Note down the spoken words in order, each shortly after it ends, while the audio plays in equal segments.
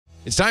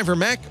It's time for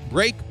Mac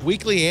Break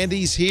Weekly.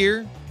 Andy's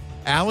here.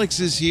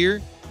 Alex is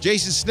here.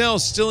 Jason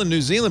Snell's still in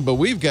New Zealand, but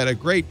we've got a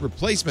great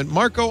replacement.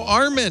 Marco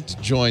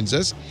Arment joins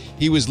us.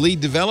 He was lead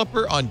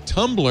developer on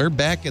Tumblr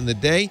back in the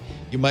day.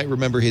 You might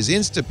remember his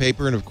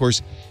Instapaper, and of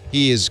course,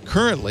 he is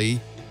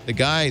currently the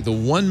guy, the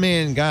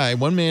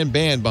one-man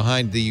band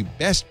behind the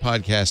best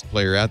podcast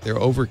player out there,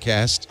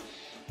 Overcast.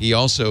 He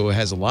also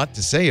has a lot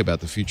to say about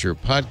the future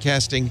of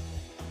podcasting,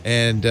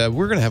 and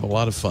we're going to have a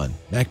lot of fun.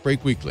 Mac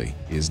Break Weekly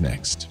is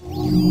next.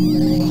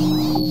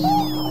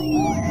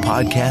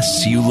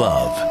 Podcasts you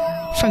love.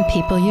 From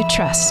people you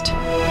trust.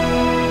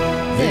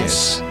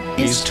 This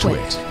is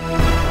Twit.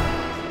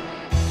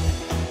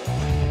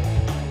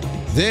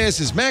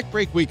 This is Mac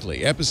Break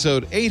Weekly,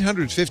 episode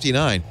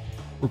 859,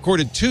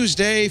 recorded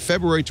Tuesday,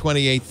 February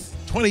 28th,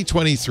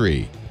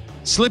 2023.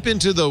 Slip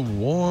into the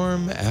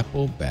warm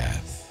apple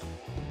bath.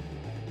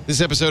 This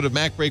episode of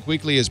Mac Break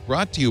Weekly is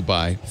brought to you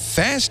by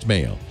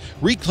Fastmail.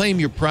 Reclaim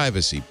your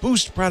privacy,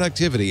 boost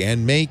productivity,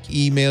 and make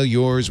email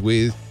yours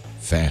with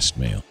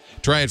Fastmail.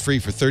 Try it free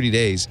for 30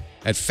 days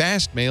at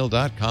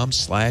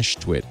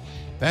fastmail.com/twit.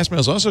 Fastmail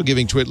is also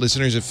giving Twit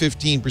listeners a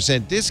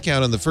 15%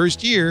 discount on the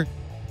first year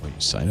when you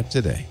sign up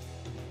today.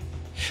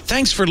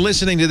 Thanks for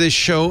listening to this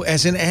show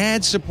as an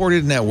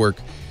ad-supported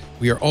network.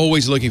 We are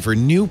always looking for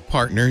new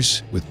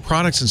partners with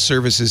products and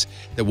services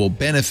that will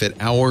benefit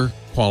our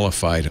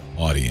qualified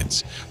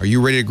audience. Are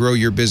you ready to grow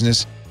your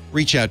business?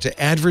 Reach out to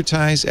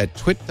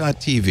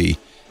advertise@twit.tv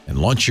and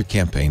launch your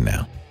campaign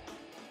now.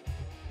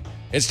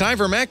 It's time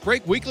for Mac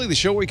Break Weekly, the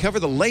show where we cover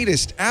the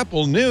latest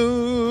Apple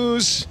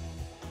news,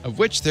 of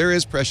which there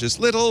is precious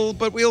little,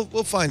 but we'll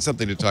find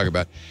something to talk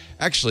about.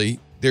 Actually,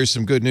 there's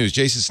some good news.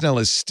 Jason Snell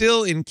is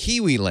still in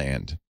Kiwi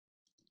Land,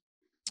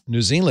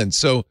 New Zealand.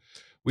 So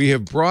we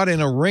have brought in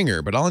a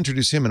ringer, but I'll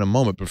introduce him in a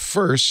moment. But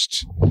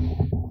first,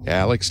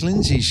 Alex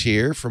Lindsay's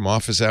here from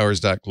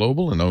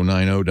officehours.global and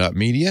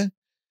 090.media.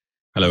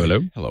 Hello,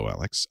 hello. Hello,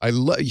 Alex.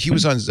 He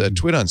was on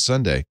Twit on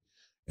Sunday,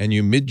 and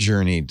you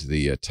mid-journeyed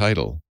the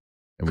title.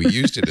 And we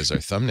used it as our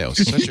thumbnail.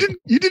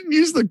 You didn't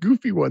use the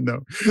goofy one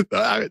though.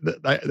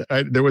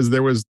 There was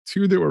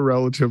two that were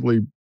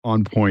relatively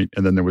on point,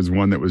 and then there was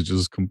one that was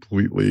just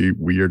completely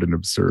weird and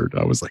absurd.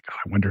 I was like,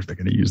 I wonder if they're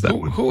going to use that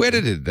one. Who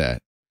edited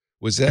that?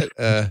 Was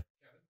that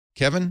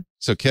Kevin?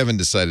 So Kevin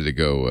decided to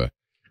go.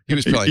 He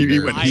was probably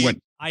he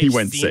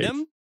went safe.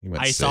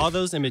 I saw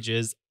those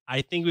images.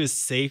 I think it was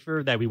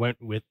safer that we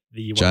went with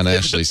the one. John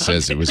Ashley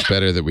says it was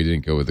better that we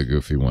didn't go with the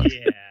goofy one.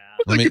 Yeah.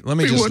 Let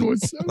me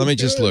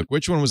just look.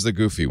 Which one was the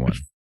goofy one?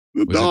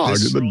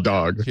 The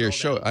dog. Here,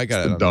 show. I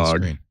got it on the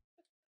screen.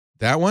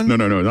 That one? No,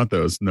 not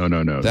those. No.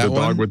 That the one?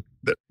 dog with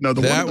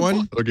that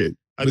one. Okay,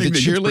 I with think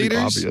the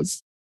cheerleaders.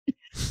 Obvious.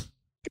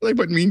 They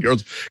put Mean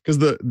Girls because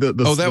the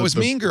that was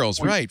Mean Girls,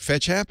 right?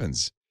 Fetch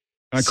happens.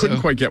 I couldn't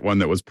quite get one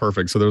that was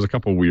perfect, so there was a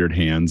couple weird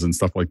hands and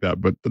stuff like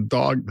that. But the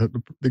dog,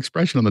 the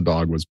expression on the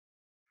dog was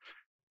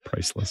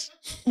priceless.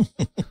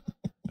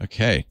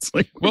 Okay.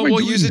 Like, well,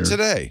 we'll use it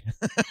today.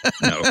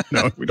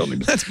 No, we don't need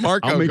that. That's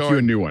Marco. I'll make you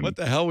a new one. What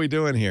the hell are we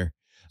doing here?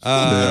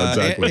 Yeah,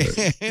 exactly.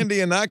 Andy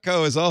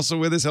Ihnatko is also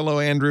with us. Hello,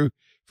 Andrew,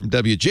 from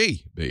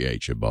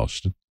WGBH in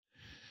Boston.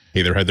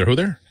 Hey there, who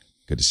there?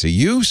 Good to see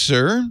you,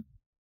 sir.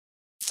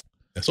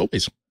 As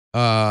always.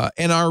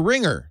 And our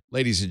ringer,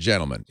 ladies and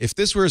gentlemen. If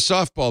this were a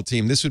softball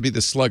team, this would be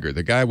the slugger,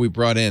 the guy we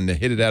brought in to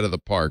hit it out of the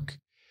park.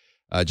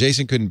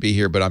 Jason couldn't be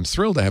here, but I'm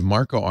thrilled to have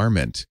Marco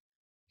Arment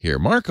here.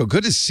 Marco,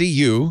 good to see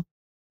you.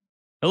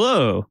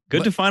 Hello.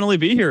 Good to finally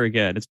be here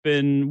again. It's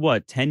been,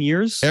 10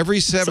 years? Every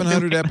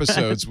 700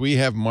 episodes, we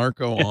have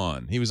Marco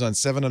on. He was on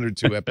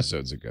 702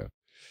 episodes ago.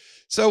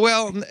 So,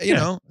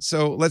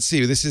 so let's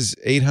see. This is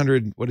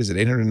 800,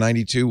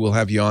 892. We'll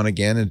have you on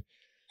again. And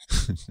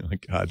oh my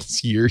God,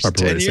 it's years.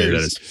 10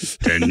 years.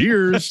 10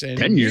 years.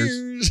 10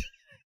 years.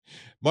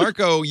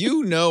 Marco,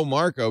 you know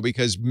Marco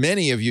because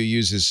many of you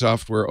use his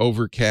software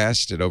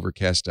Overcast at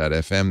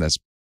overcast.fm. That's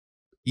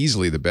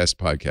easily the best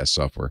podcast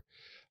software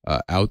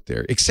out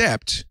there,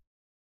 except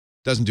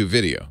doesn't do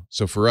video.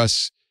 So for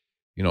us,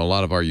 a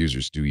lot of our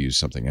users do use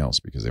something else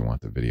because they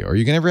want the video. Are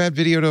you going to ever add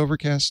video to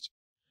Overcast?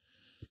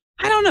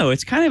 I don't know.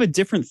 It's kind of a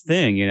different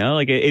thing,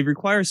 like it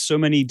requires so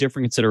many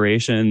different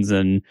considerations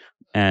and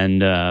I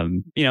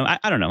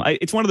don't know.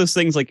 It's one of those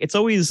things like it's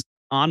always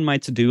on my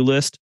to-do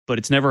list, but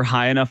it's never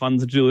high enough on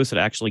the to-do list to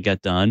actually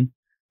get done.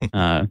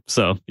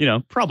 So,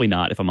 probably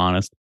not if I'm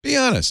honest. Be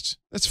honest.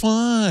 That's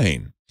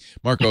fine.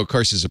 Marco, of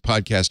course, is a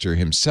podcaster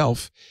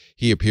himself.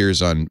 He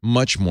appears on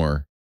much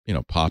more,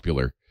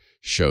 popular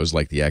shows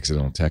like the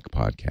Accidental Tech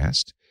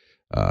podcast,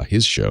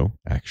 his show,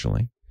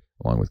 actually,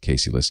 along with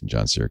Casey Liss and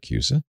John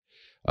Siracusa.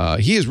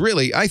 He is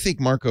really, I think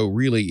Marco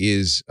really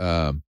is,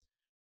 I've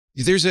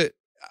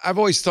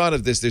always thought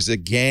of this, there's a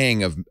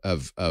gang of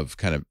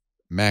kind of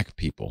Mac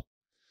people.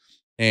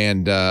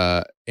 And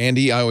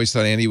Andy, I always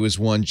thought Andy was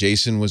one,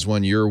 Jason was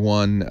one, you're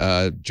one,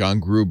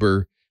 John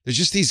Gruber. There's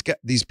just these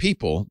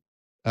people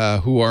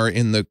who are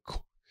in the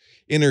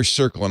inner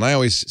circle. And I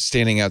always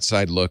standing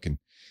outside look and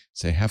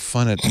say, have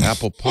fun at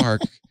Apple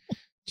Park.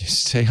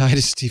 Just say hi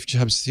to Steve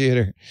Jobs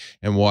Theater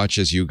and watch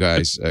as you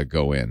guys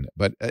go in.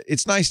 But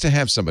it's nice to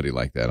have somebody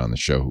like that on the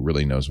show who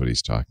really knows what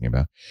he's talking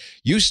about.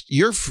 You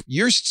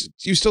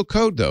still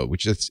code though,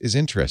 which is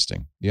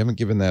interesting. You haven't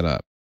given that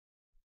up.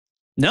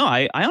 No,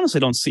 I honestly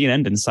don't see an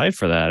end in sight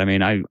for that. I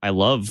mean, I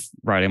love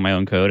writing my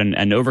own code,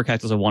 and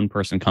Overcast is a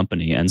one-person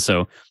company, and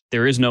so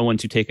there is no one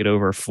to take it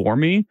over for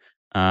me.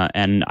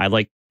 And I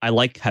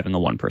like having a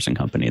one-person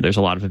company. There's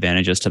a lot of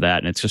advantages to that,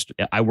 and it's just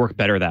I work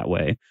better that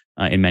way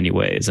in many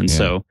ways. And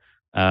so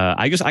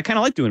I kind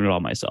of like doing it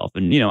all myself.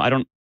 And I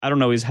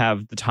don't always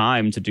have the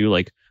time to do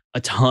like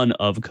a ton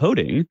of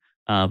coding,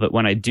 but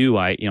when I do,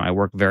 I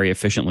work very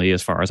efficiently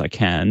as far as I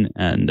can,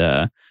 and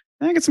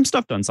I get some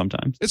stuff done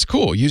sometimes. It's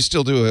cool. You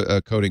still do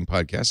a coding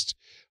podcast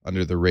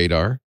Under the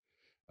Radar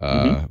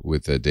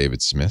with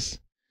David Smith.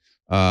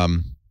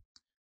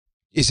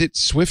 Is it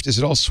Swift? Is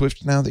it all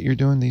Swift now that you're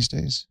doing these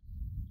days?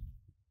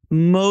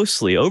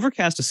 Mostly.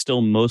 Overcast is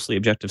still mostly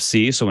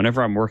Objective-C. So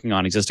whenever I'm working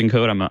on existing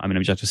code, I'm in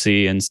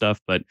Objective-C and stuff.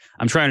 But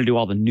I'm trying to do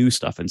all the new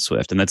stuff in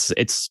Swift, and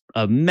it's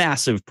a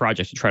massive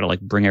project to try to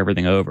like bring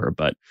everything over.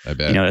 But I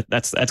bet.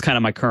 That's kind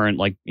of my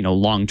current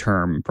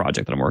long-term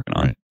project that I'm working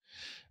on. Right.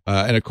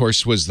 And of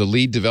course, was the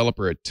lead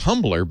developer at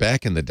Tumblr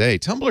back in the day.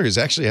 Tumblr is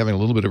actually having a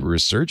little bit of a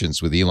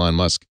resurgence with Elon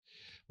Musk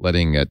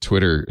letting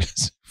Twitter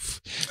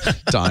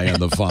die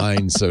on the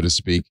vine, so to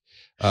speak.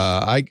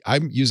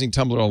 I'm using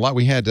Tumblr a lot.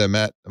 We had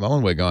Matt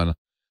Mullenweg on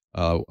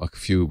a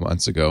few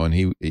months ago, and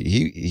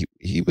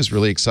he was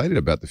really excited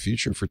about the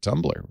future for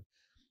Tumblr.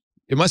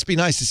 It must be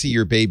nice to see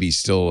your baby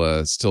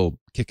still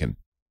kicking.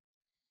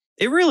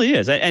 It really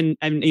is, and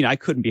I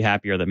couldn't be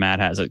happier that Matt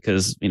has it,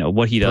 because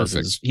what he does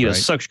Perfect, is he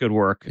does such good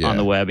work on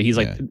the web. He's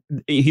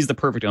he's the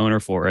perfect owner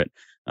for it.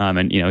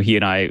 And he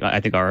and I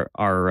think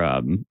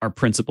our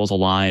principles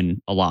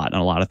align a lot on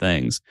a lot of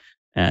things.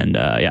 And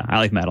I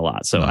like Matt a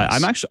lot. So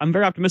nice. I'm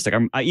very optimistic.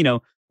 When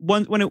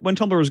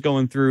Tumblr was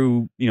going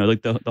through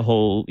like the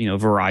whole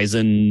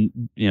Verizon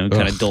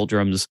kind of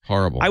doldrums,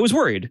 horrible. I was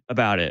worried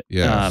about it.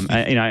 Yeah.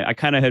 I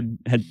kind of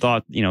had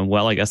thought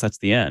well, I guess that's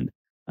the end.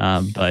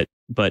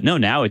 But no,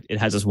 now it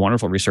has this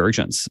wonderful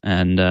resurgence,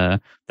 and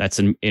that's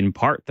in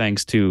part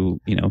thanks to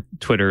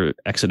Twitter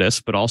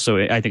exodus, but also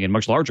I think in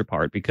much larger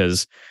part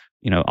because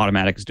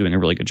Automatic is doing a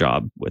really good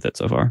job with it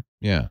so far.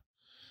 Yeah,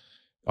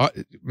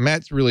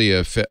 Matt's really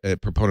a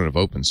proponent of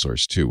open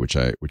source too, which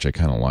I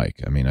kind of like.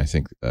 I mean, I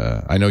think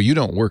I know you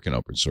don't work in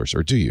open source,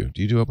 or do you?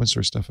 Do you do open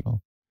source stuff at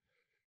all?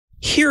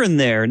 Here and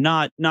there,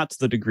 not to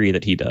the degree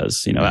that he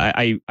does.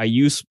 I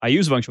use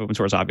a bunch of open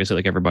source, obviously,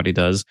 like everybody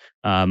does.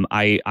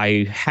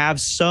 I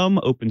have some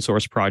open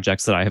source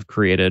projects that I have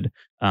created,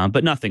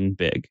 but nothing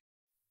big.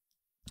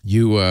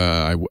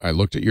 I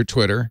looked at your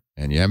Twitter,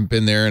 and you haven't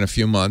been there in a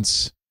few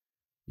months.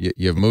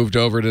 You've moved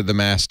over to the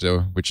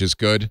Mastodon, which is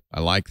good.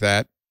 I like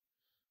that.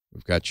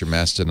 We've got your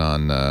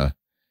Mastodon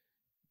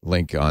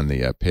link on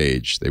the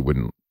page. They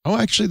wouldn't. Oh,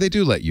 actually, they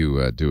do let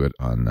you do it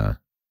on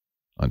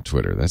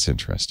Twitter. That's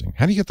interesting.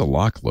 How do you get the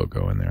lock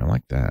logo in there? I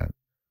like that.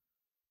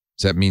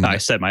 Does that mean I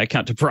set my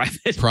account to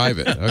private?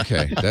 Private.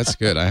 Okay, that's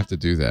good. I have to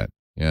do that.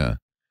 Yeah.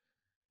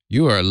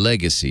 You are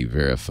legacy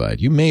verified.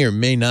 You may or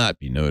may not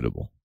be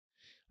notable.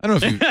 I don't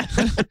know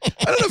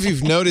if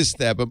you've noticed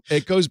that, but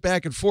it goes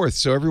back and forth.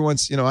 So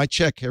I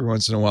check every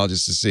once in a while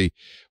just to see,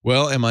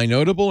 well, am I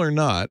notable or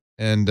not?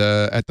 And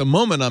at the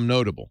moment, I'm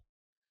notable.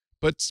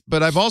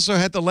 But I've also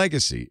had the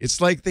legacy.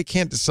 It's like they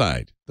can't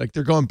decide. Like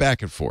they're going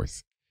back and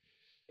forth.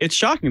 It's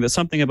shocking that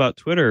something about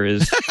Twitter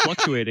is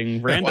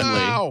fluctuating randomly.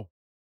 Wow.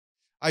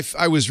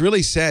 I was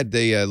really sad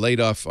they laid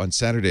off on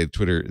Saturday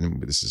Twitter,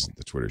 and this isn't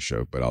the Twitter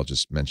show, but I'll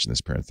just mention this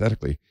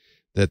parenthetically,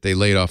 that they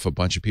laid off a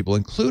bunch of people,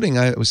 including,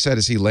 I was sad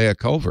to see Leah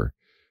Culver,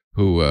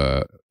 who...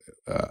 I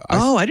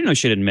didn't know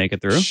she didn't make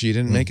it through. She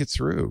didn't make it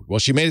through. Well,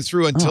 she made it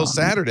through until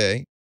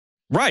Saturday.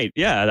 Right.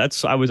 Yeah.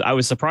 I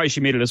was surprised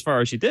she made it as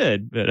far as she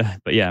did.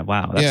 But yeah,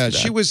 wow.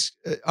 She was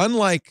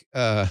unlike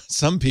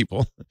some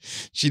people.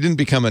 She didn't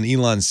become an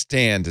Elon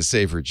stan to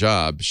save her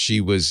job.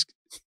 She was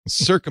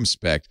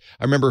circumspect.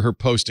 I remember her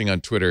posting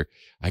on Twitter,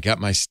 I got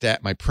my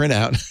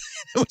printout.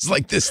 It was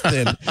like this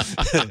thin.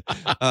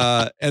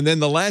 And then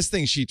the last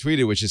thing she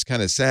tweeted, which is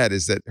kind of sad,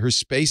 is that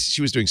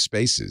she was doing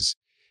Spaces.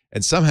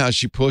 And somehow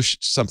she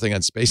pushed something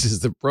on Spaces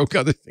that broke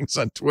other things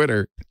on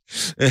Twitter.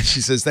 And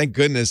she says, thank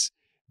goodness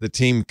the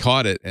team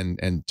caught it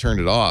and turned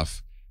it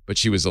off. But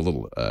she was a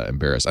little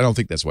embarrassed. I don't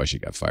think that's why she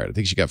got fired. I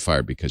think she got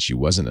fired because she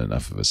wasn't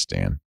enough of a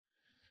stan.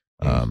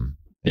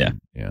 Yeah.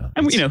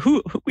 And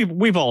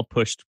we've all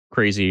pushed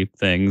crazy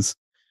things.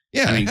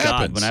 Yeah. I mean,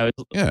 God, when I was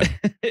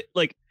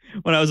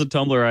when I was at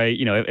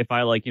Tumblr, if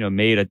I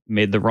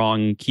made the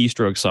wrong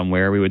keystroke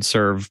somewhere, we would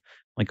serve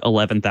like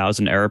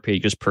 11,000 error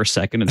pages per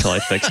second until I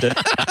fixed it.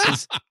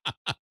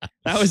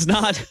 That was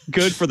not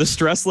good for the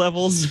stress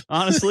levels,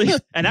 honestly.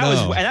 And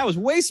that was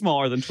way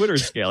smaller than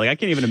Twitter's scale. Like I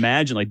can't even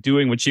imagine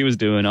doing what she was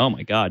doing. Oh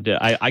my God,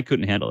 I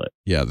couldn't handle it.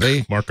 Yeah,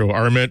 Marco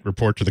Arment,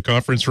 report to the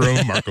conference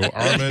room. Marco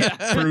Arment,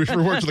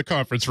 report to the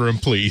conference room,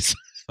 please.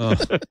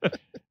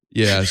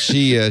 Yeah,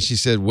 she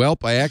said,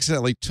 "Welp, I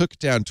accidentally took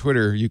down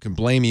Twitter. You can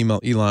blame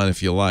Elon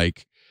if you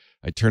like.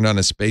 I turned on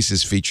a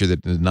Spaces feature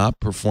that did not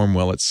perform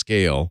well at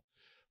scale.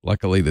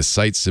 Luckily, the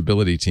site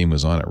stability team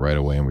was on it right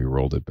away, and we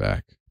rolled it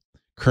back.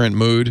 Current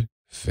mood,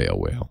 fail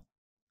whale.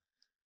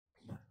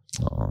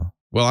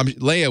 Well,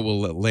 Leia will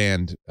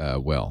land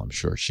well, I'm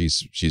sure.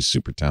 She's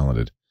super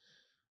talented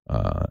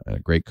and a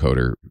great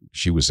coder.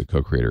 She was the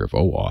co-creator of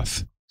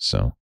OAuth,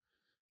 so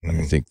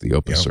I think the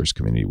open source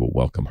community will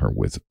welcome her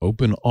with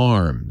open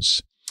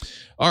arms.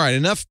 All right,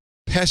 enough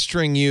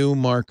pestering you,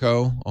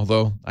 Marco,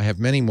 although I have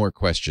many more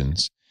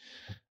questions.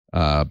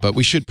 But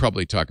we should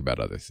probably talk about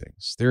other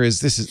things. There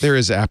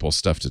is Apple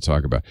stuff to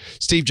talk about.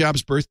 Steve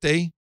Jobs'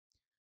 birthday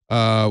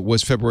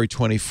was February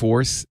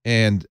 24th,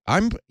 and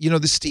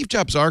the Steve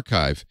Jobs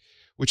Archive,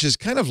 which has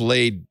kind of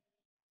lain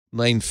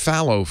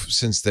fallow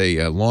since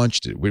they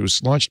launched it. It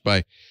was launched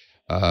by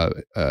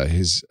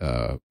his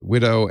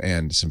widow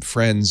and some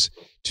friends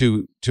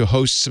to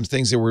host some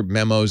things. There were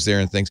memos there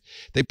and things.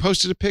 They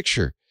posted a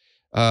picture,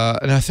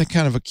 and I think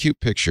kind of a cute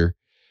picture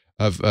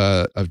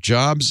of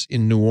Jobs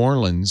in New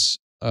Orleans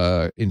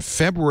in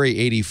February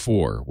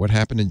 '84. What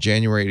happened in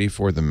January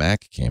 '84? The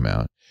Mac came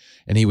out,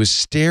 and he was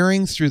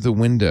staring through the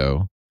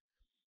window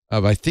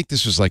of, I think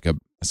this was like it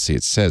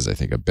says, I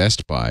think a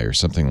Best Buy or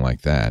something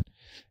like that,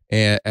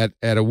 at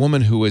a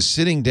woman who was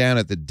sitting down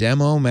at the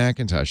demo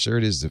Macintosh. There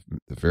it is, the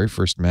very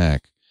first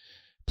Mac,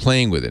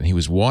 playing with it. And he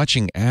was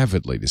watching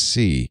avidly to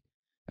see.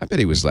 I bet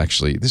he was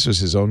this was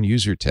his own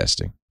user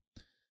testing.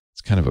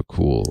 It's kind of a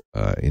cool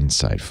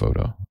inside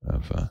photo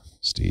of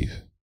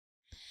Steve.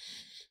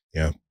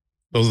 Yeah.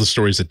 Those are the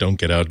stories that don't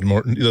get out.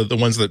 More the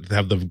ones that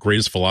have the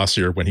greatest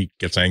velocity are when he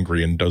gets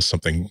angry and does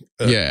something.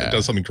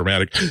 Does something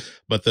dramatic.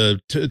 But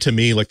to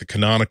me, like the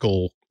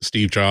canonical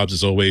Steve Jobs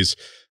is always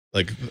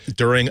like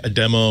during a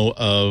demo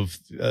of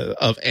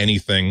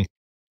anything,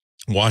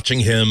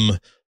 watching him,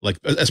 like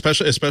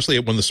especially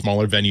at one of the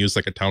smaller venues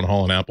like a town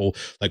hall in Apple,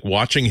 like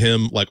watching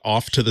him like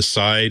off to the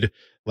side,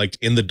 like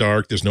in the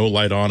dark. There's no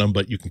light on him,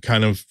 but you can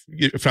kind of,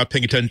 if not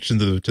paying attention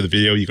to the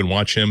video, you can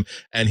watch him,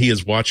 and he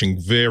is watching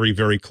very,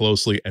 very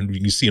closely, and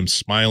you see him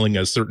smiling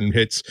as certain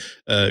hits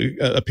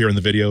appear in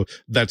the video.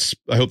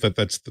 I hope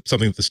that's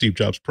something that the Steve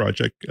Jobs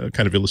project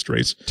kind of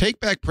illustrates. Take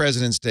back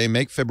President's Day.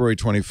 Make February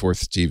 24th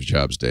Steve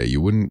Jobs Day.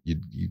 You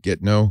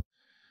get no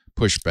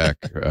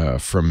pushback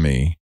from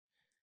me.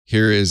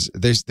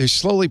 They're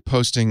slowly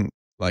posting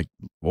like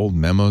old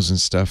memos and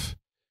stuff.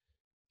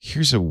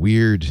 Here's a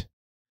weird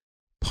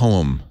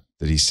poem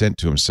that he sent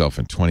to himself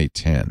in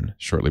 2010,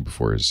 shortly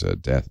before his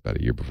death, about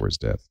a year before his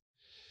death.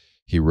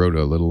 He wrote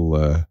a little,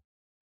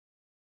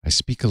 I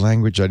speak a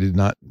language I did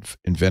not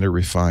invent or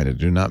refine. I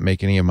do not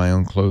make any of my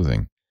own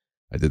clothing.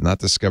 I did not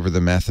discover the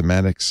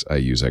mathematics I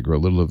use. I grow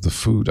little of the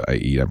food I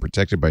eat. I'm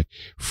protected by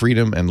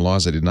freedom and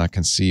laws I did not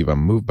conceive. I'm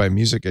moved by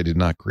music I did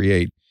not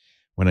create.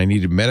 When I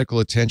needed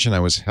medical attention, I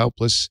was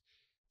helpless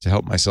to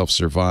help myself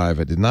survive.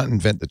 I did not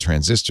invent the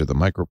transistor, the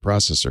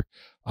microprocessor,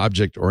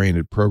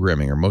 object-oriented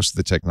programming, or most of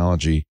the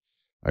technology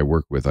I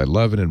work with. I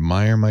love and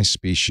admire my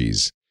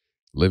species,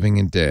 living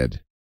and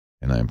dead,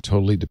 and I am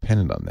totally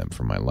dependent on them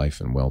for my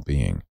life and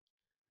well-being.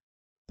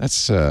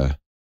 That's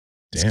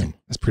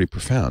pretty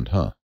profound,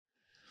 huh?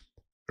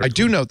 I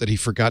do note that he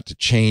forgot to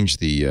change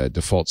the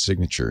default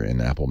signature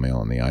in Apple Mail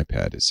on the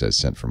iPad. It says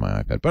sent from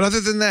my iPad. But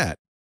other than that,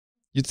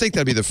 you'd think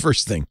that'd be the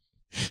first thing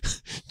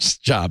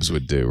Jobs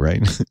would do,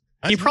 right?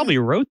 He probably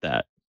wrote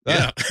that.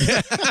 Yeah.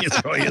 It's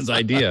probably his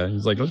idea.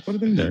 He's like, let's put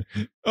it in there.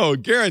 Oh,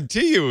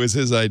 guarantee you it was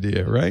his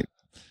idea, right?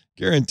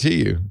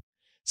 Guarantee you.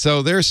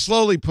 So they're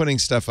slowly putting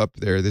stuff up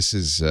there. This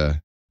is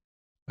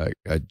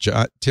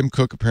Tim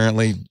Cook,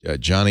 apparently,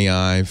 Johnny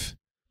Ive,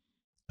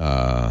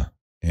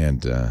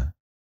 and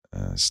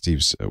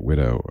Steve's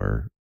widow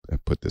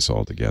have put this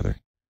all together.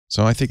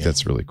 So I think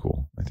that's really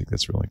cool.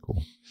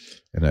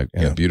 And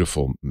a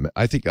beautiful,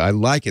 I think I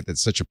like it.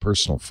 That's such a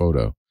personal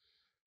photo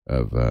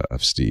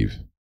of Steve,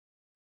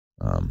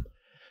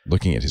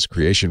 looking at his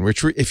creation,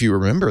 which, if you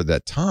remember at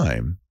that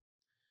time,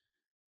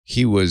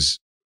 he was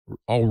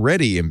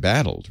already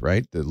embattled,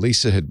 right? The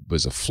Lisa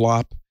was a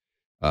flop.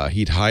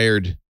 He'd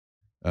hired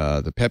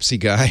the Pepsi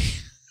guy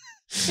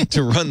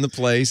to run the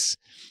place,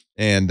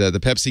 and the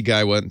Pepsi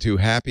guy wasn't too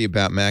happy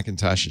about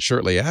Macintosh, and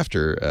shortly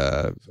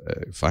after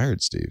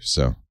fired Steve.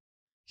 So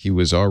he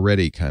was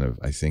already kind of,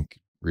 I think,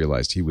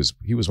 realized he was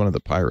one of the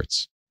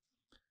pirates,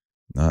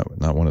 not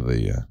one of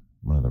the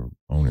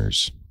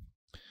owners.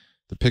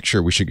 The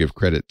picture, we should give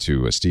credit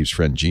to Steve's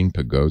friend Gene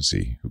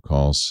Pagozzi, who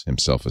calls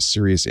himself a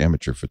serious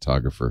amateur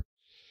photographer.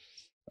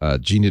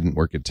 Gene didn't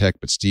work in tech,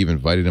 but Steve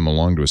invited him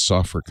along to a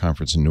software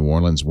conference in New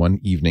Orleans one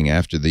evening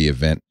after the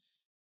event.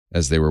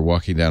 As they were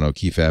walking down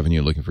O'Keefe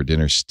Avenue looking for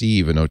dinner,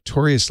 Steve, a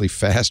notoriously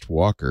fast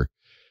walker,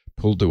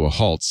 pulled to a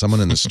halt. Someone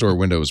in the store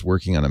window was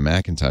working on a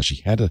Macintosh.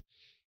 He had to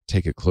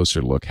take a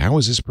closer look. How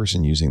is this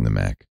person using the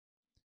Mac?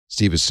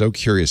 Steve is so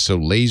curious, so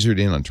lasered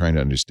in on trying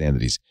to understand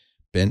that he's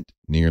bent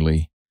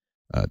nearly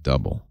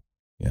double.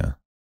 Yeah.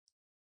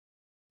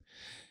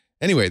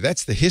 Anyway,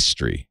 that's the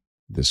history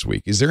this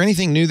week. Is there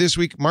anything new this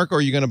week, Marco?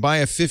 Are you going to buy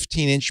a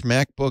 15-inch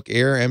MacBook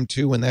Air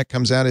M2 when that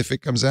comes out, if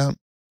it comes out?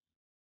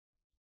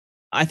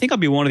 I think I'll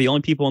be one of the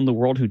only people in the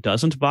world who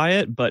doesn't buy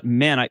it. But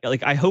man,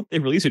 I hope they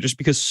release it just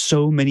because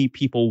so many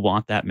people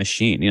want that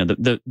machine. You know,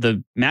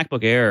 the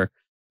MacBook Air,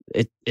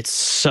 it's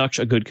such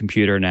a good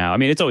computer now. I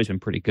mean, it's always been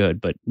pretty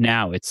good, but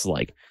now it's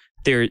like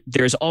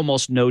there's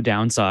almost no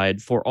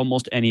downside for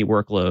almost any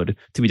workload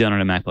to be done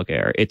on a MacBook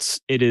Air. It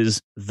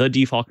is the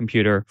default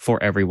computer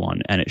for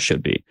everyone, and it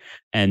should be.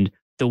 And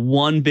the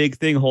one big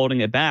thing holding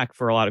it back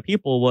for a lot of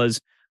people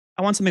was,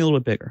 I want something a little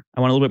bit bigger.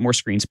 I want a little bit more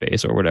screen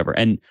space or whatever.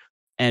 And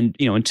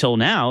you know, until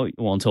now,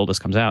 well, until this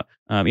comes out,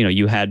 you know,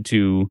 you had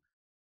to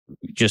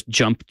just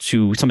jump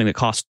to something that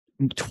cost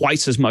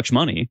twice as much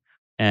money.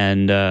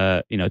 And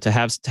you know, to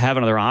have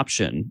another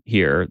option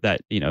here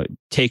that, you know,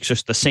 takes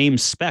just the same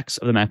specs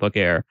of the MacBook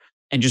Air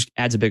and just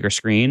adds a bigger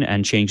screen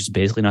and changes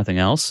basically nothing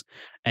else,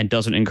 and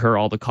doesn't incur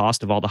all the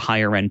cost of all the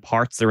higher end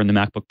parts that are in the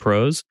MacBook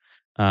Pros.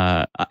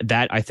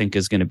 That I think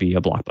is going to be a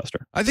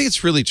blockbuster. I think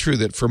it's really true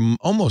that for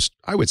almost,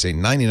 I would say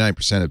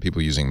 99% of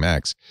people using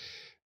Macs,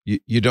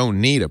 you don't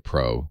need a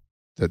Pro.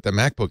 That the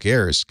MacBook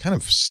Air is kind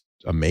of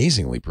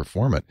amazingly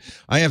performant.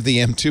 I have the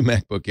M2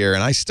 MacBook Air,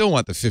 and I still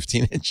want the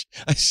 15-inch.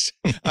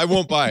 I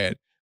won't buy it,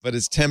 but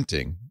it's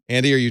tempting.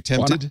 Andy, are you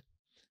tempted?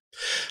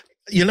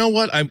 You know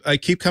what? I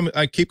keep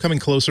coming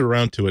closer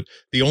around to it.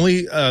 The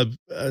only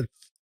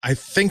I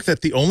think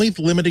that the only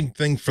limiting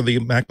thing for the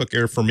MacBook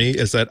Air for me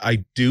is that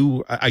I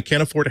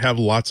can't afford to have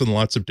lots and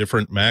lots of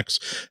different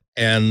Macs.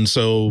 And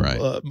so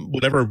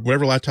whatever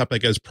laptop I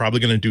get is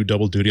probably going to do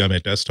double duty on my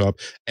desktop.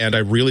 And I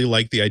really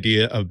like the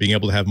idea of being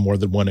able to have more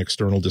than one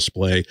external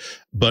display.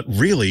 But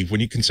really,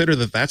 when you consider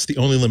that that's the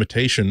only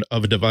limitation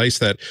of a device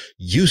that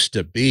used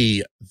to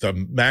be the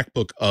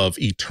MacBook of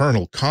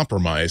eternal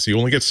compromise, you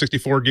only get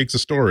 64 gigs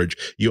of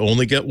storage. You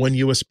only get one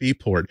USB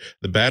port.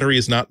 The battery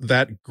is not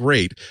that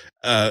great.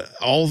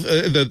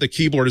 The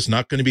keyboard is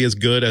not going to be as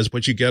good as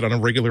what you get on a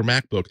regular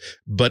MacBook,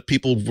 but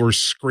people were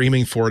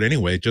screaming for it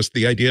anyway. Just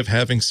the idea of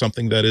having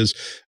something that is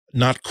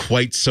not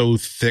quite so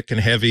thick and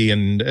heavy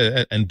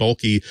and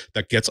bulky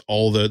that ticks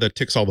all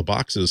the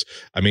boxes.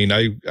 I mean,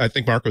 I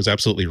think Marco's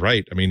absolutely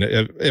right. I mean,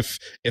 if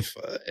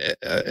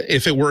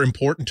it were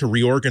important to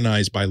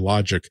reorganize by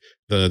logic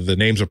the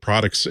names of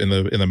products in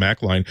the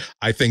Mac line,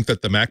 I think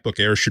that the MacBook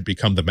Air should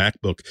become the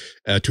MacBook,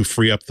 to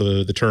free up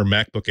the term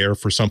MacBook Air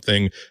for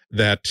something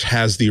that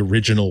has the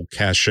original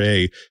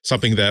cachet,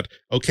 something that,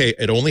 okay,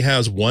 it only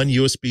has one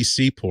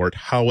USB-C port.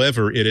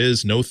 However, it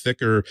is no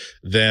thicker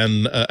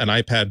than an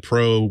iPad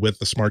Pro with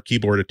the smart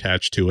keyboard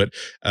attached to it.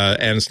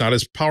 And it's not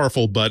as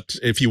powerful, but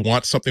if you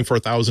want something for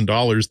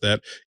 $1,000 that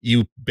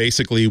you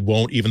basically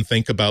won't even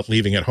think about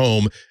leaving at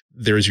home,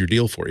 there's your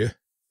deal for you.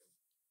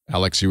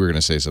 Alex, you were going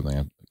to say something.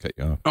 I'll cut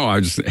you off. Oh,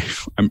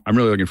 I'm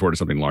really looking forward to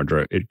something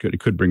larger. It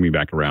could bring me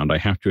back around. I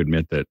have to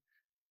admit that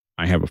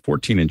I have a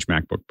 14-inch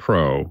MacBook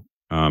Pro,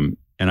 and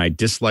I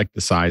dislike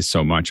the size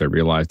so much, I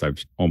realized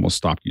I've almost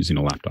stopped using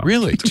a laptop.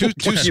 Really? Too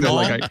small?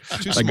 I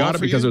got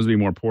it because it was being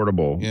more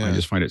portable. Yeah. I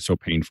just find it so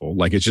painful.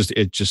 Like it's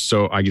just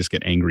so, I just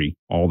get angry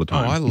all the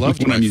time. Oh, I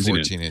loved my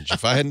 14-inch.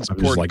 If I hadn't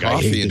poured like,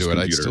 coffee into it,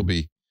 I'd still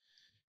be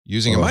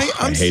using them.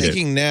 I'm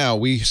thinking now,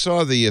 we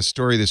saw the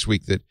story this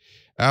week that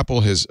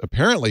Apple has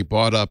apparently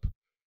bought up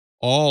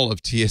all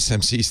of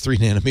TSMC's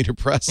 3-nanometer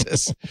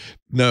process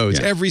nodes,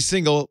 every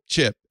single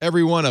chip,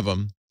 every one of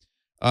them,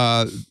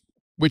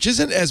 which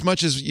isn't as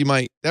much as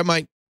that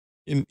might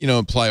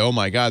imply, oh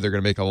my God, they're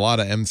going to make a lot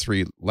of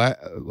M3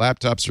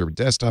 laptops or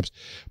desktops,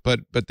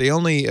 but they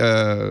only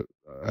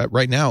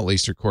right now, at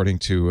least according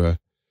to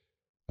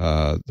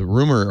the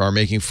rumor, are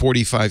making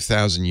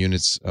 45,000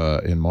 units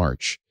in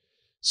March.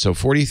 So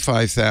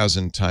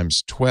 45,000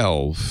 times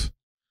 12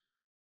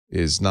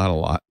 is not a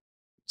lot.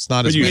 It's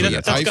not as many.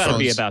 That's got to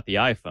be about the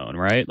iPhone,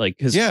 right? Like,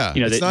 because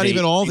it's not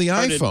even all the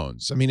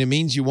iPhones. I mean, it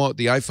means the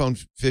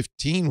iPhone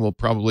 15 will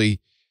probably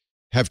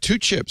have 2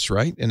 chips,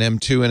 right? An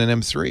M2 and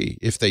an M3,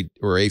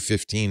 or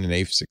A15 and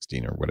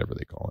A16 or whatever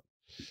they call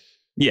it.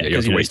 Yeah,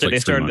 because they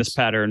started this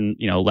pattern,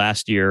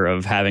 last year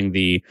of having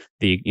the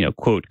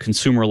quote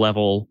consumer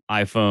level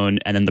iPhone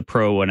and then the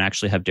Pro and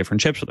actually have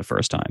different chips for the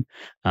first time.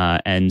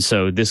 And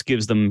so this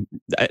gives them,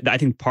 I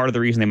think part of the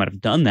reason they might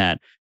have done that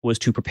was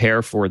to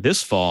prepare for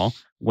this fall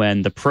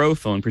when the Pro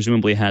phone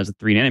presumably has a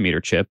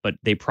 3-nanometer chip, but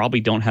they probably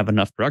don't have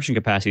enough production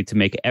capacity to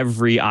make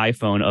every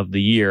iPhone of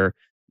the year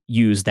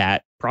use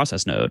that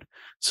process node.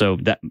 So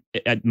that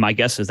my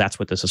guess is that's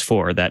what this is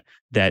for, that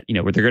where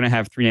they're going to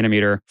have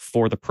 3-nanometer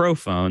for the Pro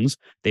phones.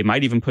 They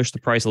might even push the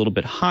price a little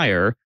bit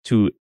higher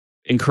to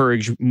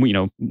encourage,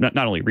 not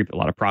only reap a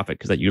lot of profit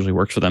because that usually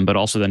works for them, but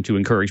also then to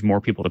encourage more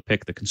people to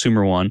pick the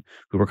consumer one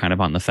who were kind of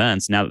on the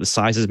fence. Now that the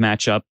sizes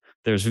match up,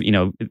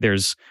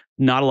 there's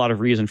not a lot of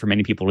reason for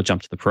many people to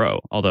jump to the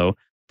Pro, although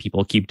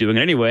people keep doing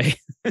it anyway.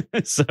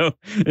 So,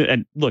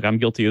 and look, I'm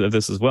guilty of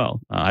this as well.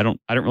 I don't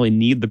really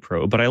need the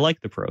Pro, but I like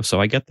the Pro, so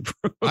I get the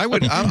Pro. I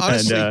would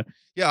honestly,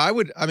 I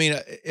would. I mean,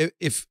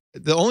 if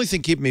the only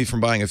thing keeping me from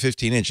buying a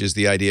 15-inch is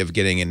the idea of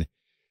getting an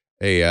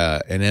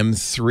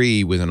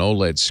M3 with an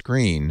OLED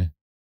screen,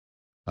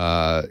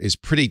 is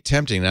pretty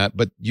tempting.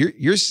 But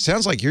you're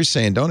sounds like you're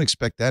saying don't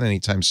expect that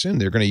anytime soon.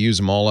 They're going to use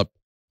them all up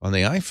on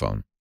the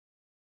iPhone.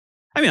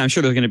 I mean, I'm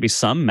sure there's going to be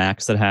some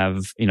Macs that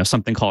have,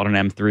 something called an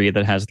M3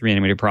 that has a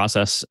 3-nanometer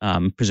process,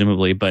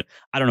 presumably, but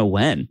I don't know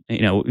when.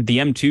 The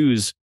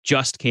M2s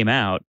just came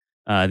out.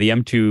 The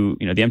M2,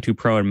 the M2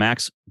 Pro and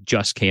Max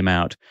just came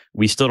out.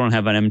 We still don't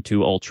have an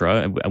M2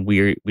 Ultra.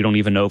 We don't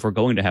even know if we're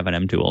going to have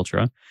an M2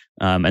 Ultra.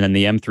 And then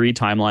the M3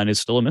 timeline is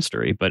still a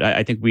mystery. But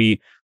I think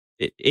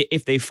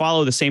if they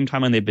follow the same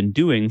timeline they've been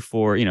doing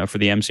for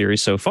the M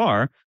series so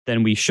far,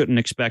 then we shouldn't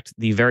expect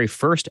the very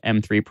first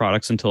M3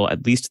 products until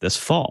at least this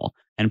fall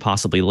and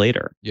possibly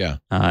later. Yeah.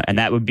 And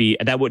that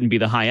wouldn't be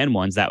the high end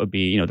ones. That would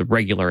be, the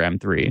regular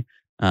M3.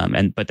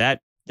 But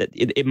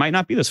it might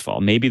not be this fall.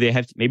 Maybe they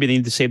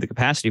need to save the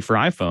capacity for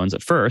iPhones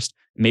at first.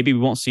 Maybe we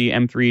won't see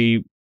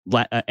M3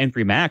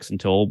 Max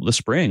until the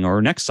spring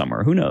or next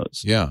summer. Who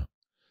knows? Yeah.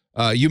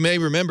 You may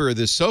remember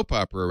the soap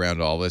opera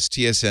around all this.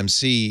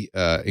 TSMC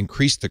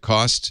increased the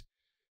cost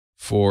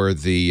for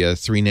the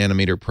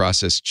 3-nanometer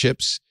process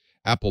chips.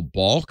 Apple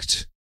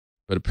balked,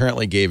 but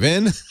apparently gave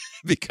in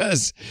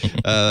because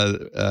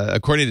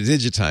according to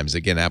Digitimes,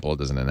 again, Apple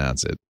doesn't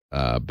announce it,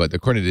 but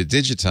according to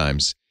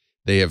Digitimes,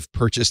 they have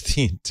purchased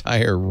the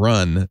entire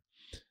run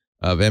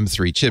of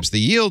M3 chips.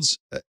 The yields,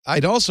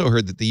 I'd also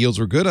heard that the yields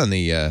were good on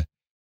the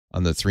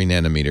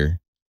 3-nanometer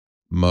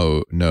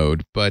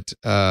node, but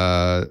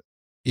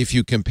if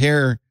you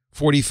compare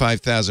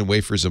 45,000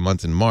 wafers a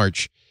month in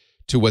March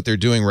to what they're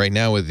doing right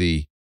now with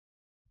the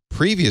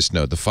previous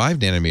node, the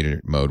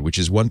 5-nanometer mode, which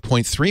is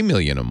 1.3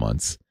 million a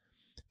month,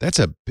 that's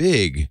a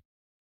big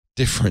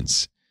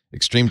difference.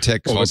 Extreme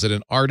Tech calls it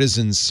an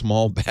artisan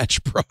small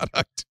batch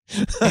product.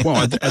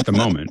 Well, at the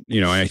moment,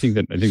 I think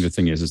the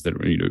thing is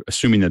that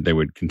assuming that they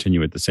would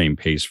continue at the same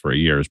pace for a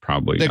year is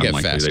probably they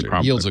unlikely. Get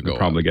faster. Yields will go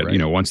probably up, get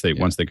right? once they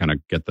kind of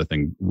get the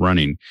thing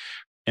running.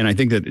 And I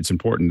think that it's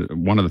important.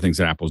 One of the things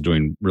that Apple's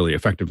doing really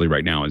effectively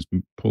right now is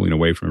pulling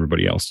away from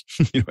everybody else,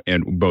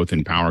 and both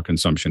in power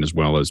consumption as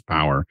well as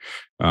power.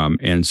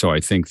 And so I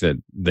think that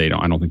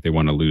I don't think they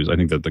want to lose. I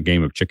think that the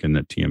game of chicken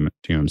that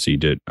TMC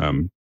did,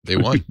 they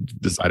won.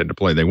 Decided to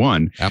play. They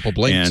won. Apple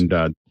blinked.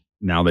 And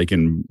now they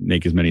can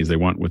make as many as they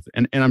want with.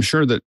 And I'm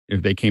sure that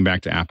if they came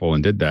back to Apple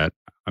and did that,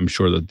 I'm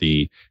sure that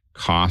the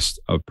cost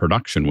of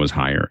production was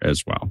higher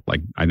as well.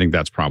 Like, I think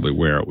that's probably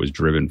where it was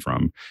driven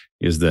from,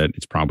 is that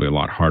it's probably a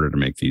lot harder to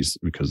make these,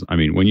 because I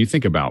mean, when you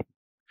think about,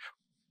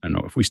 I don't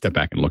know, if we step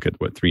back and look at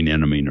what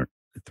 3-nanometer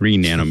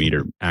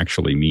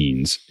actually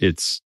means,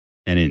 it's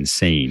an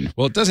insane.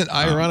 Well, it doesn't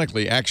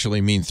ironically actually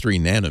mean 3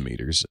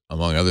 nanometers,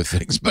 among other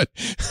things, but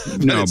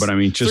no, but I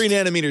mean, just 3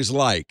 nanometers,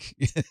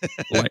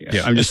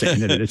 yeah, I'm just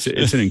saying that it's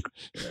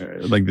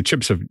like the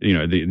chips of, the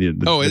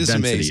it is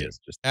density amazing. is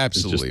just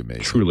absolutely just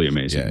amazing, truly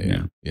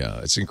amazing.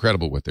 Yeah. It's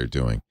incredible what they're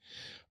doing.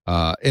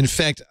 In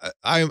fact,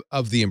 I'm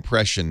of the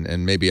impression,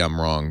 and maybe I'm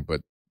wrong,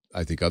 but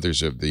I think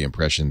others are of the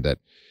impression that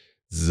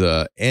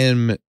the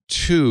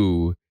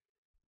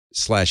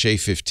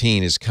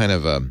M2/A15 is kind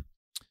of a,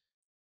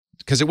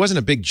 because it wasn't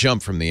a big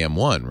jump from the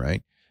M1,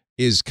 right?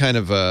 Is kind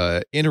of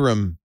a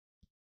interim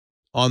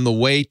on the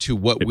way to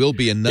what will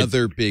be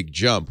another big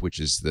jump, which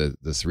is the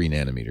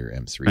 3-nanometer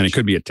M3. And it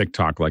could be a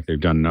TikTok, like they've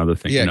done in other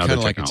things, in other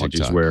technologies,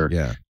 like where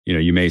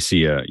you may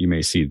see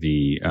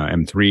the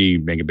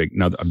M3 make a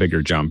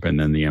bigger jump, and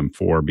then the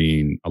M4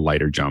 being a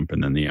lighter jump,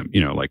 and then the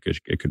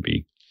it could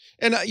be.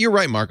 And you're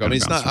right, Marco. I mean,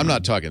 it's not. I'm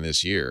not talking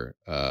this year.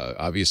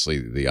 Obviously,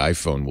 the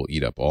iPhone will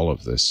eat up all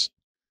of this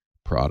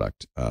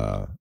product.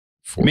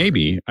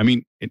 Maybe. I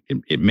mean,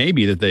 it may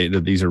be that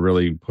these are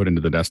really put into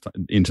the desktop,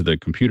 into the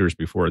computers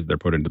before they're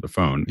put into the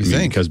phone. You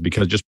think?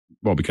 Because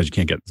you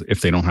can't get,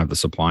 if they don't have the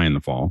supply in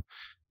the fall,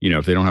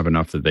 if they don't have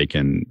enough that they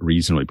can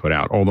reasonably put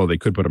out, although they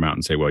could put them out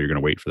and say, well, you're going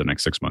to wait for the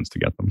next 6 months to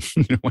get them.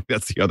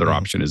 That's the other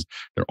option, is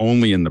they're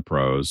only in the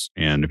pros.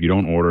 And if you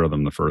don't order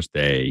them the first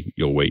day,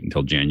 you'll wait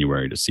until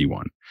January to see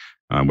one,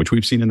 which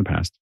we've seen in the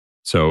past.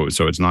 So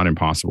it's not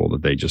impossible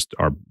that they just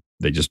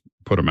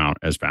put them out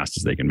as fast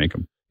as they can make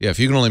them. Yeah, if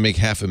you can only make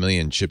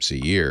 500,000 chips a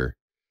year,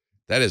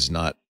 that is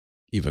not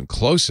even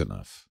close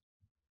enough.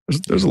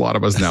 There's a lot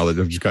of us now that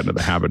have just gotten into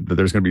the habit that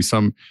there's going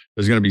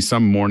to be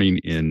some morning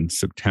in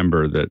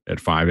September that at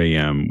 5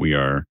 a.m. we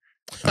are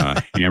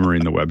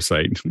hammering the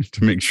website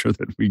to make sure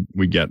that we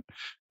get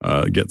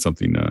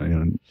something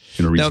in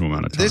a reasonable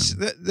amount of time.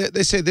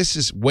 They say this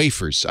is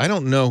wafers. I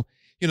don't know.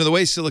 The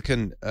way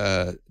silicon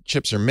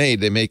chips are made,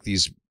 they make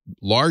these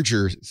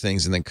larger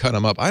things and then cut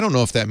them up. I don't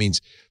know if that means,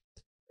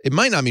 it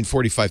might not mean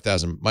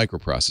 45,000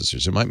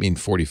 microprocessors. It might mean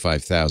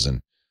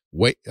 45,000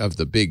 of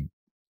the big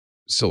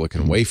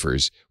silicon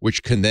wafers,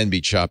 which can then be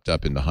chopped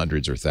up into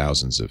hundreds or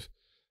thousands of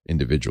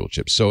individual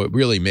chips. So it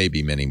really may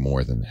be many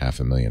more than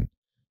 500,000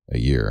 a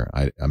year.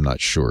 I'm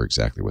not sure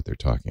exactly what they're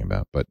talking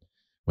about, but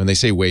when they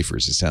say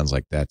wafers, it sounds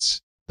like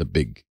that's the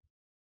big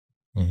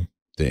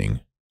thing.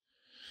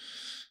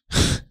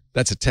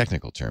 That's a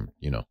technical term,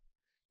 the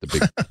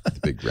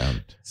big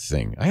round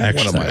thing. I have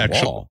one on my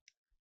wall.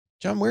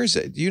 John, where is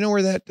it? Do you know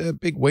where that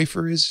big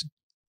wafer is?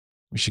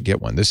 We should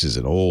get one. This is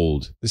an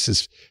old. This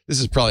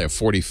is probably a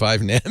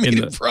 45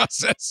 nanometer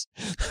process.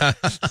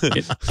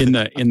 in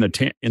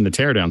the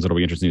teardowns, it'll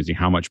be interesting to see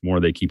how much more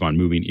they keep on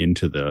moving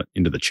into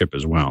the chip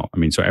as well. I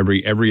mean, so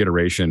every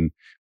iteration,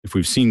 if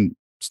we've seen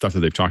stuff that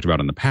they've talked about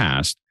in the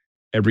past,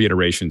 every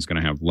iteration is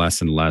going to have less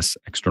and less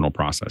external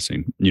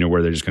processing. You know,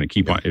 where they're just going to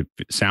keep on. It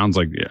sounds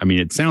like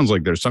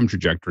there's some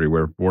trajectory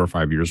where 4 or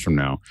 5 years from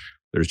now,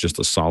 there's just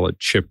a solid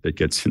chip that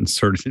gets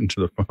inserted into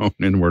the phone,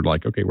 and we're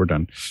like, okay, we're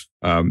done.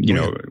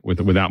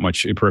 Without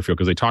much peripheral,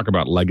 because they talk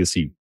about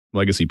legacy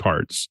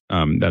parts.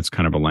 That's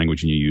kind of a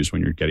language you use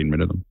when you're getting rid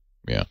of them.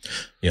 Yeah.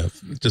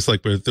 Just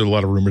like there's a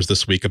lot of rumors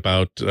this week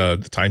about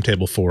the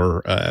timetable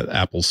for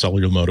Apple's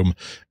cellular modem,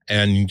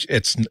 and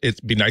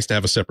it'd be nice to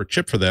have a separate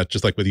chip for that,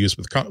 just like with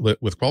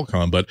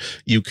Qualcomm. But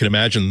you can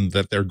imagine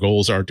that their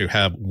goals are to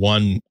have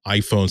one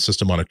iPhone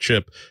system on a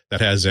chip that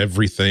has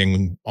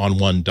everything on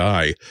one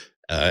die.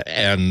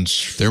 And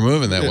they're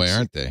moving that way,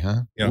 aren't they?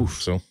 Huh? Yeah.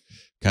 Oof. So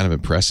kind of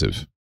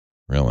impressive,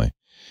 really.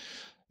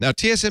 Now,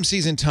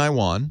 TSMC's in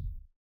Taiwan.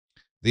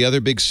 The other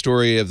big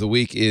story of the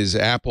week is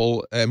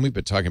Apple, and we've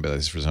been talking about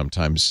this for some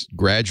time,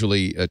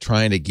 gradually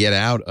trying to get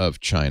out of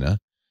China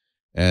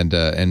and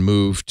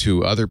move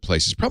to other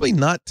places. Probably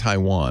not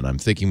Taiwan. I'm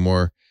thinking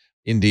more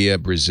India,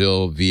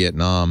 Brazil,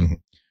 Vietnam.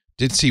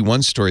 Did see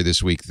one story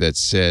this week that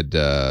said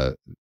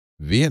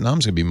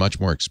Vietnam's going to be much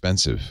more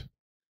expensive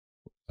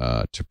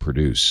to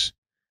produce.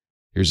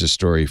 Here's a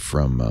story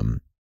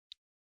from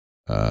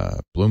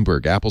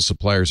Bloomberg. Apple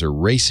suppliers are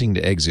racing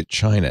to exit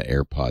China,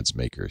 AirPods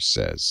maker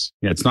says.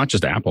 Yeah, it's not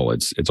just Apple,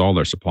 it's all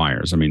their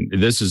suppliers. I mean,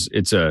 it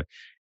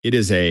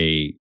is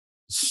a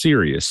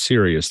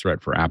serious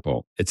threat for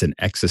Apple. It's an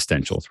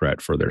existential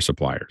threat for their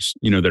suppliers.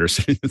 You know, their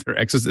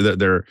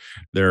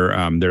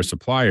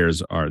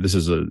suppliers are, this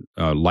is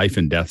a life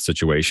and death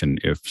situation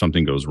if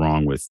something goes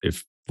wrong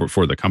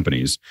for the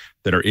companies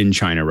that are in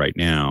China right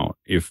now,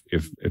 if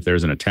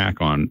there's an attack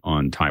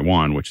on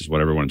Taiwan, which is what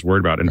everyone's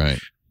worried about. And right.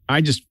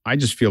 I just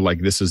feel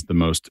like this is the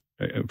most,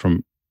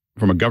 from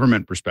a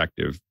government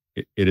perspective,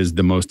 it is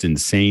the most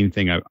insane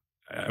thing. I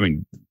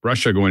mean,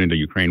 Russia going into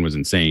Ukraine was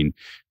insane.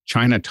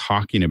 China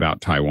talking about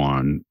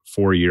Taiwan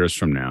 4 years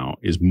from now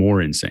is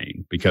more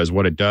insane, because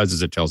what it does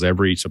is it tells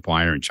every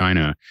supplier in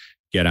China,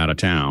 get out of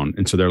town.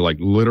 And so they're like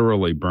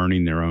literally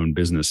burning their own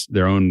business,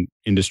 their own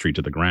industry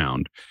to the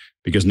ground,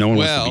 because no one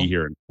wants to be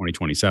here in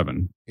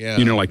 2027. Yeah.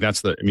 You know, like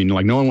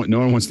no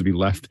one wants to be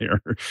left there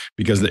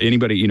because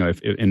anybody, you know,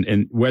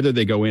 and whether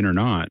they go in or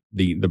not,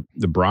 the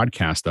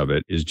broadcast of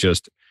it is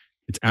just,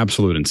 it's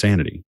absolute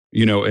insanity,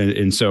 you know?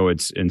 And so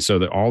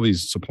that all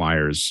these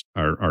suppliers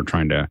are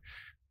trying to,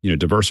 you know,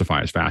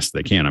 diversify as fast as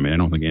they can. I mean, I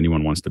don't think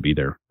anyone wants to be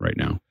there right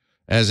now.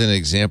 As an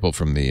example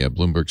from the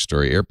Bloomberg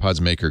story, AirPods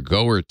maker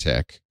Goer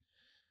Tech,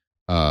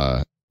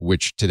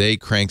 which today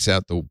cranks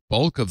out the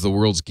bulk of the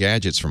world's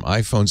gadgets from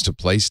iPhones to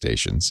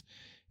PlayStations,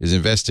 is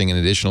investing an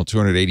additional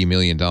 $280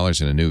 million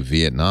in a new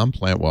Vietnam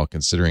plant while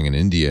considering an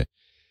India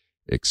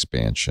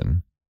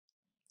expansion.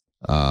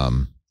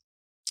 And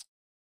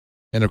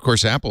of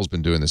course, Apple's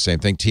been doing the same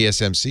thing.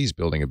 TSMC is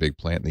building a big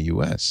plant in the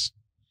U.S.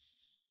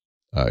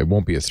 It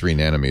won't be a 3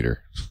 nanometer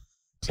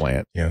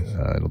plant. Yeah.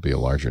 It'll be a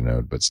larger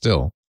node, but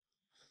still.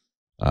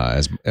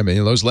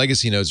 Those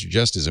legacy nodes are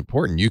just as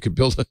important. You could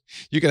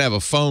you can have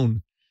a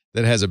phone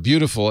that has a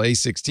beautiful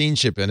A16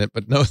 chip in it,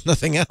 but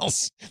nothing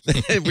else.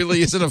 It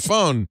really isn't a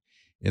phone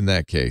in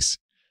that case.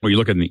 Well, you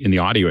look in the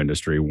audio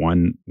industry,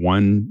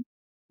 one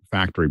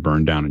factory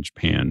burned down in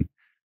Japan,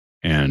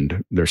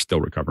 and they're still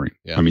recovering.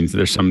 Yeah. I mean,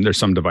 there's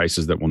some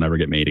devices that will never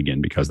get made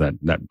again because that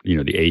you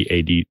know, the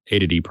A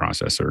to D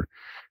processor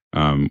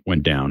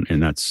went down,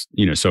 and that's,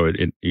 you know, so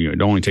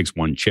it only takes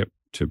one chip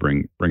to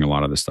bring a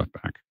lot of this stuff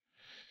back.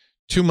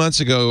 2 months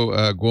ago,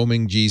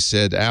 Guoming-ji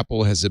said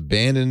Apple has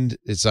abandoned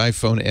its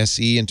iPhone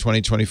SE in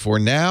 2024.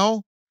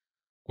 Now,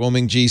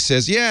 Guoming-ji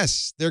says,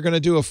 yes, they're going to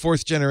do a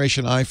 4th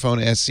generation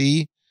iPhone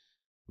SE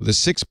with a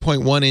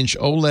 6.1-inch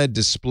OLED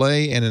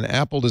display and an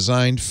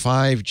Apple-designed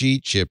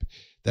 5G chip.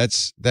 I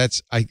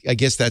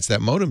guess that's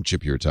that modem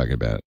chip you were talking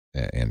about,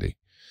 Andy.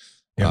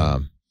 Yeah.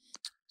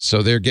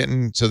 So they are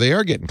getting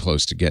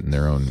close to getting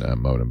their own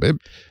modem. But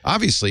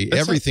obviously,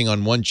 everything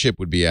on one chip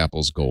would be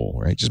Apple's goal,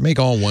 right? Just make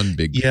all one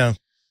big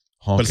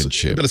honking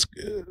chip.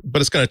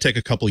 But it's going to take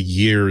a couple of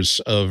years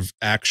of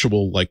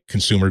actual like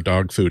consumer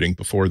dog fooding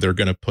before they're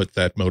going to put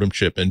that modem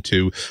chip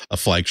into a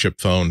flagship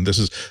phone. This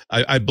is,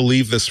 I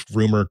believe this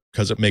rumor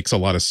because it makes a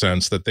lot of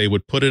sense that they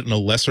would put it in a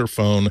lesser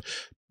phone.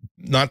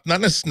 Not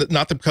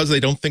because they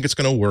don't think it's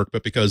going to work,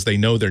 but because they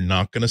know they're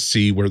not going to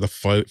see where the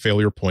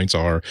failure points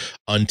are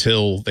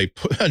until they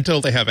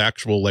have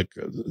actual like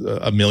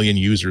 1 million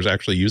users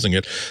actually using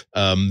it.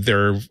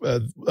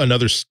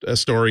 Another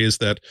story is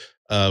that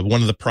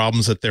One of the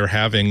problems that they're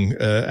having,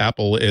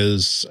 Apple,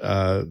 is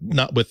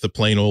not with the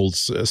plain old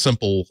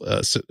simple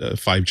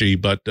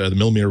 5G, but the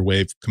millimeter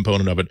wave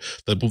component of it,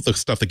 the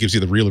stuff that gives you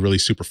the really, really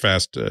super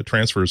fast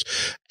transfers.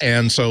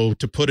 And so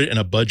to put it in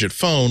a budget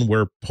phone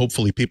where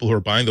hopefully people who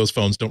are buying those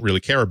phones don't really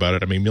care about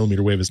it. I mean,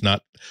 millimeter wave is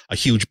not a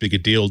huge big a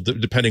deal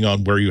depending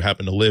on where you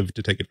happen to live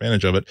to take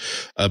advantage of it.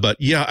 But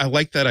yeah, I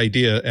like that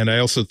idea. And I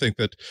also think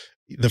that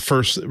the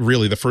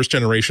first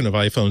generation of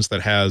iPhones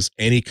that has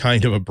any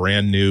kind of a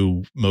brand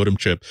new modem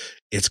chip,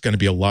 it's going to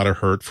be a lot of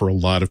hurt for a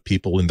lot of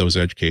people in those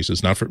edge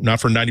cases. Not for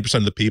 90%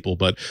 of the people,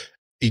 but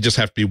you just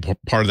have to be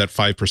part of that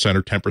 5%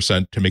 or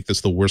 10% to make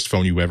this the worst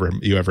phone you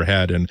ever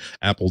had. And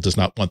Apple does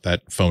not want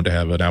that phone to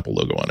have an Apple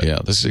logo on it. Yeah,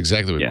 this is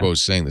exactly what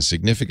Quo's saying. The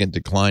significant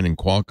decline in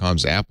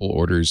Qualcomm's Apple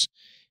orders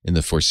in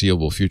the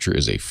foreseeable future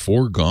is a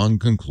foregone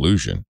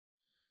conclusion.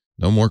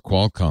 No more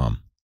Qualcomm.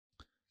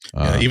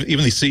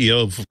 Even the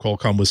CEO of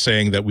Qualcomm was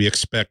saying that we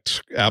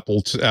expect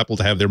Apple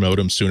to have their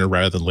modem sooner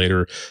rather than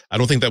later. I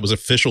don't think that was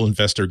official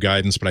investor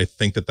guidance, but I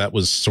think that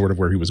was sort of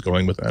where he was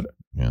going with that.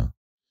 Yeah,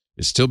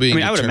 it's still being. I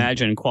mean, I would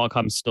imagine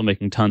Qualcomm's still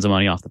making tons of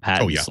money off the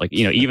patents. Oh, yeah. Like,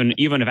 you know,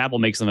 even if Apple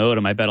makes the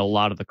modem, I bet a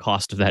lot of the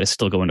cost of that is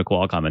still going to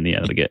Qualcomm at the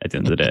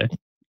end of the day.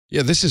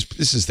 Yeah, this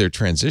is their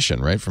transition,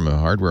 right, from a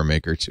hardware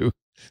maker to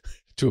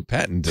a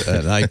patent,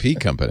 an IP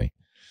company.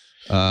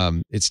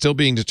 It's still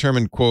being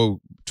determined, quote,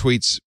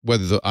 tweets,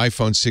 whether the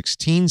iPhone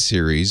 16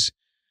 series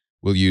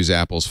will use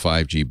Apple's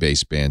 5G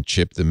baseband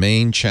chip. The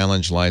main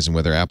challenge lies in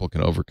whether Apple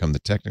can overcome the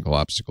technical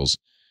obstacles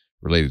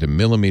related to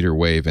millimeter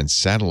wave and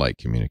satellite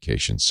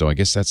communication. So I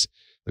guess that's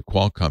the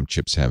Qualcomm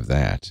chips have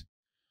that.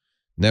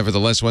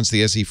 Nevertheless, once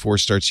the SE4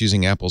 starts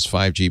using Apple's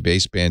 5G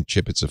baseband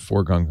chip, it's a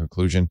foregone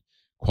conclusion.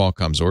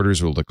 Qualcomm's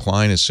orders will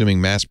decline,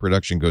 assuming mass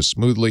production goes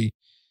smoothly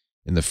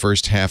in the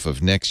first half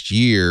of next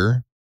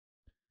year.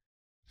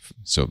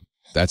 So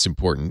that's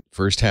important.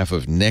 First half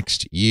of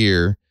next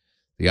year,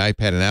 the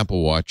iPad and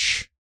Apple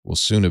Watch will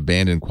soon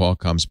abandon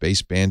Qualcomm's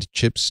baseband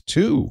chips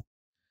too.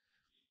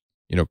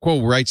 You know,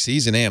 Quo writes,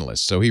 he's an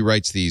analyst, so he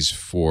writes these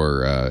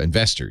for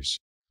investors.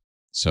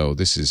 So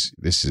this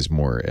is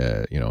more,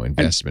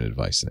 investment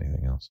advice than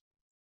anything else.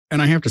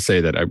 And I have to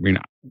say that, I mean,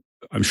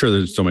 I'm sure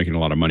they're still making a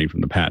lot of money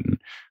from the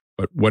patent,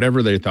 but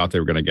whatever they thought they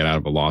were going to get out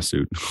of a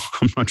lawsuit,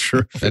 I'm not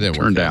sure if that it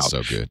turned out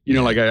so good. You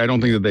know, like, I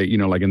don't think that they, you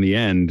know, like in the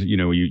end, you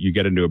know, you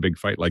get into a big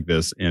fight like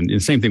this, and the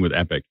same thing with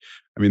Epic.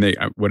 I mean,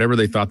 whatever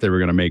they thought they were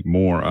going to make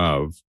more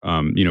of,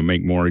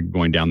 make more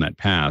going down that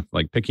path,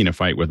 like picking a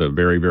fight with a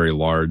very, very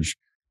large,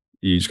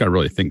 you just got to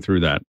really think through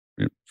that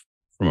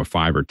from a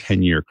 5 or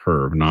 10 year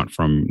curve, not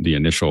from the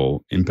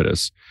initial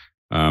impetus.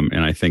 And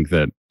I don't think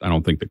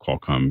that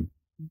Qualcomm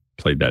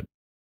played that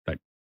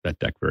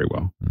deck very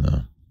well.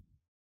 No.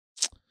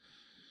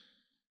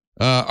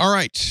 All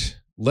right.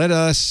 Let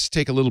us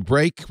take a little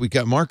break. We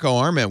got Marco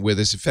Arment with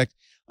us. In fact,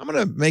 I'm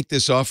going to make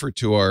this offer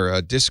to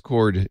our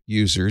Discord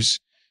users.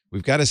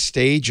 We've got a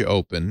stage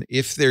open.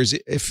 If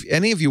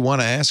any of you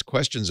want to ask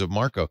questions of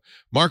Marco,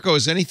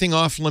 is anything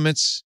off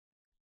limits?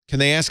 Can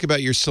they ask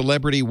about your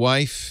celebrity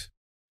wife?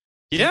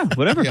 Yeah,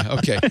 whatever. Yeah,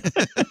 okay.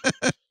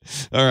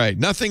 All right.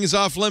 Nothing is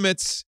off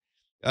limits.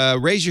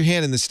 Raise your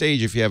hand in the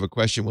stage if you have a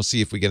question. We'll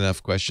see if we get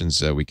enough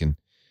questions. We can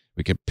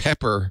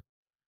pepper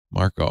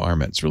Marco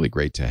Arment. It's really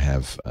great to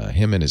have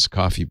him and his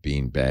coffee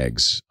bean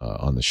bags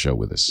on the show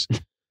with us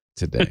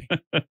today.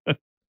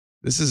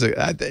 This is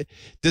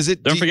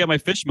Don't forget my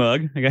fish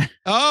mug. Okay.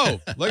 Oh,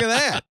 look at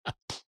that.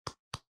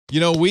 You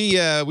know, we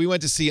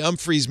went to see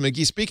Humphreys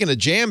McGee. Speaking of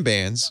jam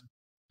bands.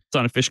 It's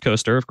on a fish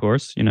coaster, of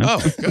course, you know. Oh,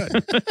 good.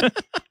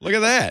 Look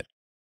at that.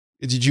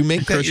 Did you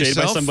make that crocheted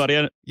yourself? By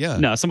somebody? Yeah.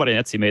 No, somebody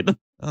at Etsy made them.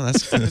 Oh,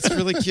 that's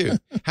really cute.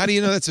 How do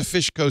you know that's a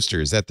fish coaster?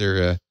 Is that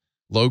their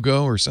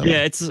logo or something?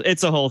 Yeah,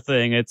 it's a whole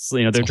thing. It's,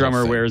 you know, their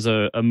drummer wears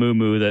a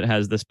muumuu that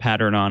has this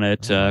pattern on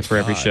it for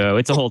every show.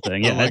 It's a whole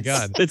thing. Yeah, oh my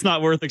God. It's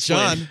not worth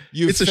explaining. John,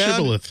 it's a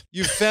shibboleth.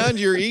 You found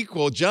your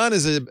equal. John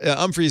is a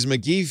Humphreys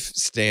McGee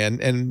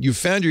stand, and you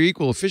found your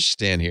equal fish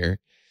stand here.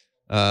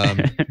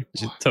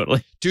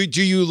 Totally.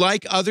 Do you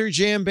like other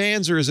jam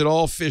bands, or is it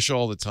all fish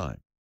all the time?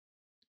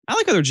 I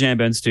like other jam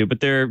bands too, but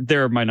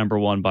they're my number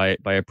one by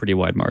a pretty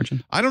wide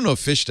margin. I don't know if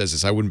Fish does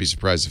this. I wouldn't be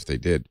surprised if they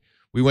did.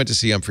 We went to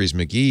see Humphreys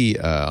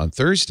McGee on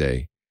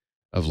Thursday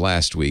of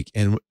last week,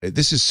 and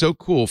this is so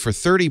cool. For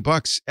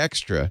 $30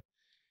 extra,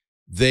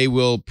 they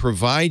will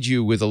provide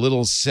you with a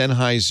little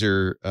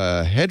Sennheiser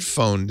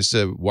headphone. This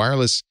is a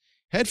wireless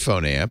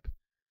headphone amp.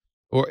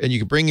 And you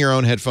can bring your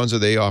own headphones, or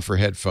they offer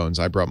headphones.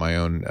 I brought my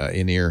own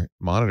in-ear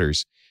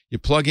monitors. You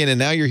plug in, and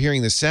now you're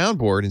hearing the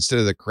soundboard instead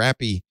of the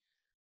crappy.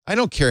 I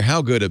don't care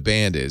how good a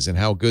band is and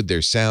how good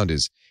their sound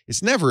is.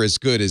 It's never as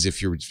good as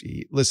if you're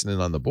listening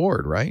on the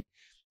board, right?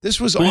 This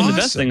was awesome. The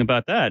best thing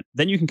about that,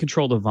 then you can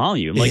control the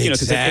volume. Like,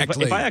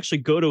 exactly. If I actually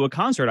go to a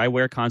concert, I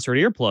wear concert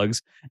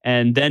earplugs,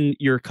 and then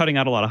you're cutting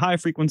out a lot of high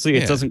frequency.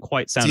 It doesn't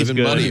quite sound as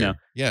good. Muddier. You know?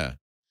 Yeah.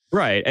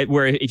 Right.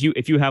 Where if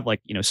you have,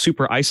 like, you know,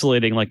 super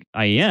isolating like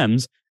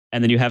IEMs,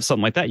 and then you have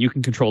something like that, you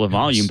can control the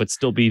volume, but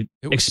still be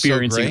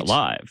experiencing it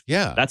live.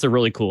 Yeah. That's a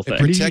really cool thing. It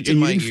protected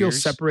my didn't feel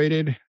ears.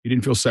 separated? You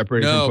didn't feel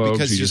separated from folks?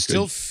 Because you're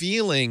still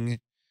feeling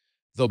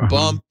the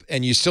bump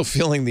and you're still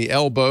feeling the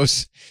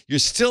elbows. You're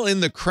still in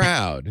the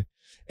crowd.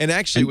 And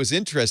actually, it was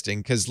interesting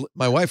because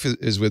my wife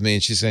is with me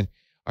and she's saying,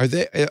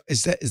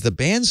 is the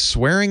band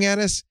swearing at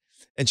us?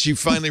 And she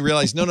finally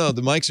realized, no,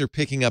 the mics are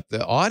picking up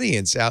the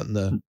audience out in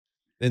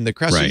the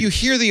crowd. Right. So you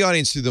hear the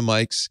audience through the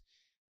mics.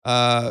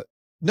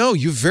 No,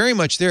 you're very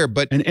much there.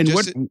 But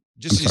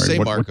just say,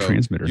 Marco,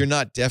 you're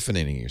not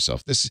deafening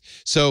yourself. This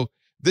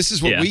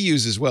is what we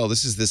use as well.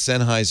 This is the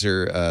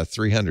Sennheiser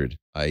 300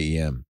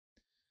 IEM.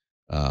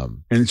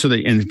 And so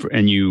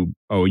you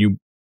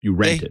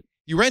rent it.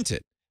 You rent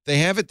it. They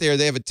have it there.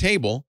 They have a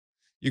table.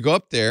 You go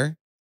up there,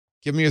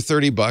 give them your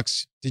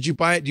 $30. Did you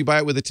buy it? Do you buy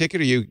it with a ticket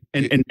or you?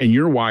 And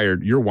you're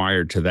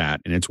wired to that,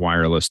 and it's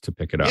wireless to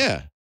pick it up.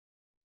 Yeah.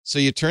 So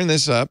you turn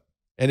this up,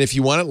 and if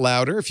you want it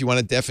louder, if you want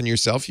to deafen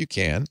yourself, you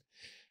can.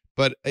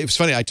 But it was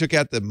funny. I took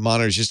out the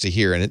monitors just to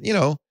hear,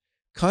 and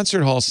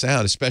concert hall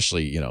sound,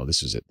 especially,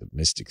 this was at the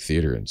Mystic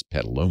Theater in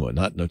Petaluma,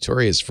 not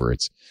notorious for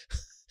its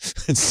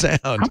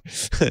sound.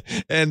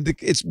 And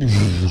it's,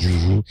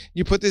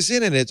 you put this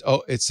in and it's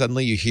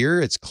suddenly you hear,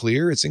 it's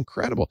clear, it's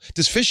incredible.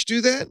 Does Fish do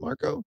that,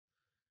 Marco?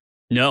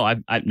 No, I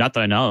not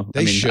that I know.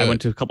 I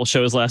went to a couple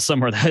shows last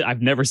summer that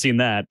I've never seen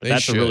that, but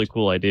that's a really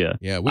cool idea.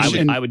 Yeah,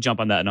 I would jump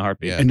on that in a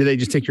heartbeat. Yeah. And do they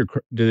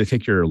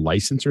take your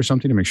license or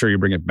something to make sure you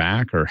bring it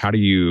back, or how do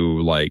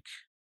you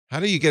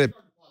get it?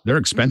 They're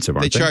expensive,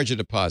 aren't they? They charge a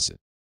deposit.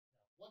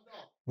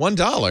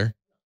 $1.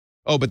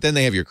 Oh, but then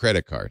they have your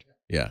credit card.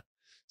 Yeah.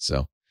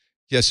 So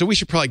we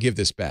should probably give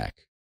this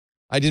back.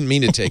 I didn't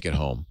mean to take it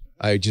home.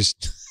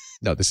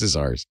 No, this is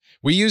ours.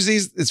 We use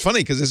these. It's funny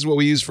because this is what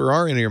we use for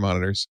our in-ear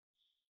monitors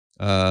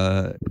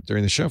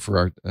during the show for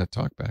our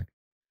talkback.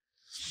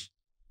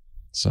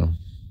 So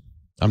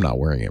I'm not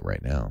wearing it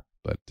right now,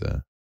 but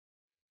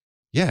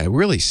it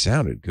really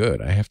sounded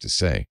good, I have to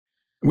say.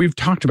 We've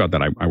talked about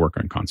that. I work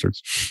on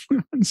concerts.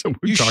 So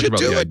we've talked about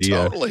the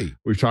idea. Totally.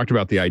 We've talked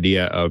about the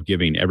idea of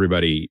giving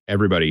everybody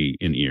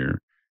in ear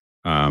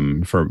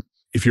for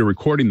if you're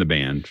recording the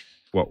band.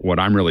 What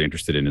I'm really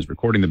interested in is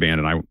recording the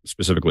band, and I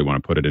specifically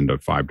want to put it into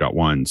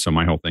 5.1. So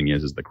my whole thing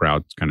is the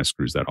crowd kind of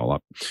screws that all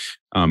up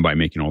by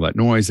making all that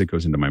noise that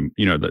goes into my,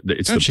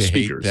 it's Don't the you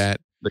speakers. Hate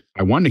that?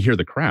 I want to hear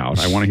the crowd.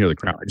 I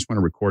just want to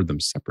record them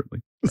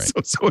separately.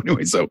 Right.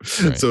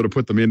 So to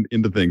put them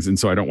into things, and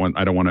so I don't want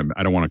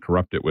to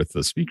corrupt it with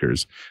the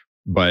speakers.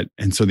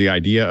 And so the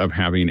idea of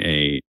having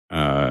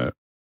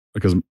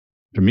because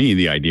to me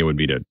the idea would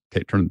be to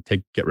get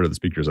rid of the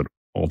speakers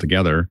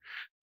altogether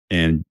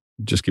and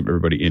just keep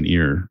everybody in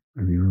ear.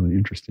 I mean, really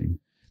interesting.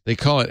 They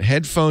call it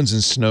Headphones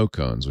and Snow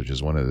Cones, which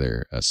is one of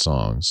their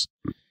songs.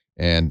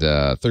 And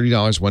 $30,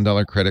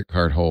 $1 credit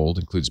card hold,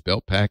 includes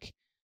belt pack,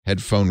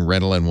 headphone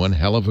rental, and one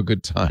hell of a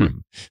good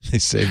time. They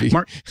say.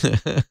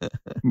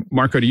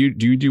 Marco,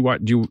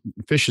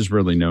 Fish is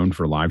really known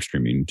for live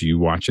streaming. Do you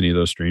watch any of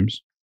those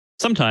streams?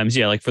 Sometimes,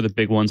 yeah, like for the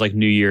big ones, like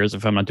New Year's.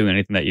 If I'm not doing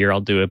anything that year,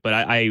 I'll do it. But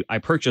I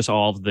purchase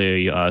all of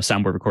the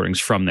soundboard recordings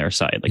from their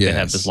site. Like they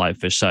have this live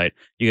Fish site.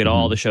 You get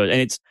all the shows,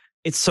 and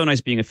it's so nice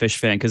being a Fish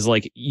fan because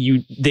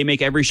they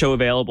make every show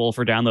available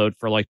for download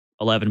for like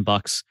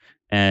 $11,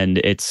 and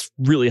it's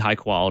really high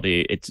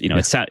quality. It's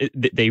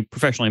they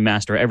professionally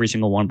master every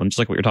single one of them, just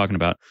like what you're talking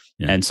about.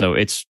 Yeah. And so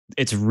it's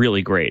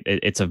really great.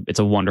 It's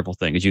a wonderful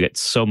thing because you get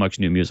so much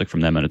new music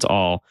from them, and it's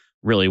all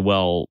really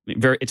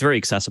it's very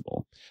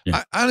accessible.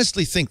 Yeah. I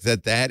honestly think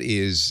that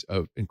is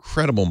an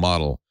incredible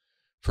model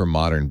for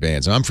modern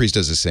bands. Humphreys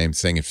does the same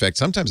thing. In fact,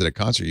 sometimes at a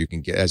concert you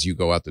can get, as you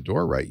go out the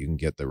door, right, you can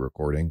get the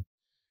recording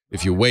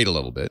if you wait a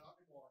little bit.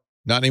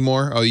 Not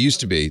anymore? Oh, it used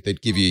to be.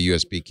 They'd give you a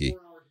USB key.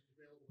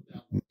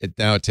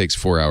 Now it takes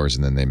 4 hours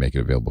and then they make it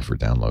available for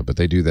download. But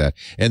they do that.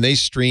 And they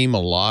stream a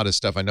lot of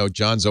stuff. I know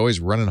John's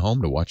always running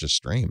home to watch a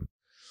stream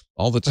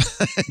all the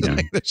time.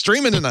 Yeah. They're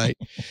streaming tonight.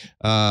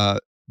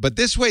 But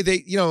this way,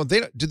 do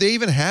they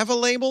even have a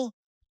label?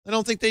 I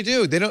don't think they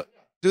do. They don't.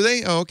 Do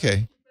they? Oh,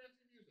 okay.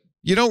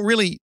 They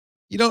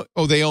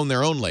own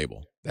their own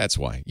label. That's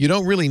why. You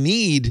don't really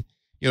need,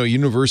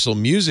 Universal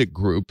Music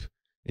Group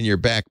in your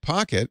back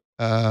pocket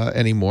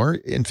anymore.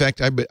 In fact,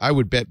 I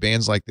would bet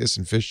bands like this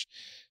and Fish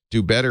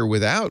do better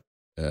without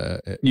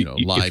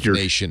Live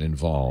Nation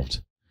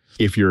involved.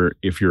 If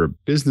you're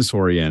business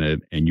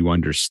oriented and you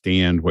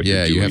understand what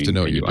you're doing, you have to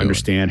know you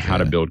understand how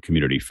to build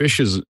community. Fish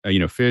is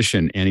Fish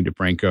and Annie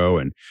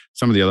DeFranco and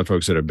some of the other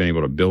folks that have been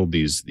able to build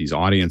these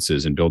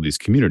audiences and build these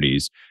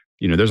communities.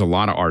 There's a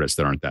lot of artists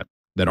that aren't that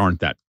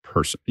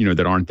person,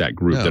 that aren't that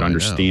group that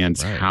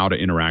understands how to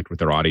interact with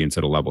their audience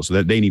at a level, so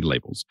that they need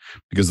labels,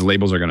 because the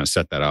labels are going to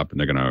set that up and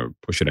they're going to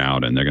push it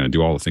out and they're going to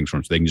do all the things for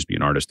them, so they can just be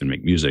an artist and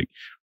make music.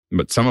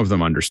 But some of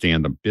them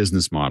understand the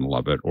business model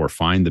of it or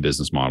find the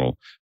business model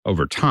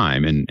over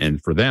time.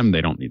 And for them,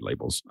 they don't need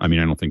labels. I mean,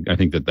 I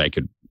think that they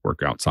could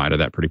work outside of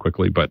that pretty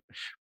quickly, but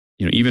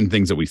even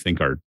things that we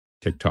think are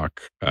TikTok,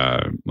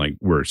 like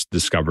were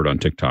discovered on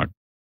TikTok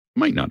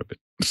might not have been.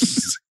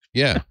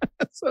 Yeah.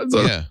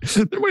 Yeah.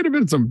 There might have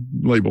been some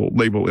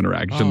label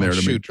interaction there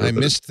to make sure. I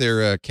missed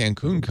their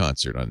Cancun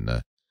concert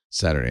on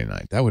Saturday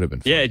night. That would have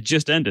been fun. Yeah, it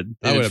just ended.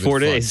 That would have 4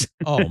 been fun. days.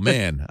 Oh,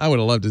 man. I would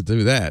have loved to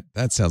do that.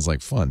 That sounds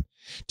like fun.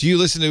 Do you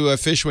listen to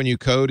Fish when you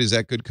code? Is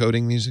that good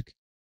coding music?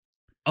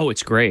 Oh,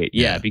 it's great.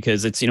 Yeah,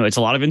 because it's it's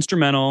a lot of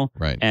instrumental,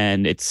 right?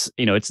 And it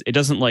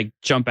doesn't like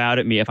jump out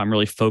at me if I'm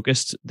really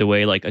focused the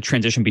way like a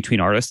transition between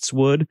artists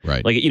would.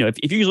 Right. Like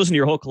if you listen to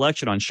your whole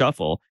collection on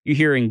shuffle, you're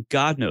hearing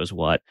God knows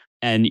what,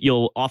 and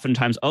you'll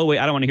oftentimes, oh wait,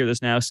 I don't want to hear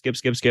this now. Skip,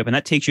 and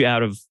that takes you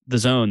out of the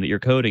zone that you're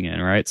coding in,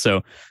 right?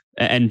 So,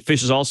 and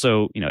Fish is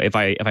also, if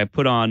I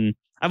put on,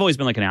 I've always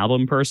been like an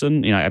album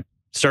person. I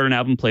start an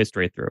album, play it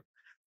straight through.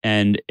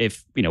 And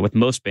if, with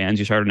most bands,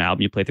 you start an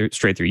album, you play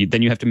straight through,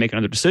 then you have to make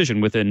another decision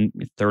within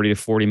 30 to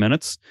 40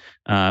 minutes.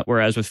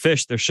 Whereas with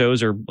Fish, their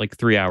shows are like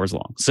 3 hours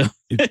long. So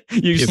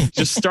you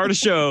just start a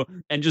show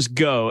and just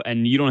go,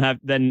 and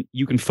then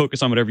you can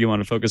focus on whatever you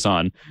want to focus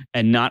on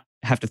and not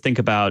have to think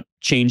about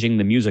changing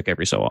the music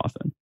every so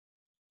often.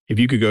 If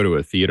you could go to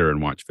a theater and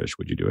watch Fish,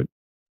 would you do it?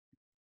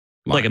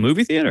 Live. Like a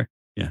movie theater?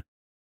 Yeah.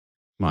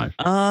 Live.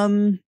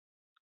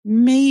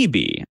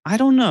 Maybe. I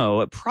don't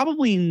know.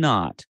 Probably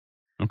not.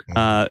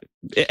 Okay.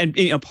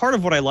 And part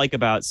of what I like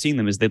about seeing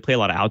them is they play a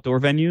lot of outdoor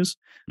venues.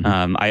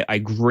 Mm-hmm. I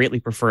greatly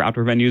prefer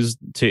outdoor venues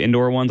to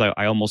indoor ones.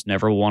 I almost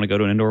never want to go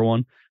to an indoor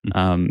one.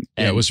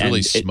 It was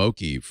really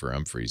smoky for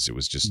Humphreys. It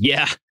was just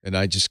and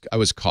I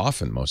was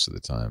coughing most of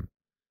the time.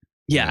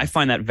 Yeah, I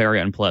find that very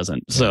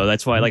unpleasant. So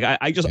that's why, like,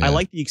 I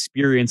like the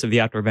experience of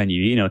the outdoor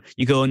venue.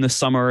 You go in the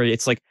summer,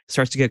 it's like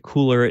starts to get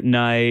cooler at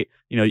night.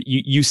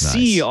 You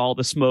see all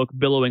the smoke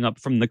billowing up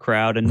from the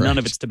crowd, and none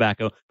of it's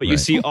tobacco, but you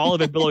see all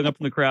of it billowing up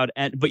from the crowd,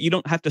 but you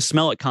don't have to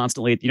smell it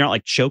constantly. You're not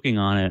like choking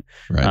on it,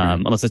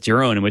 unless it's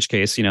your own, in which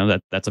case,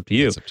 that's up to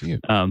you. That's up to you.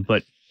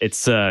 But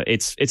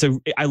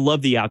I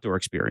love the outdoor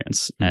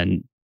experience,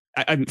 and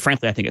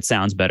frankly, I think it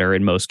sounds better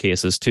in most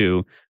cases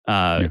too.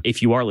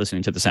 If you are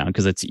listening to the sound,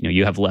 because it's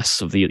you have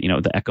less of the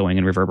the echoing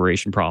and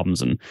reverberation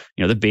problems, and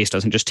the bass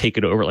doesn't just take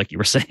it over like you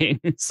were saying.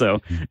 So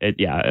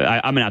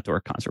I'm an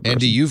outdoor concert person.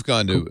 Andy, you've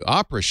gone to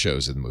opera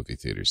shows in the movie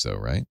theaters, though,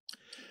 right?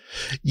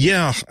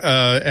 Yeah,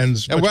 and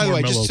by the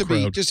way,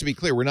 just to be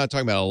clear, we're not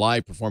talking about a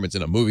live performance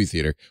in a movie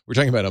theater. We're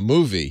talking about a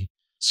movie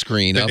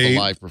screen of a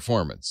live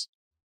performance.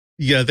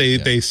 Yeah,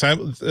 some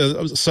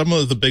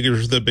of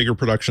the bigger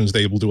productions,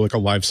 they will do like a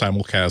live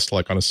simulcast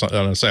like on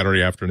a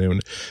Saturday afternoon.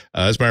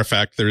 As a matter of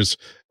fact, there's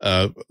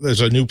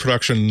a new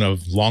production of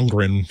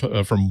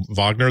Lohengrin from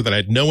Wagner that I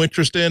had no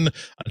interest in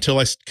until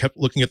I kept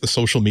looking at the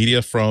social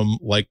media from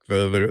like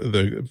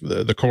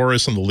the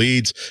chorus and the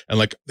leads, and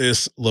like,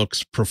 this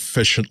looks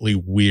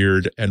proficiently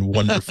weird and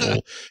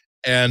wonderful.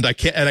 And I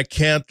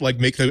can't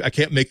make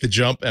the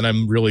jump, and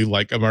I'm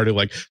already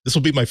like, this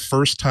will be my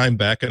first time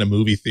back in a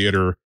movie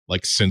theater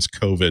like since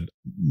COVID.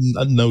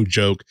 No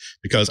joke,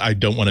 because I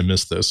don't want to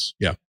miss this.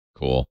 Yeah.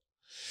 Cool.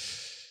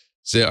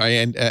 So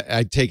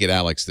I take it,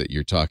 Alex, that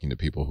you're talking to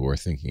people who are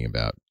thinking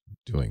about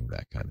doing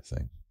that kind of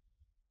thing.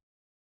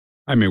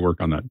 I may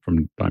work on that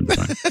from time to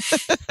time.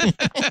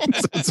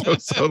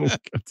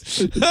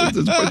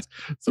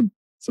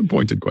 Some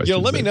pointed questions.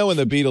 Let me know when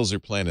the Beatles are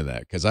planning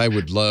that, because I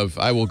will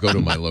go to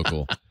my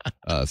local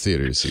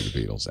theater to see the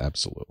Beatles.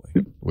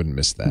 Absolutely. Wouldn't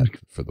miss that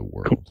for the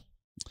world. Cool.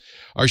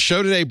 Our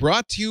show today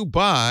brought to you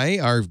by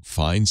our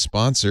fine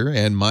sponsor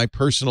and my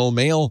personal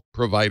mail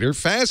provider,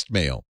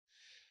 Fastmail.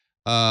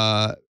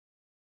 There's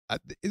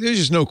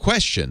just no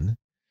question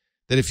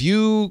that if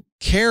you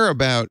care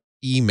about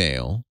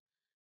email,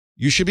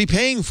 you should be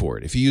paying for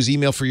it. If you use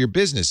email for your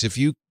business,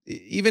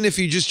 even if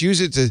you just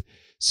use it to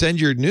send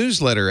your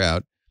newsletter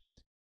out,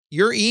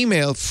 your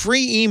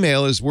free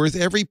email is worth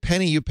every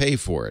penny you pay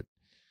for it.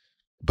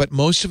 But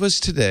most of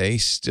us today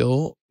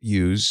still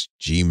use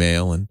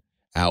Gmail and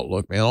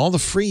Outlook, man, all the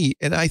free.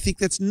 And I think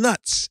that's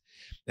nuts.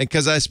 And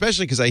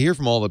especially because I hear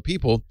from all the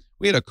people.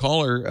 We had a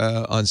caller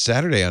on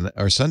Saturday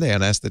or Sunday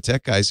on Ask the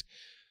Tech Guys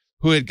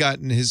who had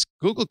gotten his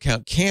Google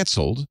account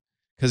canceled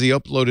because he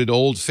uploaded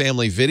old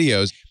family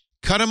videos,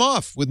 cut him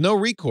off with no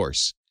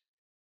recourse.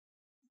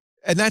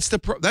 And that's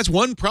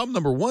one problem.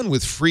 Number one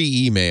with free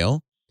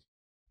email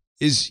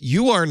is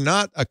you are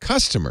not a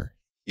customer.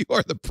 You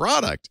are the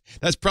product.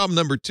 That's problem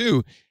number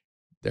two.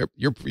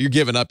 You're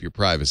giving up your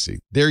privacy.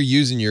 They're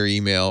using your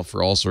email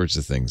for all sorts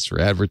of things,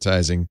 for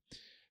advertising,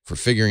 for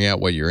figuring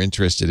out what you're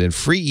interested in.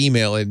 Free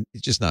email, and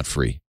it's just not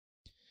free.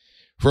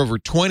 For over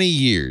 20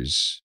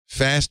 years,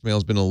 Fastmail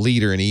has been a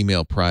leader in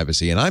email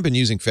privacy, and I've been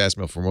using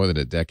Fastmail for more than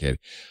a decade.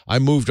 I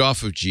moved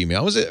off of Gmail.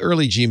 I was an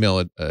early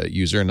Gmail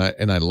user, and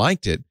I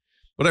liked it.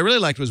 What I really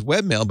liked was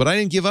webmail, but I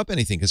didn't give up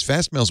anything because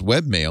Fastmail's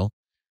webmail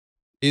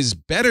is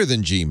better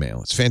than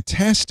Gmail. It's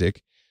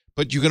fantastic.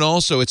 But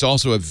it's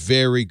also a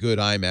very good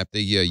IMAP. They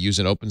use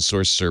an open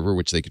source server,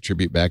 which they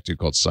contribute back to,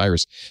 called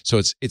Cyrus. So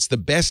it's the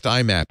best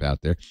IMAP out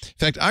there. In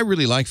fact, I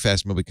really like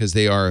Fastmail because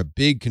they are a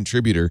big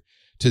contributor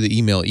to the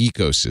email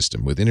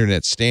ecosystem with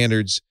internet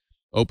standards,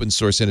 open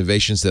source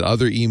innovations that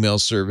other email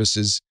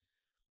services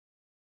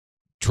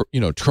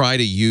try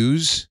to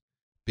use,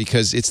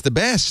 because it's the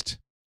best.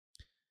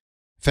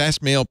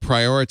 Fast mail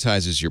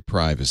prioritizes your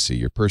privacy.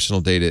 Your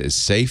personal data is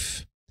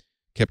safe,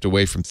 kept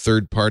away from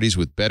third parties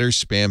with better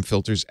spam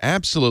filters,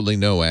 absolutely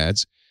no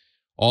ads.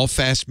 All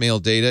fast mail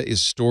data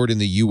is stored in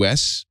the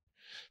U.S.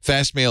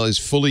 Fast mail is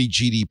fully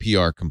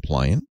GDPR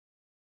compliant.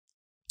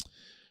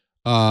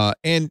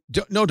 And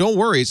don't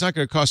worry, it's not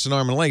going to cost an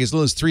arm and a leg, as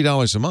little as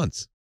 $3 a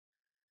month.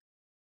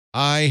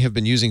 I have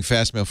been using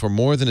fast mail for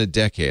more than a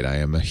decade. I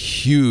am a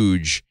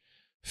huge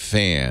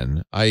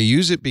fan. I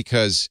use it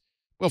because,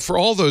 well, for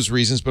all those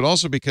reasons, but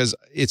also because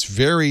it's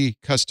very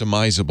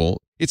customizable.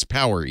 It's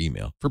power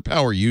email for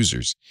power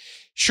users.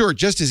 Sure,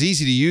 just as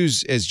easy to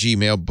use as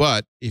Gmail,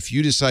 but if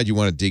you decide you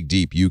want to dig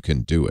deep, you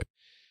can do it.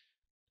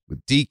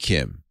 With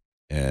DKIM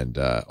and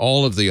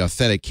all of the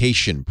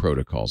authentication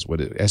protocols,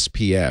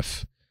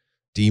 SPF,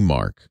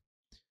 DMARC,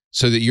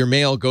 so that your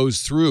mail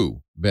goes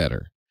through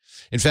better.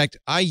 In fact,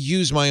 I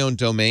use my own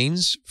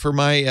domains for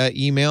my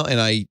email, and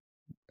I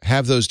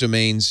have those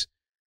domains.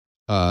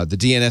 The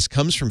DNS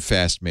comes from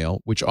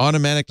Fastmail, which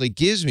automatically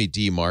gives me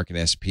DMARC and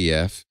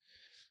SPF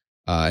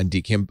and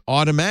DKIM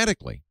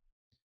automatically.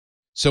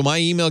 So my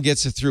email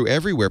gets it through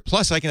everywhere.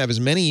 Plus, I can have as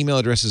many email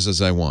addresses as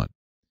I want.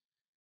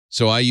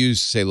 So I use,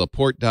 say,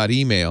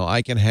 Laporte.email.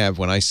 I can have,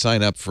 when I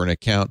sign up for an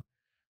account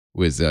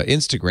with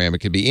Instagram, it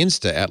could be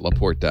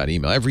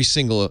insta@laporte.email. Every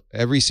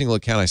single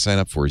account I sign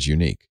up for is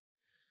unique.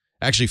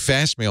 Actually,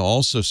 Fastmail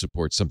also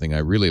supports something I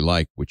really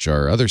like, which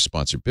our other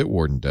sponsor,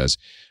 Bitwarden, does,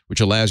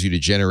 which allows you to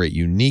generate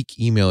unique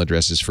email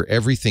addresses for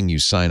everything you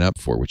sign up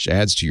for, which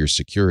adds to your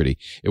security.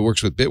 It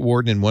works with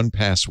Bitwarden and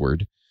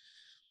 1Password.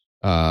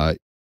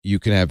 You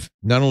can have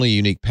not only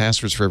unique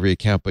passwords for every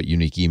account, but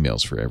unique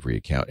emails for every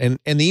account. And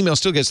the email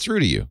still gets through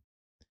to you.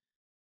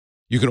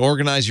 You can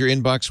organize your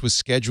inbox with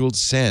scheduled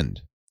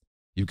send.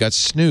 You've got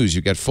snooze.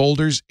 You've got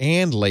folders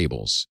and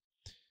labels.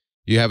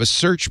 You have a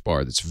search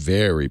bar that's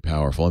very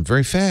powerful and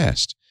very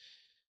fast.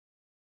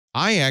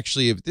 I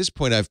actually, at this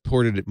point, I've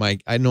ported it.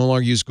 I no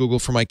longer use Google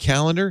for my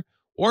calendar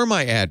or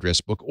my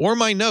address book or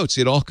my notes.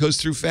 It all goes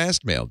through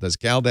Fastmail. It does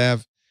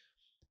CalDAV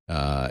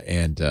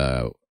and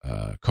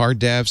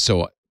CardDAV.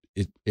 So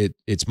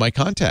it's my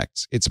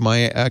contacts. It's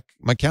my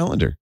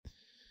calendar.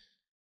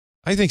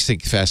 I think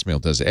Fastmail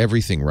does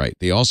everything right.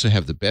 They also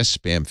have the best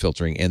spam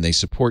filtering, and they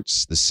support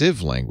the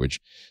Civ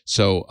language.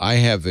 So I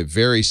have a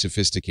very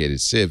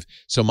sophisticated Civ.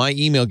 So my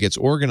email gets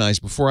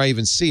organized before I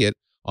even see it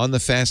on the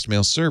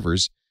Fastmail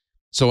servers.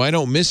 So I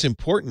don't miss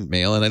important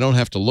mail, and I don't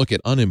have to look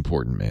at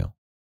unimportant mail.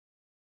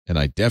 And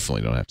I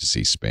definitely don't have to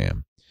see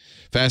spam.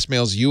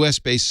 Fastmail's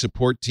US-based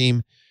support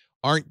team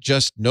aren't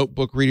just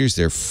notebook readers.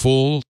 They're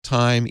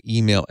full-time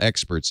email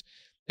experts.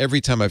 Every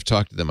time I've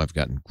talked to them, I've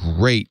gotten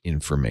great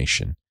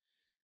information.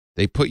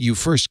 They put you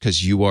first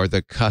because you are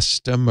the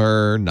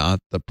customer,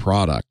 not the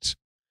product.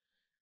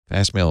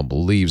 Fastmail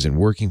believes in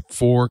working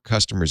for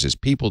customers as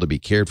people to be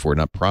cared for,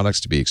 not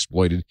products to be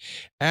exploited.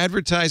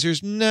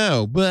 Advertisers,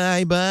 no,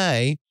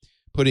 bye-bye.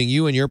 Putting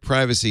you and your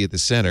privacy at the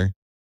center.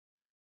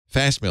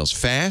 Fastmail's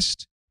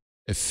fast,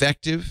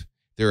 effective.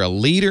 They're a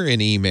leader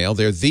in email.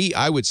 They're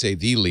I would say,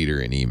 the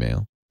leader in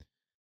email.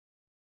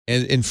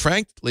 And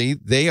frankly,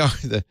 they are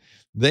the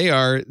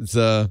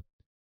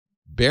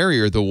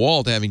barrier, the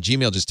wall to having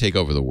Gmail just take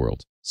over the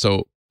world.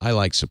 So I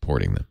like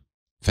supporting them.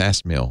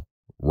 Fastmail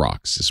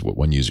rocks, is what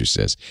one user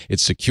says.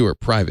 It's secure,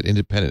 private,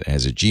 independent,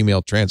 has a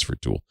Gmail transfer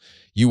tool.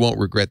 You won't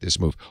regret this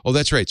move. Oh,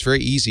 that's right. It's very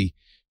easy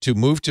to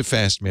move to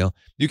Fastmail.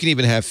 You can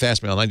even have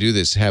Fastmail, and I do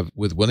this, have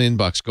with one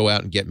inbox, go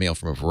out and get mail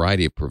from a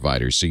variety of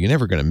providers, so you're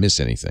never going to miss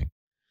anything.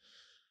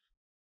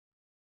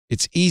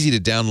 It's easy to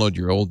download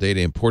your old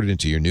data, import it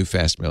into your new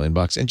Fastmail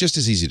inbox, and just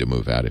as easy to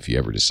move out if you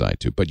ever decide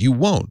to. But you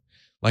won't.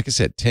 Like I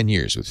said, 10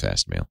 years with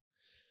Fastmail.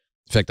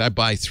 In fact, I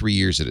buy 3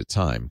 years at a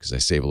time because I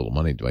save a little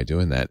money by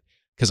doing that,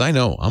 because I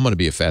know I'm going to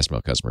be a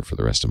Fastmail customer for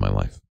the rest of my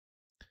life.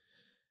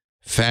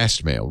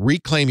 Fastmail.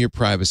 Reclaim your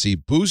privacy,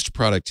 boost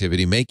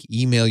productivity, make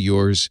email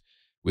yours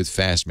with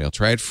Fastmail.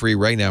 Try it free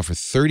right now for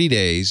 30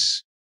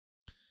 days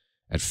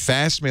at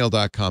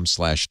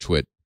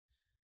fastmail.com/twit.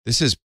 This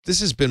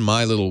has been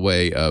my little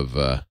way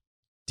of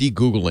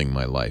de-Googling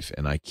my life,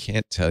 and I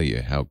can't tell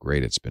you how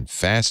great it's been.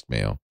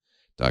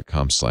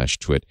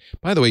 Fastmail.com/twit.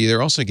 By the way,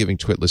 they're also giving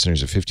Twit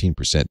listeners a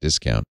 15%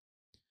 discount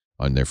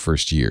on their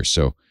first year.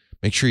 So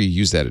make sure you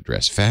use that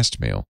address,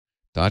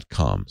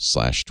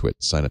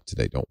 fastmail.com/twit. Sign up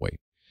today. Don't wait.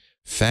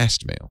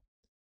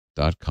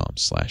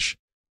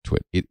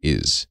 Fastmail.com/twit. It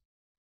is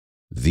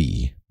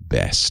the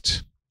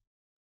best.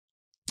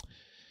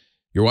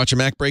 You're watching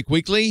MacBreak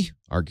Weekly.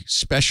 Our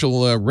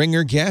special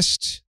ringer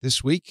guest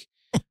this week,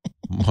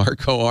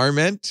 Marco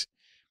Arment.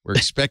 We're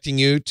expecting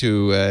you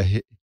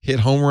to hit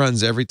home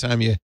runs every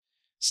time you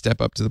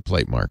step up to the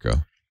plate,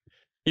 Marco.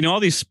 You know, all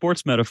these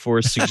sports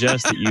metaphors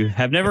suggest that you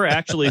have never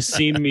actually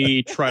seen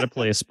me try to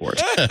play a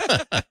sport.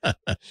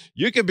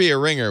 You could be a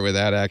ringer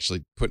without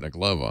actually putting a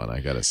glove on, I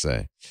got to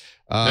say.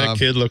 That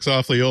kid looks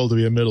awfully old to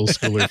be a middle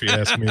schooler, if you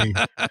ask me.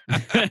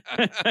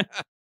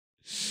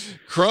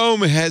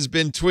 Chrome has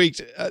been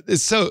tweaked.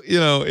 So,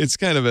 it's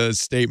kind of a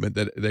statement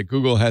that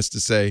Google has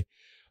to say,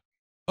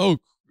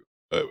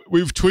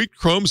 we've tweaked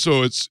Chrome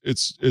so it's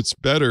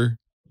better.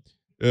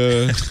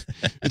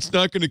 It's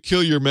not going to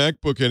kill your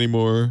MacBook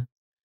anymore.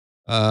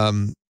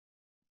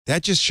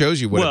 That just shows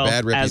you what a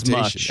bad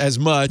reputation. As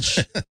much.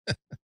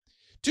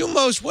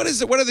 What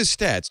are the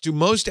stats? Do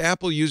most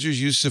Apple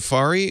users use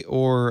Safari,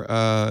 or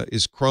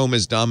is Chrome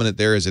as dominant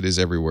there as it is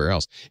everywhere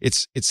else?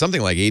 It's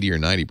something like 80 or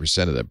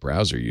 90% of the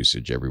browser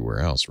usage everywhere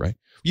else, right?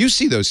 You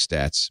see those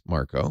stats,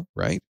 Marco,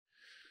 right?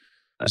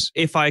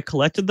 If I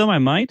collected them, I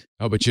might.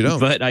 Oh, but you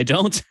don't. But I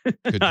don't.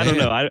 I don't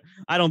know.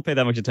 I don't pay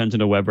that much attention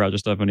to web browser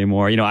stuff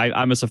anymore.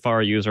 I'm a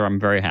Safari user. I'm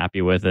very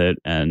happy with it,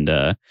 and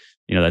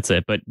that's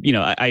it. But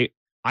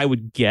I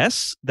would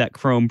guess that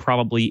Chrome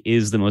probably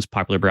is the most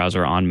popular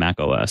browser on Mac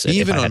OS.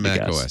 Even on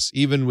Mac OS,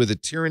 even with the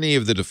tyranny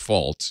of the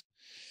default,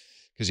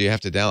 because you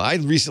have to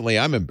download.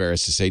 I'm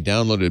embarrassed to say,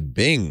 downloaded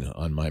Bing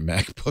on my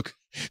MacBook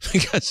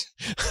because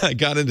I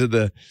got into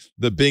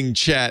the Bing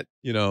chat,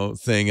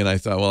 thing, and I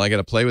thought, well, I got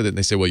to play with it. And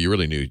they say, well, you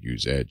really need to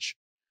use Edge.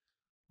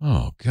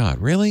 Oh God,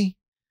 really?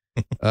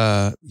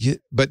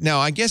 But now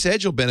I guess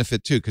Edge will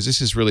benefit too, because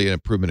this is really an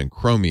improvement in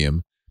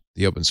Chromium,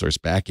 the open source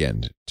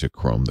backend to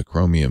Chrome. The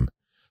Chromium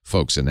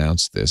folks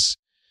announced this.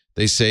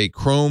 They say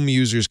Chrome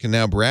users can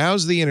now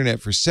browse the internet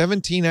for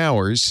 17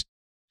 hours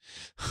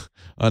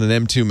on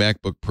an M2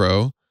 MacBook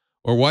Pro,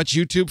 or watch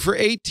YouTube for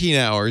 18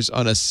 hours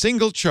on a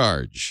single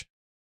charge.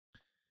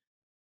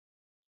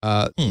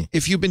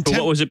 If you've been,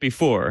 what was it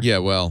before? Yeah,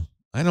 well,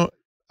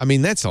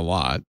 that's a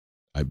lot.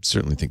 I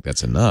certainly think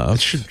that's enough.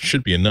 It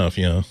should be enough.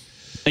 Yeah.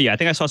 Yeah, I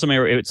think I saw something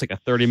where it's like a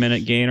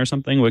 30-minute gain or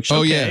something. Which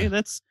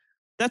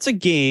that's a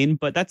gain,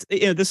 but that's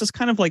this is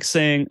kind of like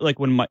saying like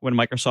when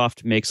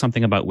Microsoft makes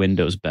something about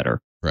Windows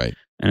better, right?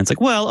 And it's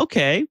like, well,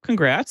 okay,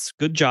 congrats,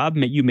 good job,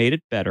 you made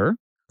it better,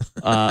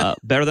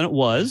 better than it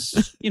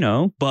was,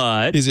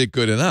 But is it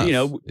good enough?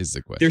 Is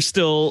the question. There's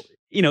still,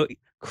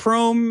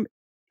 Chrome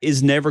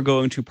is never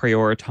going to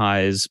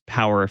prioritize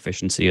power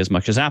efficiency as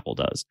much as Apple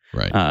does.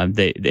 Right.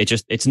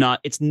 It's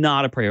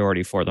not a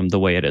priority for them the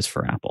way it is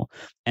for Apple,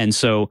 and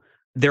so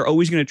they're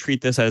always going to treat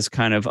this as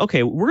kind of,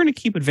 okay, we're going to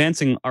keep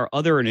advancing our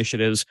other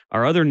initiatives,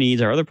 our other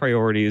needs, our other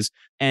priorities.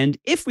 And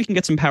if we can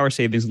get some power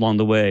savings along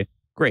the way,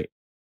 great.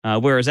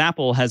 Whereas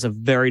Apple has a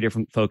very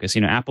different focus.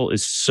 Apple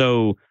is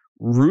so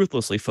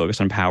ruthlessly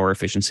focused on power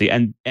efficiency.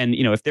 And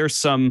if there's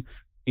some,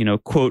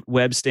 quote,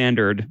 web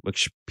standard,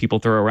 which people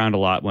throw around a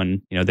lot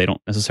when, they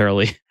don't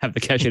necessarily have the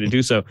cachet to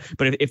do so.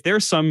 But if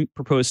there's some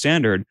proposed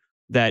standard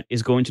that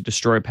is going to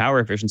destroy power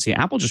efficiency,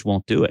 Apple just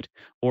won't do it,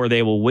 or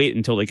they will wait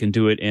until they can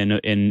do it in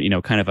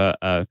kind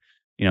of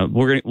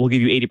we'll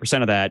give you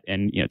 80% of that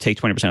and take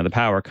 20% of the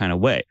power kind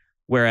of way.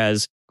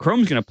 Whereas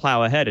Chrome's going to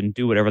plow ahead and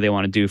do whatever they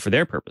want to do for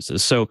their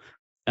purposes. So,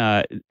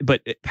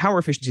 but power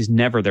efficiency is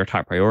never their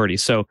top priority.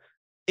 So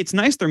it's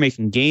nice they're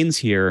making gains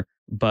here,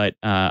 but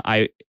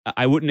I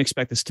wouldn't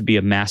expect this to be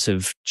a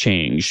massive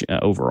change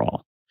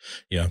overall.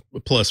 Yeah.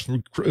 Plus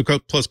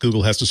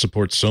Google has to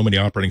support so many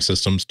operating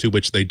systems to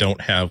which they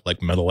don't have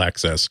like metal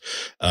access.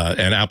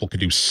 And Apple can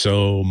do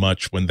so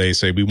much when they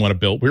say we're going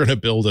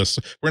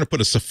to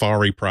put a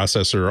Safari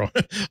processor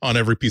on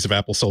every piece of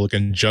Apple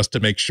silicon just to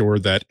make sure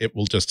that it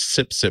will just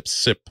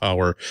sip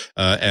power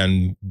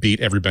and beat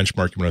every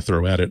benchmark you want to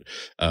throw at it.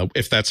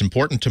 If that's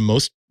important to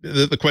most,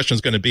 the question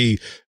is going to be,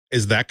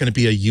 is that going to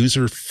be a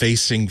user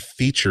facing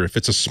feature? If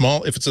it's a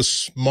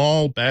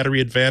small battery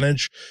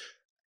advantage,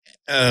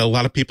 a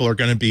lot of people are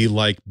going to be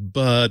like,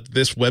 but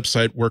this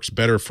website works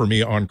better for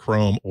me on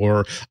Chrome,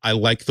 or I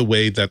like the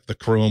way that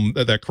Chrome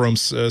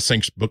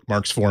syncs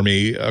bookmarks for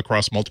me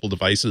across multiple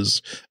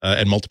devices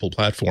and multiple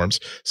platforms.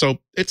 So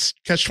it's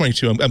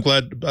catch-22. I'm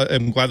glad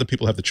that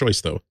people have the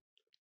choice, though.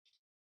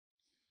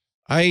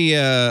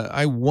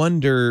 I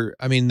wonder.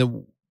 I mean,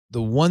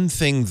 the one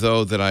thing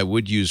though that I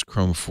would use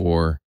Chrome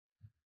for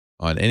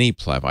on any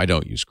platform, I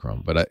don't use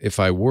Chrome, but if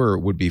I were,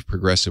 would be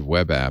progressive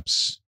web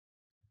apps.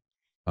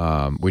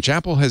 Which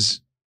Apple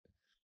has.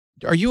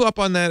 Are you up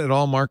on that at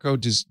all, Marco?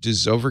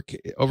 Does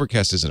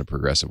Overcast isn't a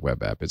progressive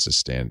web app? It's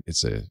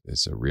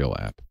a real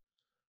app.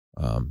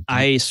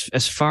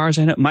 As far as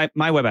I know,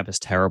 my web app is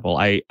terrible.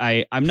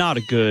 I'm not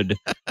a good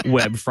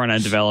web front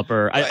end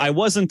developer. I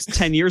wasn't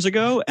 10 years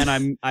ago,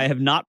 and I have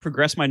not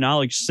progressed my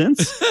knowledge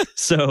since.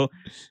 So,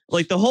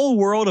 like the whole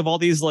world of all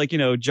these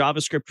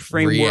JavaScript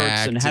frameworks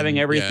React and having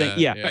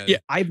everything,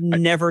 I've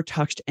never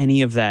touched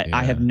any of that. Yeah.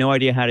 I have no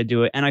idea how to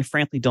do it, and I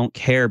frankly don't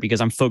care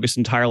because I'm focused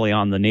entirely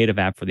on the native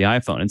app for the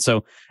iPhone. And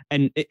so,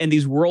 and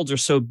these worlds are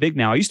so big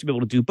now. I used to be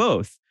able to do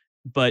both.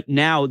 But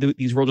now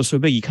these worlds are so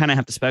big, you kind of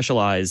have to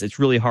specialize. It's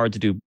really hard to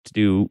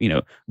do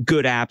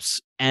good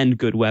apps and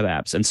good web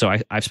apps. And so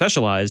I've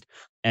specialized.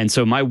 And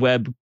so my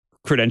web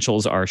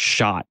credentials are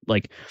shot.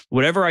 Like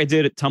whatever I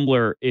did at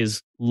Tumblr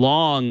is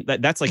long.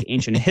 That's like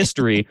ancient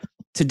history.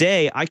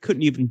 Today, I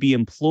couldn't even be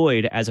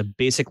employed as a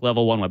basic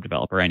level 1 web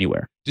developer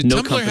anywhere. Did no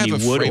Tumblr company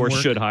have a would framework? Or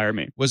should hire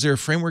me. Was there a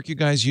framework you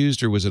guys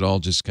used, or was it all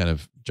just kind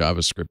of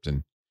JavaScript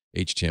and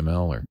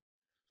HTML? Or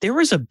there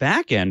was a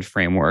back end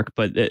framework,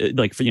 but for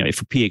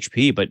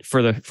PHP, but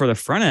for the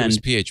front end, it was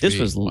PHP. This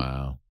was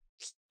wow.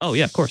 Oh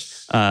yeah, of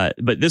course. But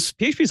this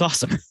PHP is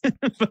awesome.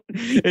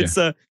 It's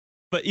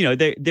But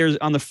there's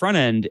on the front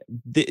end,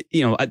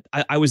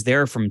 I was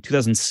there from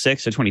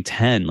 2006 to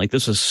 2010. Like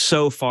this was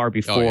so far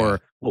before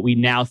what we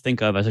now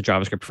think of as a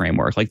JavaScript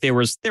framework. Like there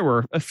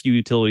were a few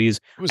utilities.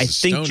 I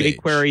think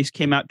jQuery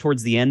came out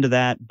towards the end of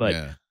that,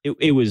 but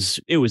it was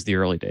the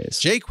early days.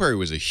 jQuery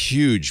was a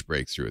huge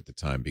breakthrough at the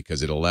time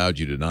because it allowed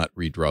you to not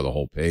redraw the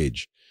whole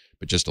page,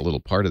 but just a little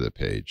part of the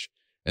page.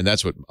 And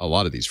that's what a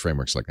lot of these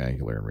frameworks like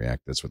Angular and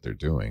React, that's what they're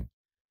doing.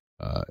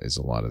 Is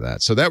a lot of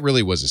that. So that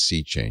really was a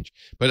sea change.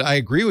 But I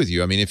agree with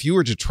you. I mean, if you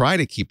were to try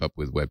to keep up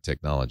with web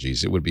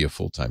technologies, it would be a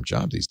full-time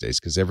job these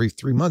days because every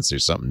 3 months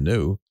there's something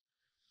new.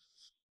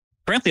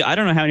 Frankly, I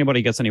don't know how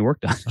anybody gets any work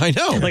done. I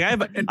know. Like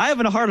I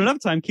have a hard enough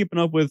time keeping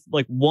up with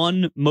like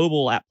one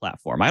mobile app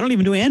platform. I don't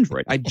even do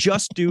Android. I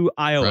just do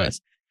iOS. Right.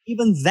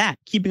 Even that,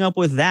 keeping up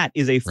with that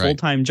is a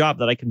full-time job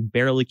that I can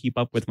barely keep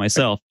up with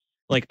myself.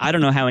 Like I don't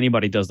know how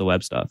anybody does the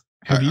web stuff.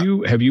 Have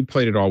you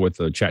played at all with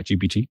the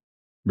ChatGPT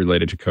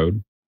related to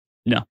code?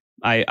 No,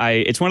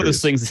 it's one of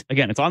those things.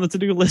 Again, it's on the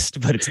to-do list,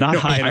 but it's not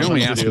high. I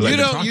only ask you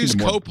don't use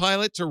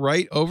Copilot to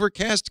write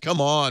Overcast? Come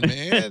on,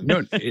 man.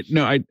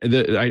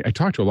 I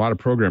talk to a lot of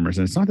programmers,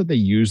 and it's not that they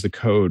use the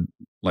code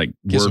like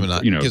gives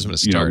them a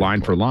start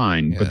line for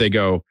line, but they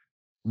go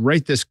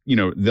write this.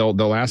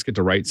 They'll ask it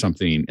to write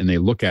something, and they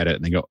look at it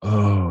and they go,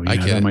 "Oh,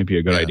 that might be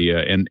a good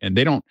idea." And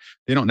they don't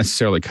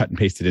necessarily cut and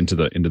paste it into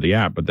the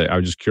app, but I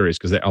was just curious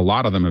because a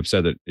lot of them have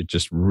said that it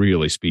just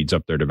really speeds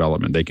up their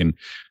development. They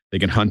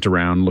can hunt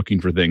around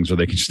looking for things, or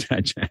they can just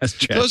ask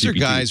ChatGPT. Those are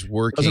guys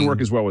working. Doesn't work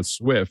as well with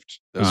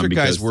Swift. Those are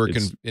guys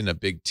working in a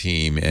big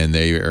team, and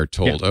they are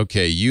told,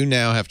 "Okay, you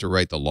now have to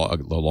write the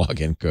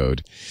login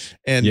code."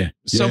 And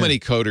so many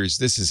coders.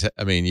 This is,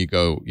 I mean, you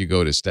go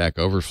to Stack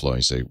Overflow and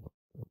you say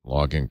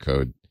login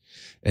code,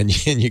 and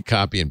you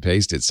copy and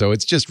paste it. So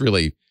it's just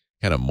really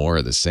kind of more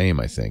of the same,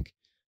 I think.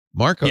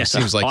 Marco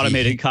seems like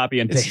automated copy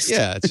and paste.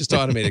 It's just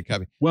automated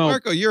copy. Well,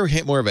 Marco, you're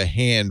more of a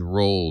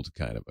hand-rolled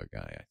kind of a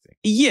guy, I think.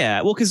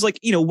 Yeah, well, because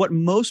what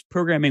most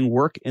programming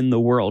work in the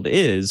world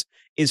is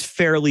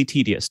fairly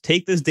tedious.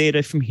 Take this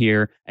data from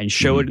here and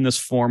show it in this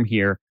form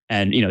here,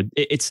 and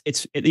it's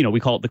we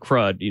call it the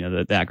CRUD,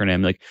 the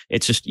acronym. Like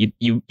it's just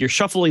you're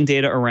shuffling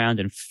data around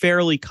in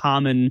fairly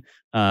common,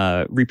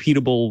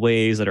 repeatable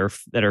ways that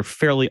are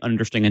fairly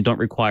understanding and don't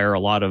require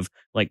a lot of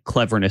like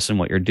cleverness in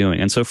what you're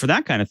doing. And so for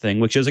that kind of thing,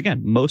 which is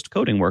again most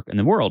coding work in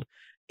the world,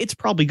 it's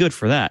probably good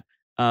for that.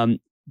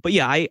 But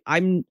yeah, I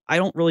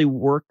don't really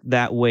work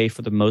that way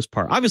for the most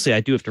part. Obviously, I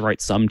do have to write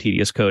some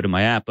tedious code in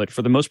my app, but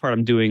for the most part,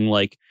 I'm doing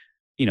like,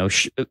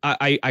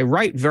 I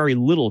write very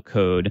little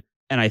code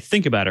and I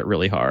think about it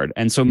really hard.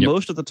 And so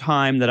most of the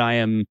time that I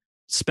am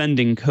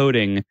spending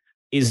coding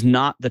is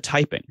not the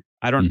typing.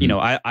 I don't,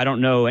 I don't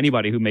know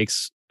anybody who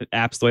makes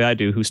apps the way I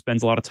do who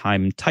spends a lot of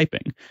time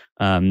typing.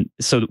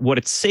 So what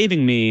it's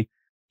saving me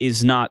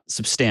is not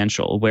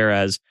substantial.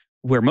 Whereas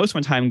where most of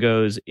my time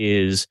goes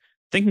is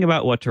thinking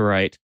about what to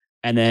write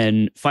and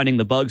then finding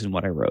the bugs in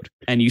what I wrote.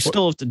 And you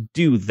still have to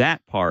do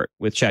that part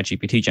with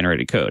ChatGPT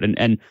generated code.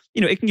 And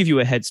it can give you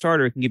a head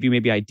start, or it can give you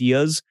maybe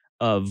ideas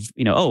of,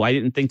 I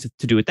didn't think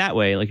to do it that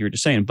way, like you were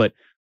just saying. But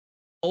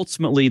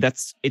ultimately,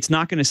 it's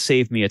not going to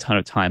save me a ton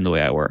of time the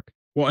way I work.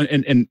 Well,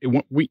 and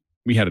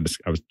we had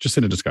I was just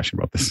in a discussion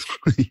about this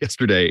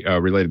yesterday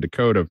related to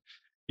code of,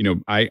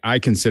 I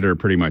consider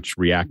pretty much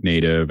React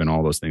Native and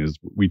all those things.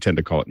 We tend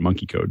to call it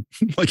monkey code.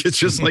 Like it's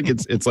just like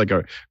it's like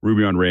a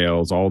Ruby on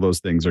Rails. All those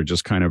things are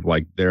just kind of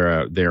like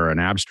they're an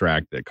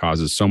abstract that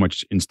causes so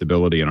much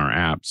instability in our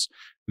apps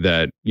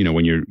that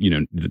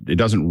when it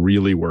doesn't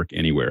really work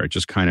anywhere. It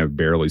just kind of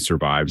barely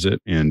survives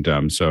it. And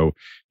so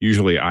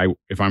usually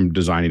if I'm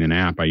designing an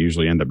app, I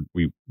usually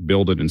we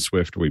build it in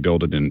Swift, we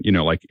build it in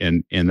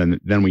and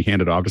then we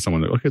hand it off to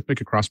someone that, let's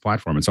make a cross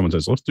platform, and someone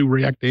says, let's do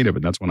React Native,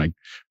 and that's when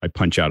I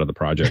punch out of the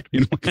project.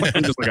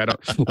 I'm just like, I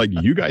don't like,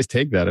 you guys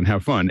take that and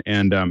have fun.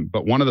 And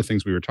but one of the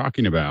things we were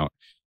talking about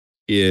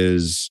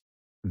is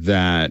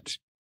that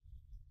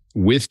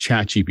with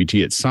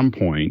ChatGPT at some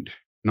point,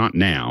 not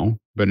now,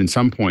 but in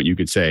some point you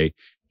could say,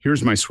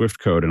 here's my Swift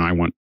code and I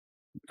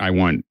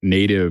want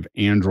native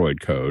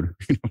Android code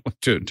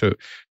to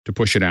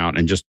push it out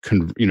and just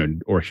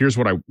or here's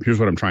what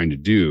I'm trying to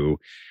do.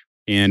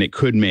 And it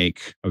could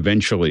make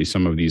eventually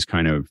some of these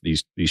kind of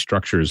these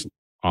structures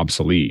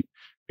obsolete,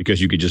 because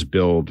you could just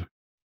build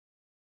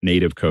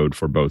native code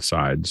for both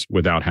sides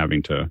without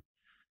having to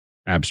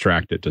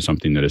abstract it to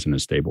something that isn't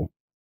as stable.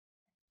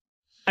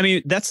 I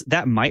mean,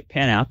 that might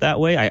pan out that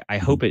way. I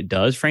hope it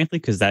does, frankly,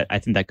 because I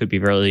think that could be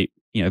very,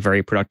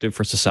 very productive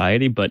for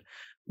society. But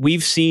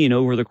we've seen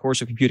over the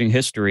course of computing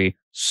history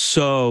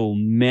so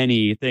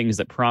many things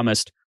that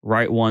promised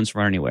write once,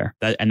 run anywhere.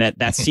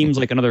 That seems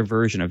like another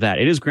version of that.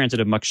 It is granted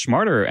a much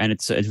smarter and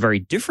it's a very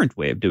different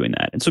way of doing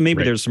that. And so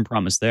maybe there's some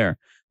promise there.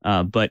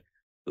 But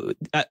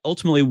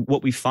ultimately,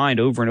 what we find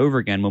over and over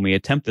again when we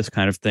attempt this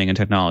kind of thing in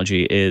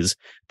technology is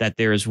that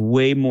there is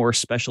way more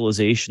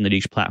specialization that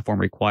each platform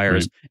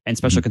requires, and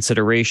special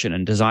consideration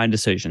and design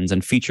decisions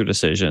and feature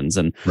decisions.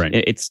 And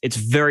it's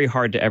very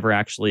hard to ever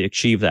actually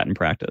achieve that in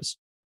practice.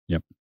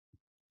 Yep.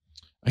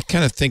 I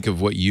kind of think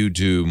of what you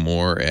do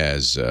more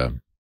as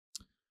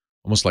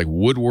almost like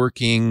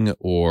woodworking,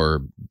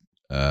 or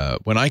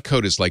when I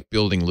code, it's like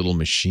building little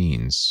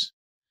machines,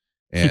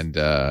 and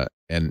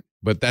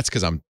but that's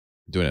because I'm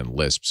doing it in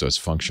Lisp, so it's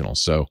functional.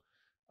 So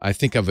I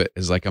think of it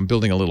as like I'm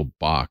building a little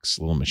box,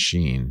 a little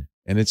machine,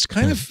 and it's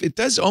kind of, it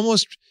does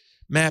almost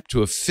map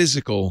to a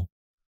physical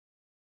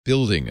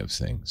building of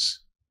things,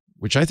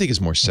 which I think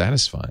is more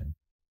satisfying.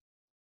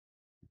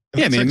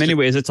 Yeah, I mean, in many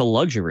ways, it's a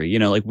luxury. You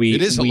know, like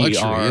it is a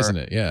luxury, isn't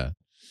it? Yeah.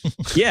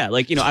 Yeah,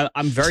 like, you know,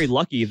 I'm very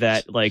lucky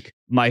that like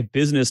my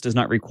business does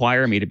not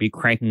require me to be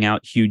cranking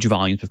out huge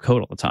volumes of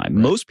code all the time.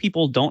 Right. Most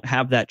people don't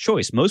have that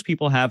choice. Most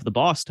people have the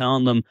boss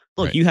telling them,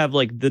 look, right, you have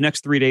like the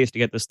next 3 days to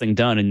get this thing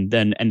done. And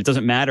it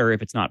doesn't matter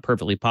if it's not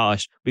perfectly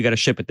polished. We got to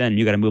ship it then.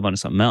 You got to move on to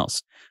something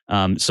else.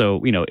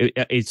 So, you know,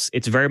 it's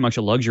very much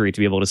a luxury to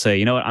be able to say,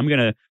 you know what, I'm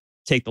going to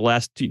take the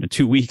last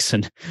 2 weeks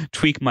and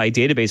tweak my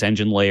database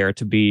engine layer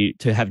to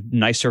have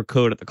nicer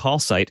code at the call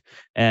site,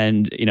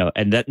 and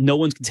that no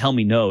one can tell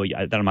me no,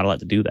 that I'm not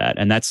allowed to do that,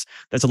 and that's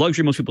a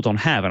luxury most people don't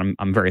have, and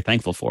I'm very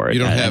thankful for it. You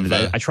don't have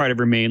I try to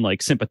remain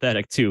like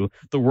sympathetic to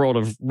the world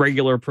of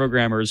regular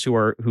programmers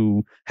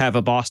who have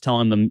a boss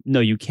telling them,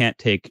 no, you can't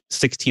take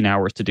 16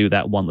 hours to do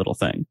that one little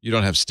thing. You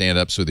don't have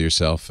stand-ups with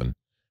yourself and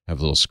have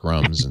little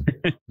scrums and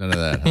none of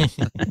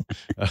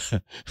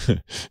that. Huh?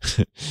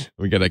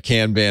 We got a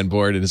Kanban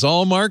board and it's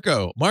all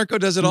Marco. Marco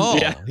does it all.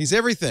 Yeah. He's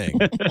everything.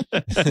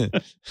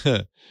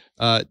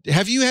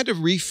 Have you had to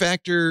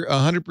refactor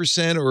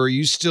 100%, or are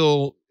you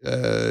still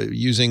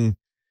using,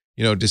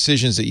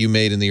 decisions that you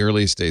made in the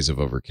earliest days of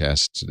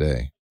Overcast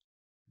today?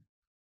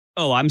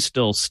 Oh, I'm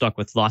still stuck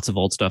with lots of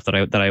old stuff that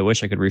I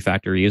wish I could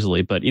refactor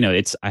easily. But,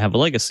 I have a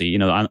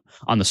legacy.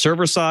 On the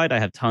server side, I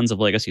have tons of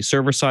legacy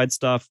server side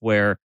stuff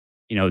where,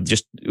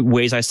 just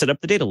ways I set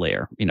up the data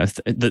layer,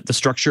 the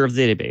structure of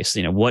the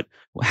database,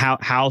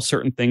 how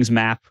certain things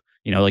map,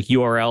 like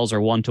URLs are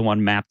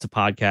one-to-one mapped to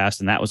podcast.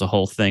 And that was a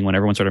whole thing when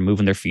everyone started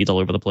moving their feeds all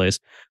over the place.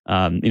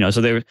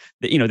 So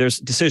there's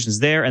decisions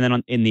there. And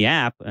then in the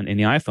app, and in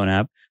the iPhone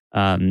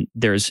app,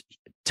 there's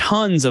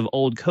tons of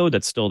old code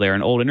that's still there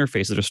and old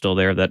interfaces that are still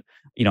there that,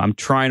 I'm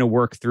trying to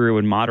work through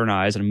and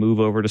modernize and move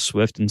over to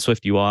Swift and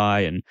Swift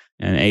UI and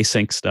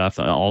async stuff,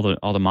 all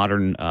the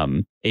modern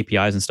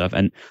APIs and stuff.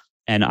 And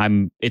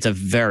it's a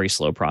very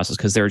slow process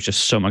because there's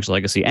just so much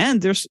legacy,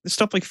 and there's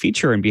stuff like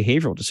feature and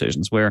behavioral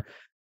decisions where,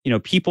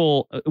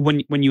 people,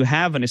 when you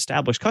have an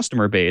established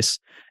customer base,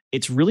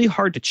 it's really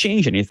hard to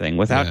change anything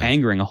without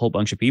angering a whole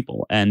bunch of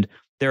people. And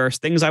there are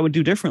things I would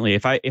do differently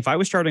if I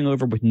was starting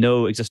over with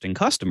no existing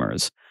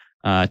customers,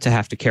 to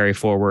have to carry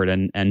forward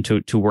and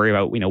to worry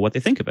about, what they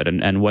think of it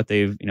and what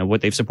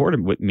they've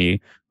supported with me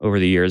over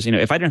the years.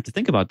 If I didn't have to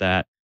think about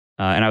that,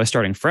 and I was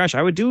starting fresh,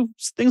 I would do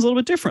things a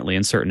little bit differently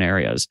in certain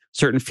areas.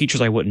 Certain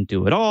features I wouldn't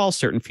do at all.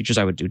 Certain features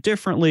I would do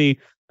differently.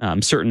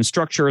 Certain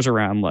structures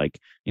around like,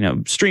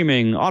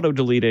 streaming, auto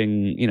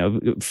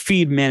deleting,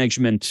 feed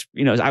management,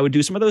 I would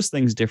do some of those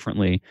things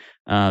differently.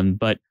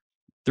 But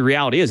the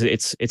reality is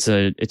it's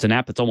an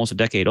app that's almost a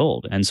decade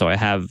old. And so I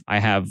have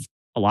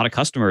a lot of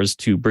customers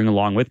to bring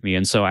along with me.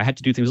 And so I had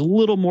to do things a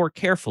little more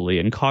carefully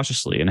and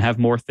cautiously and have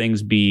more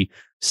things be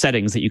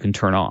settings that you can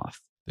turn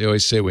off. They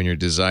always say when you're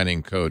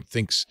designing code,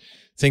 think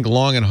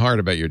long and hard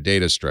about your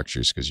data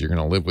structures, because you're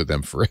going to live with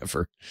them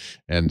forever.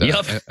 And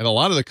and a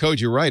lot of the code,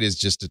 you're right, is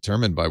just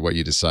determined by what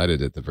you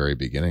decided at the very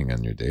beginning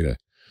on your data.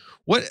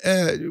 What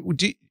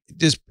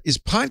is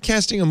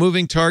podcasting a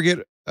moving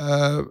target?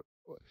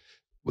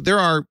 There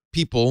are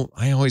people,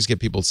 I always get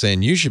people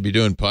saying you should be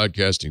doing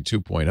podcasting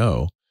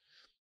 2.0,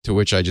 to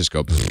which I just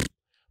go,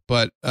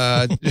 but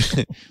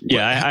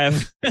yeah, I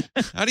have.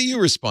 How do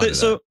you respond to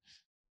that?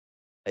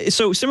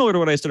 So similar to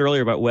what I said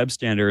earlier about web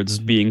standards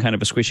being kind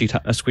of a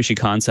squishy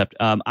concept,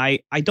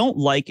 I don't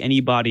like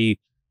anybody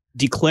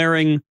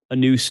declaring a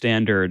new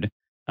standard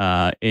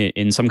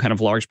in some kind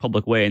of large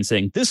public way and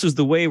saying this is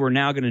the way we're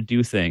now going to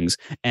do things.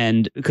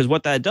 And because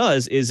what that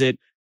does is it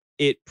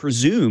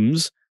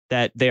presumes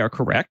that they are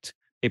correct.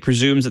 It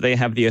presumes that they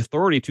have the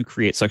authority to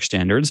create such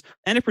standards,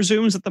 and it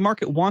presumes that the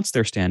market wants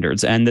their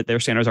standards and that their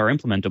standards are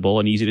implementable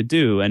and easy to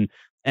do.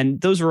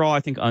 And those are all,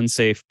 I think,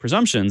 unsafe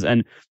presumptions.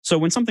 And so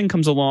when something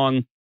comes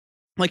along,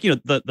 like, the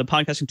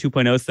podcasting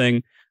 2.0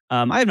 thing,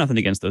 I have nothing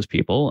against those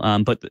people.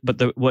 But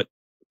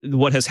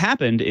what has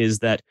happened is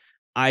that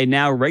I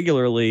now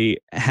regularly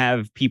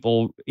have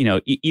people,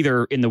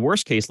 either in the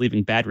worst case,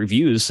 leaving bad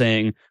reviews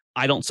saying,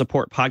 I don't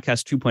support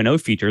podcast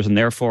 2.0 features and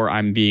therefore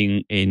I'm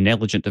being a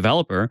negligent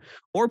developer,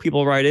 or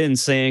people write in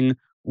saying,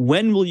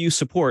 when will you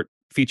support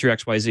feature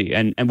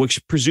XYZ, and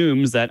which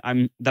presumes that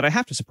I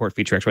have to support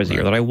feature XYZ, right,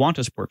 or that I want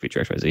to support feature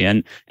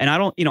XYZ. And I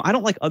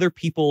don't like other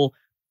people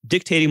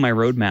dictating my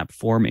roadmap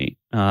for me,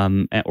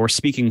 or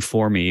speaking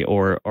for me,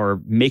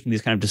 or making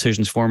these kind of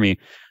decisions for me.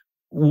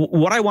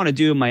 What I want to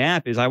do in my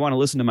app is I want to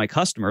listen to my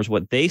customers,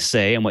 what they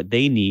say and what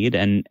they need,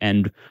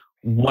 and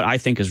what I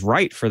think is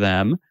right for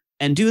them,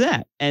 and do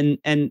that. And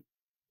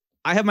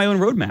I have my own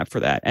roadmap for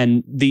that.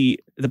 And the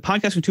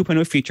podcasting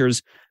 2.0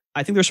 features,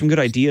 I think there's some good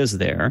ideas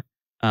there.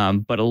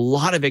 But a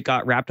lot of it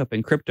got wrapped up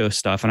in crypto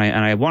stuff, and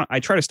I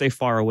try to stay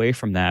far away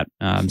from that.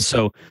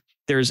 So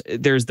there's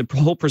the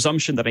whole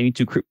presumption that I need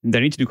to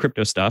do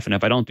crypto stuff, and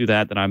if I don't do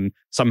that, then I'm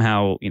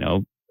somehow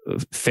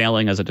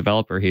failing as a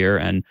developer here.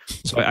 And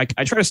so I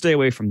try to stay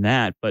away from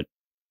that. But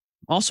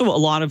also a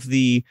lot of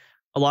the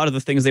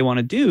things they want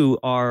to do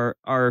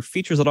are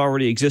features that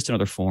already exist in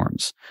other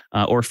forms,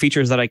 or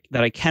features that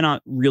I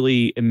cannot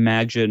really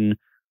imagine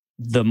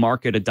the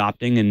market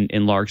adopting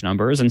in large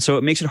numbers. And so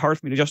it makes it hard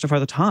for me to justify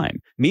the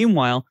time.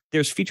 Meanwhile,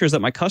 there's features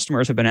that my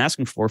customers have been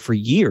asking for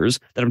years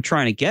that I'm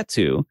trying to get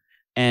to.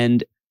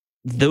 And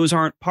those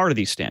aren't part of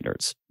these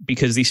standards,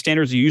 because these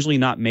standards are usually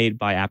not made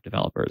by app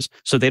developers.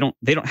 So they don't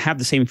have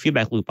the same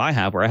feedback loop I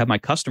have, where I have my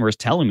customers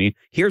telling me,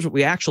 here's what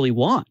we actually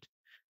want.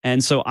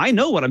 And so I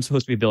know what I'm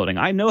supposed to be building.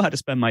 I know how to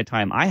spend my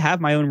time. I have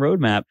my own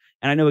roadmap,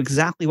 and I know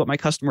exactly what my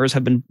customers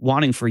have been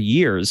wanting for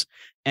years.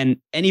 And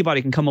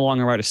anybody can come along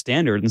and write a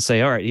standard and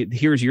say, all right,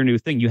 here's your new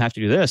thing. You have to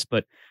do this.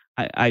 But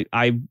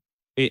I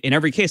in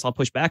every case, I'll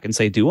push back and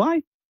say, do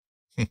I?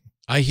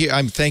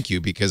 Thank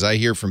you, because I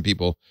hear from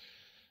people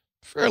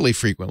fairly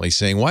frequently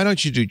saying, why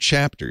don't you do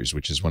chapters,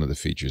 which is one of the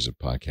features of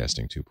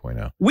podcasting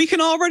 2.0. We can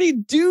already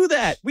do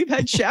that. We've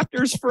had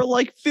chapters for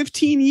like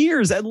 15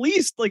 years at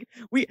least. Like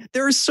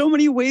there are so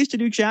many ways to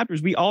do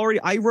chapters.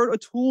 I wrote a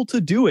tool to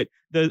do it.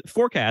 The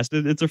Forecast,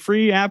 it's a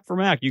free app for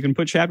Mac. You can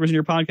put chapters in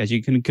your podcast.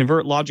 You can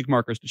convert logic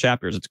markers to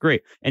chapters. It's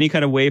great. Any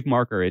kind of wave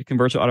marker, it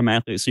converts it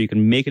automatically, so you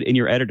can make it in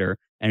your editor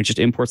and it just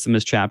imports them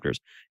as chapters.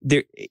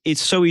 It's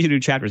so easy to do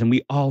chapters, and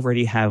we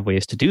already have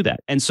ways to do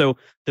that. And so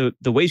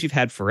the ways we've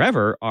had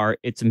forever are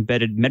it's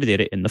embedded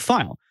metadata in the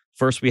file.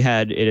 First, we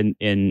had it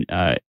in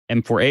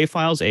M4A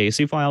files,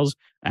 AAC files.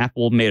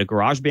 Apple made a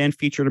GarageBand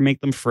feature to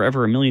make them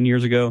forever, a million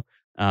years ago.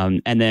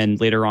 And then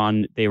later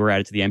on, they were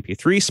added to the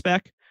MP3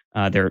 spec.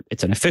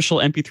 It's an official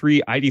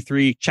MP3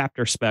 ID3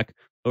 chapter spec.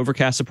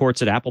 Overcast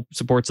supports it. Apple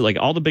supports it. Like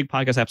all the big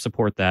podcast apps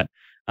support that.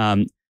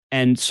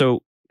 And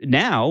so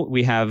now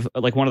we have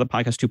like one of the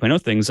podcast 2.0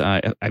 things.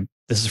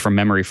 This is from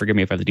memory. Forgive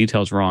me if I have the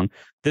details wrong.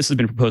 This has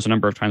been proposed a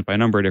number of times by a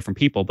number of different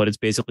people, but it's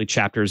basically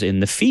chapters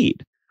in the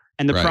feed.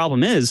 And the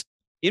problem is,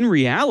 in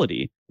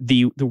reality,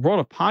 the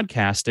world of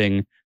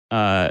podcasting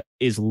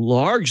is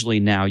largely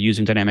now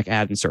using dynamic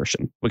ad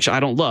insertion, which I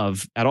don't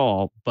love at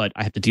all, but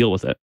I have to deal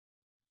with it.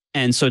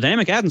 And so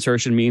dynamic ad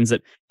insertion means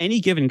that any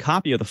given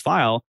copy of the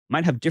file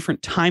might have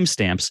different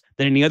timestamps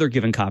than any other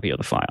given copy of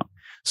the file.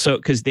 So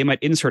because they might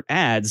insert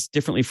ads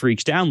differently for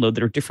each download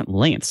that are different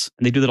lengths,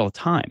 and they do that all the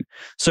time.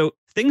 So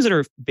things that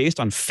are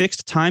based on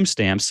fixed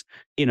timestamps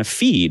in a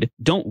feed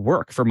don't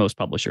work for most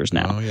publishers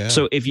now. Oh, yeah.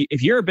 So if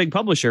you're a big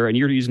publisher and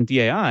you're using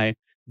DAI,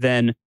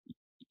 then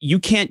you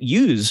can't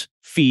use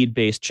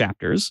feed-based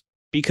chapters,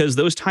 because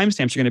those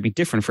timestamps are going to be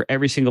different for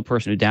every single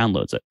person who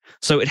downloads it.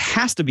 So it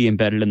has to be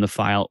embedded in the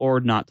file or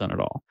not done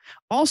at all.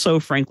 Also,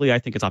 frankly, I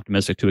think it's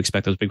optimistic to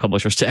expect those big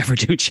publishers to ever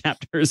do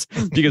chapters,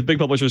 because big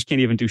publishers can't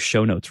even do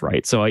show notes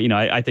right. So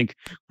I think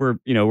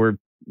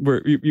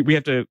we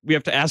have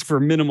to ask for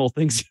minimal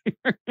things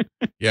here.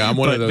 Yeah, I'm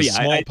one of those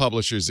small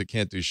publishers that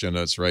can't do show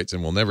notes right,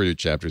 and will never do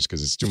chapters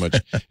because it's too much.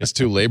 It's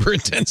too labor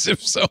intensive.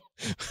 So,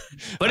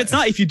 but it's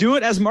not. If you do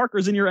it as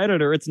markers in your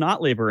editor, it's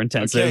not labor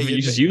intensive. Okay,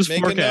 you just use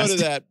make Forecast. a note of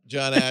that,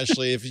 John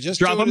Ashley. If you just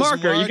drop do it a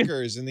marker, as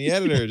markers in the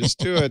editor, just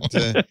do it.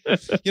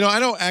 I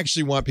don't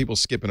actually want people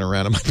skipping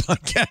around on my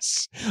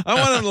podcasts. I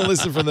want them to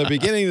listen from the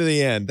beginning to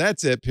the end.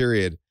 That's it.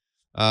 Period.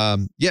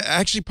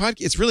 Actually,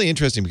 it's really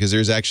interesting because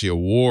there's actually a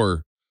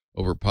war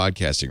over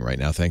podcasting right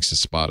now, thanks to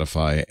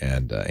Spotify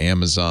and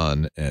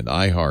Amazon and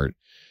iHeart,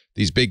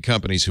 these big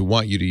companies who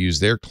want you to use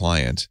their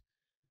client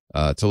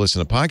to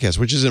listen to podcasts,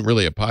 which isn't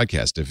really a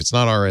podcast. If it's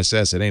not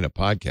RSS, it ain't a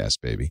podcast,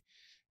 baby.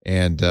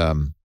 And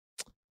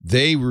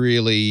they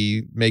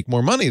really make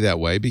more money that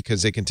way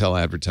because they can tell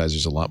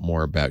advertisers a lot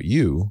more about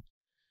you.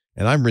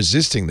 And I'm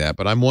resisting that,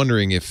 but I'm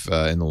wondering if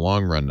in the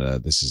long run,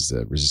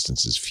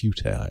 resistance is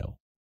futile.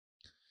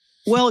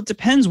 Well, it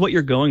depends what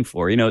you're going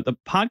for. The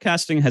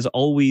podcasting has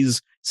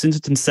always, since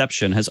its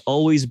inception, has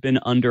always been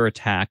under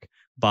attack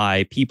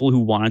by people who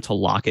wanted to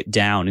lock it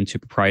down into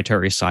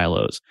proprietary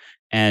silos.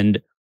 And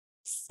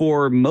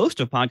for most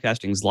of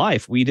podcasting's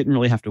life, we didn't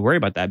really have to worry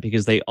about that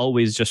because they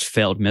always just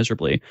failed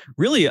miserably.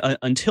 Really,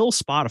 until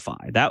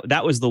Spotify,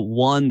 that was the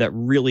one that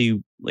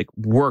really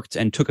worked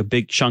and took a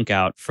big chunk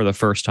out for the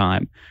first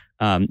time.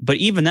 But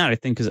even that,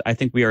 I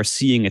think we are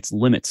seeing its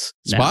limits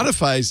now.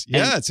 Spotify's,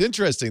 it's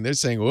interesting. They're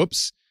saying,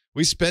 "Whoops,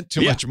 we spent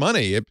too much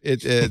money.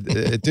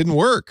 It didn't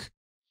work."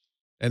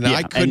 And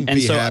I couldn't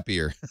be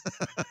happier.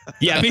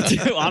 Yeah, me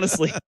too,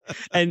 honestly.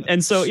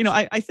 And so,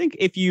 I think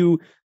if you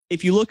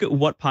look at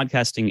what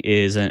podcasting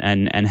is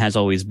and has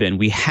always been,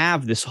 we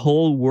have this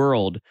whole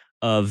world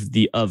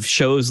of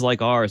shows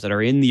like ours that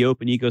are in the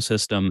open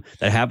ecosystem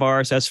that have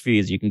RSS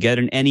feeds. You can get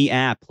in any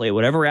app, play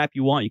whatever app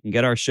you want. You can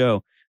get our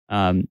show.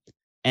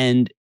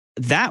 And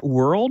that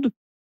world,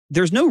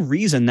 there's no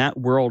reason that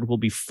world will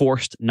be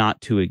forced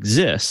not to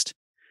exist.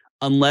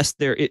 Unless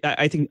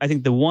I think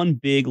the one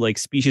big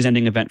species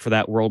ending event for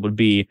that world would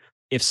be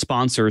if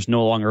sponsors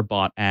no longer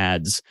bought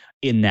ads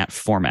in that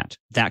format.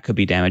 That could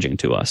be damaging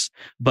to us.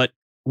 But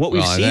what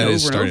we've seen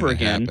over and over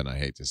again, I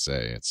hate to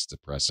say, it's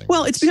depressing.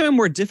 Well, it's becoming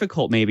more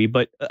difficult maybe,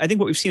 but I think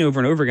what we've seen over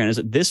and over again is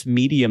that this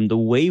medium, the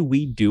way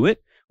we do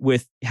it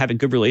with having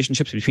good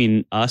relationships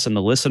between us and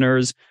the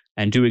listeners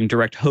and doing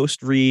direct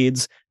host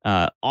reads,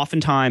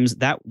 oftentimes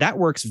that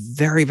works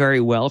very, very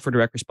well for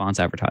direct response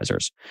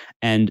advertisers.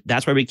 And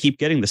that's why we keep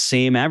getting the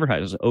same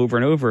advertisers over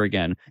and over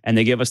again. And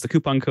they give us the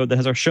coupon code that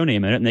has our show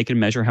name in it, and they can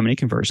measure how many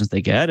conversions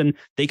they get. And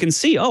they can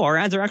see, oh, our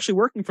ads are actually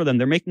working for them.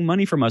 They're making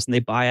money from us, and they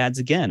buy ads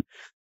again.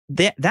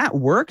 That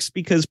works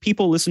because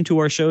people listen to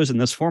our shows in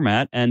this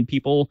format, and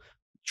people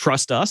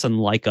trust us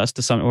and like us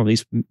to some, or at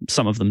least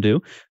some of them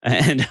do.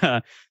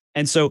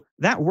 And so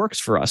that works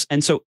for us.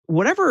 And so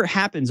whatever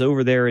happens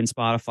over there in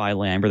Spotify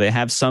land, where they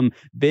have some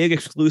big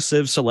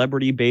exclusive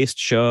celebrity-based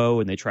show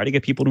and they try to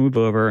get people to move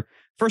over,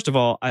 first of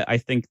all, I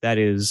think that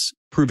is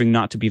proving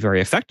not to be very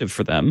effective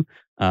for them,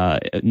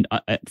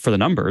 for the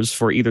numbers,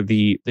 for either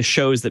the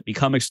shows that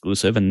become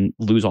exclusive and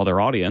lose all their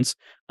audience,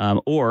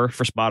 or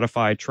for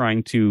Spotify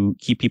trying to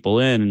keep people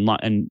in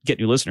and get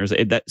new listeners.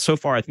 That so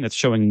far, I think that's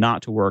showing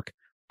not to work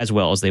as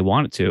well as they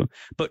want it to.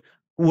 But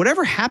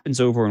whatever happens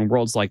over in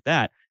worlds like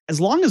that, as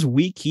long as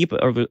we keep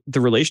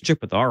the relationship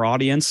with our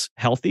audience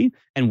healthy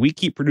and we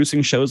keep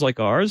producing shows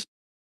like ours,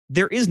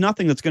 there is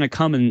nothing that's going to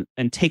come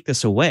and take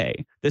this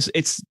away.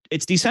 It's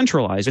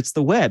decentralized. It's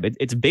the web.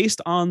 It's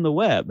based on the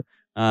web.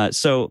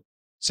 So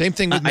same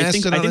thing with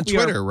Mastodon and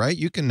Twitter, right?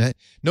 You can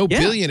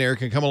billionaire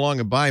can come along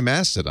and buy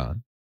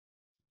Mastodon,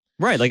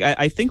 right? Like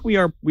I think we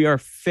are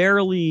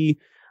fairly.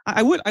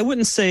 I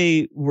wouldn't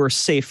say we're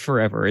safe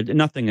forever.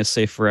 Nothing is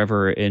safe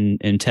forever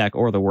in tech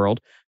or the world.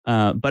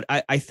 But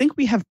I think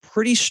we have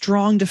pretty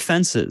strong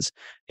defenses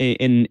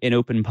in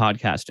open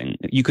podcasting.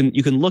 You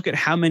can look at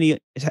how many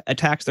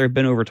attacks there have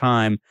been over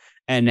time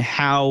and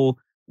how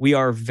we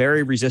are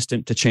very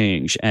resistant to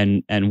change,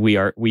 and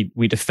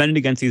we defend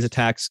against these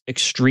attacks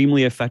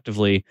extremely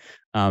effectively,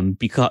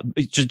 because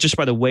just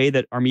by the way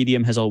that our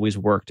medium has always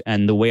worked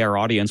and the way our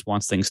audience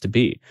wants things to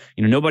be.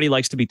 You know, nobody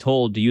likes to be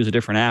told to use a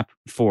different app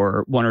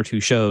for one or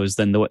two shows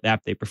than the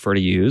app they prefer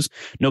to use.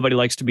 Nobody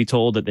likes to be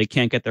told that they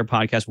can't get their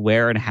podcast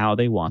where and how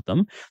they want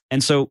them.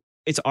 And so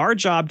it's our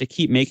job to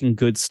keep making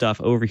good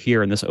stuff over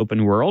here in this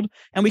open world,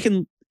 and we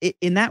can,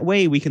 in that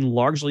way, we can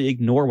largely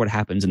ignore what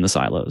happens in the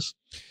silos.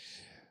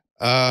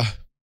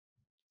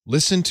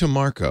 Listen to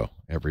Marco,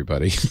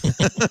 everybody.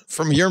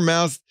 From your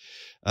mouth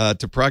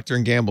to Procter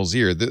 & Gamble's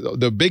ear.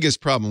 The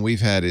biggest problem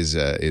we've had is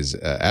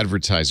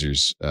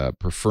advertisers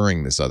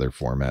preferring this other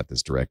format,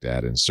 this direct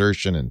ad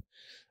insertion, and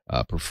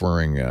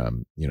preferring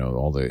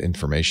all the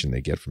information they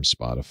get from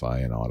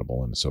Spotify and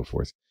Audible and so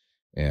forth.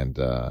 And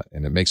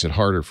it makes it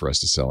harder for us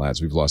to sell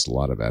ads. We've lost a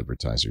lot of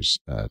advertisers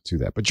to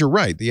that. But you're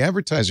right. The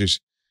advertisers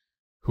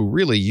who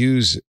really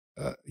use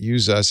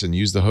us and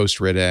use the host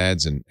read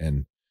ads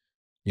and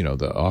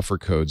the offer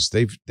codes,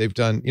 they've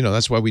done,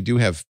 that's why we do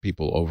have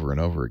people over and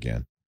over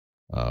again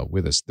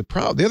with us. The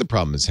other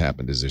problem that's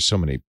happened is there's so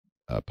many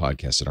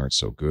podcasts that aren't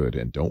so good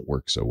and don't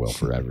work so well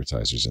for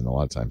advertisers. And a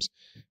lot of times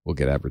we'll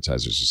get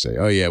advertisers who say,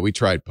 oh yeah, we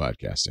tried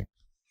podcasting.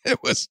 It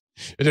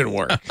didn't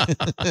work.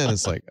 And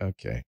it's like,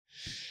 okay,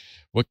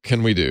 what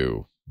can we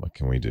do? What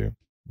can we do?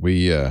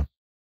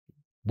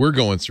 We're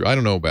going through, I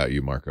don't know about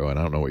you, Marco, and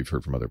I don't know what you've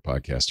heard from other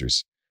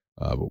podcasters,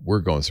 but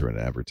we're going through an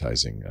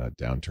advertising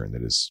downturn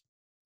that is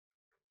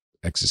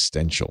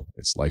existential.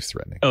 It's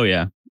life-threatening. Oh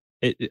yeah,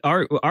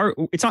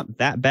 it's not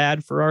that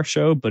bad for our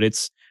show, but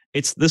this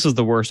is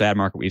the worst ad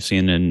market we've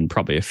seen in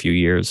probably a few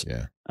years.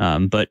 Yeah.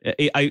 But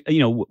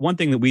one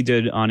thing that we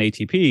did on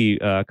ATP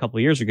a couple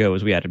of years ago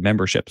is we added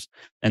memberships,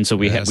 and so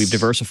we've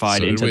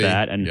diversified into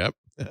that, and yep.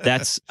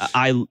 that's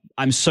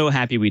I'm so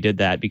happy we did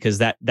that, because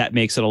that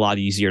makes it a lot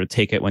easier to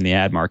take it when the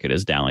ad market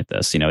is down like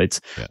this.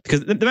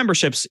 Because the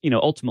memberships,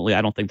 ultimately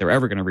I don't think they're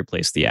ever going to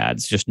replace the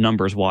ads. Just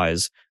numbers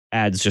wise,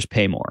 ads just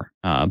pay more.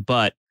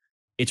 But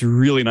it's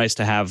really nice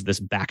to have this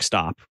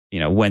backstop,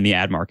 when the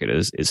ad market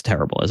is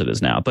terrible as it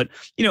is now. But,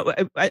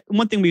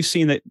 one thing we've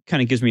seen that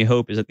kind of gives me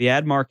hope is that the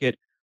ad market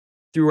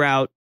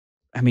throughout,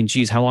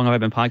 how long have I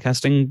been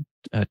podcasting?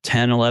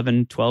 10,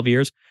 11, 12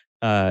 years.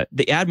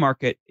 The ad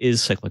market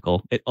is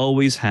cyclical. It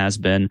always has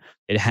been.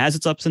 It has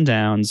its ups and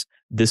downs.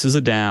 This is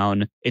a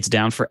down. It's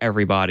down for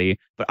everybody.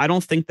 But I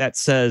don't think that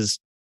says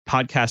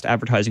podcast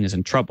advertising is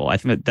in trouble. I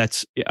think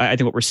I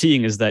think what we're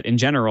seeing is that in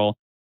general,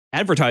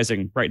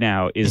 advertising right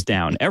now is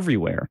down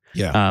everywhere.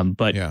 Yeah.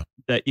 But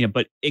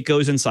it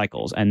goes in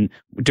cycles. And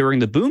during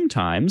the boom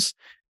times,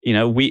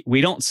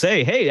 we don't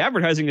say, hey,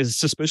 advertising is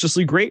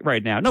suspiciously great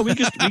right now. No, we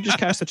just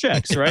cash the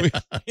checks, right?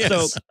 Yes,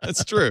 so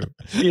that's true.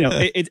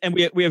 And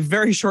we have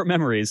very short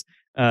memories.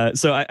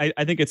 So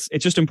I think it's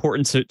just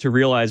important to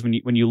realize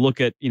when you look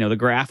at, the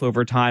graph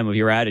over time of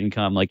your ad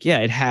income, like, yeah,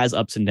 it has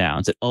ups and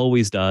downs. It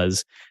always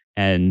does.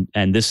 And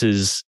this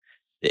is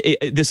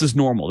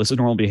normal. This is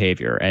normal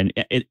behavior. And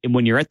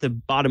when you're at the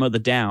bottom of the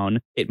down,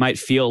 it might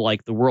feel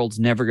like the world's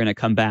never going to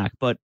come back,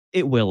 but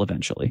it will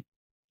eventually.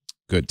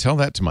 Good. Tell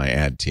that to my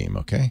ad team,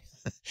 okay?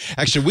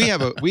 Actually,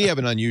 we have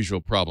an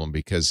unusual problem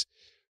because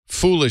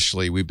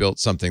foolishly we built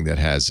something that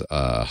has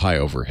high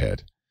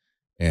overhead,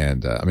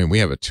 and I mean we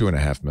have a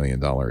 $2.5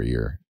 million a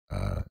year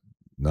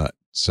nut.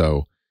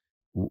 So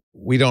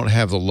we don't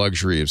have the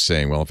luxury of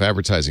saying, well, if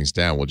advertising's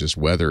down, we'll just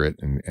weather it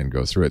and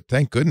go through it.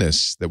 Thank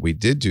goodness that we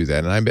did do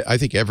that, and I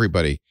think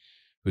everybody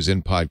who's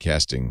in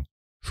podcasting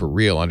for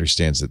real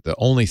understands that the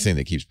only thing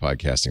that keeps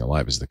podcasting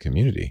alive is the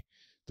community,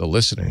 the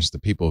listeners, the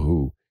people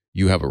who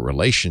you have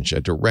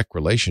a direct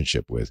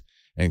relationship with,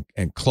 and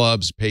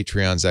clubs,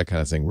 Patreons, that kind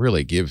of thing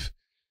really give,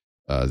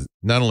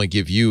 not only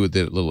give you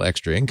the little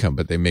extra income,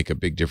 but they make a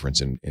big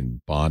difference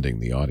in bonding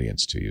the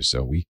audience to you.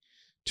 So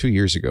 2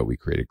 years ago, we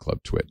created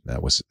Club Twit. And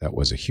that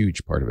was a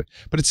huge part of it,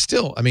 but it's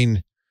still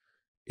 1/10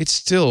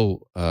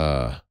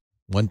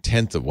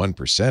 of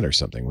 1% or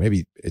something.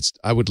 Maybe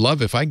I would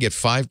love if I get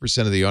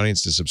 5% of the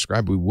audience to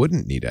subscribe, we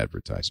wouldn't need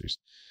advertisers.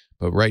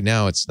 But right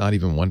now it's not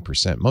even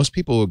 1%. Most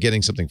people who are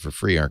getting something for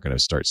free aren't going to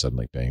start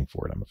suddenly paying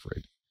for it, I'm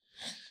afraid.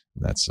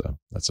 And that's a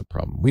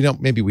problem.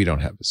 Maybe we don't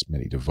have as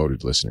many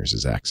devoted listeners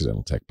as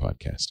Accidental Tech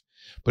Podcast.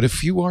 But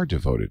if you are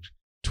devoted,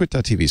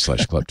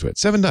 twit.tv/clubtwit,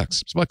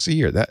 $7 a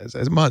year, that's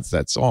a month.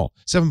 That's all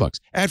 $7,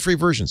 ad-free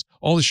versions,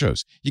 all the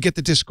shows. You get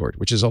the Discord,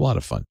 which is a lot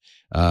of fun.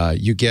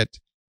 You get,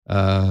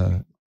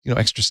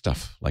 extra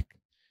stuff like,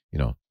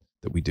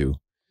 that we do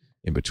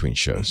in between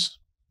shows.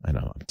 I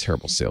know I'm a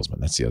terrible salesman.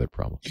 That's the other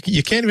problem.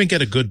 You can't even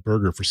get a good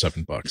burger for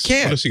 $7. What else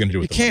are you going to do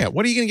with it? You can't.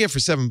 What are you going to get for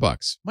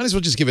 $7? Might as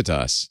well just give it to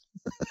us.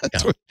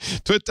 Yeah.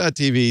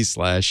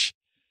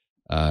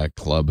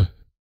 Twit.tv/club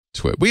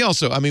twit. We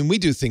also, we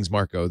do things,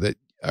 Marco, that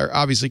are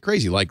obviously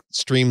crazy, like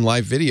stream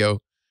live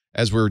video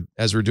as we're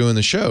doing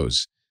the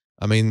shows.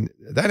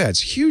 That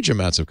adds huge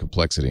amounts of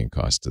complexity and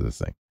cost to the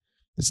thing.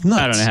 It's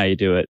nuts. I don't know how you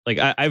do it. Like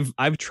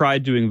I've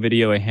tried doing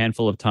video a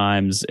handful of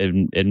times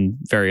in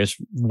various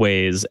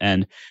ways,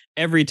 and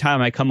every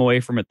time I come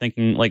away from it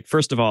thinking, like,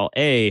 first of all,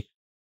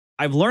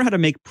 I've learned how to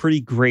make pretty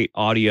great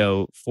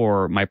audio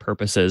for my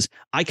purposes.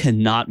 I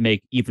cannot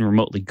make even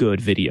remotely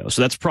good video,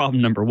 so that's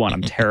problem number one.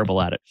 I'm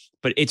terrible at it.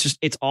 But it's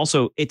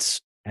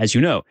as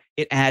you know,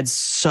 it adds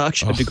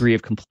such a degree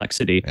of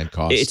complexity and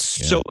cost. It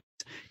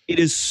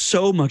is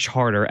so much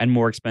harder and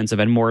more expensive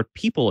and more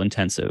people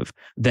intensive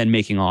than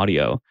making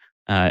audio.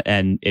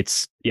 And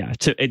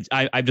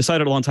I've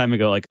decided a long time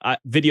ago, like,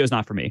 video is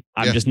not for me.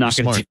 I'm just not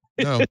going to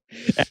do it.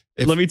 No.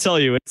 Let me tell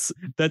you,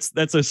 that's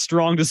a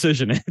strong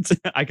decision.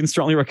 I can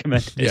strongly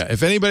recommend it. Yeah.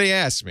 If anybody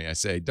asks me, I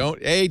say, don't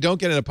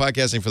get into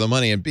podcasting for the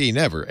money, and B,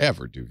 never,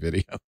 ever do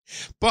video.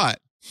 But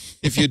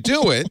if you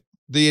do it,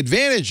 the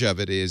advantage of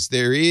it is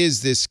there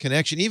is this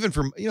connection, even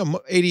from,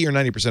 80 or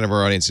 90% of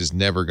our audience is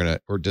never going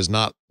to, or does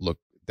not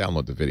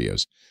download the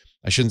videos.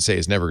 I shouldn't say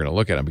is never going to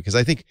look at them, because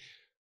I think,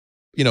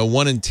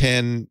 1 in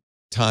 10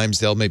 times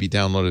they'll maybe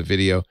download a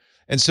video.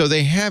 And so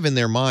they have in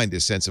their mind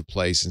this sense of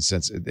place and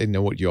sense they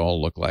know what you all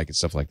look like and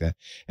stuff like that.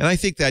 And I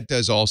think that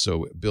does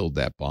also build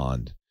that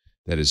bond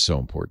that is so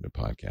important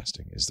to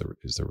podcasting is the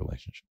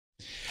relationship.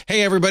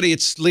 Hey, everybody,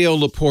 it's Leo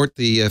Laporte,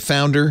 the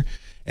founder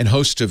and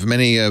host of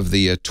many of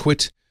the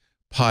Twit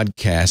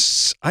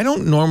podcasts. I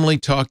don't normally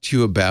talk to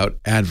you about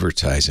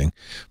advertising,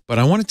 but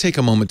I want to take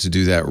a moment to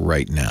do that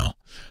right now.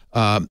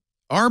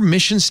 Our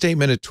mission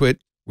statement at Twit: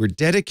 we're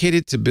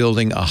dedicated to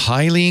building a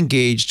highly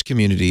engaged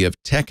community of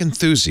tech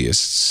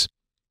enthusiasts,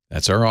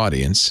 that's our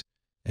audience,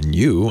 and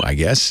you, I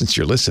guess, since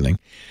you're listening,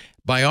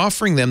 by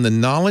offering them the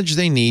knowledge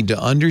they need to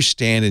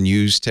understand and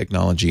use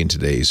technology in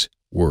today's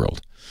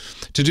world.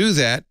 To do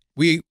that,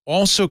 we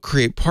also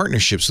create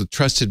partnerships with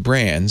trusted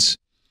brands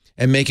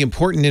and make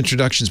important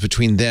introductions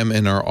between them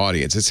and our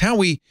audience. It's how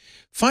we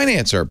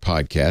finance our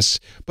podcasts,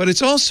 but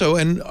it's also,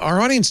 and our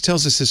audience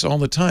tells us this all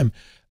the time,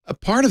 a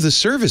part of the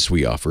service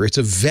we offer. It's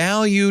a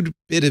valued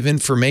bit of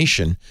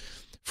information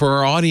for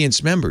our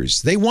audience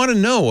members. They want to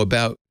know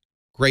about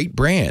great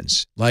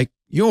brands like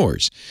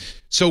yours.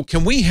 So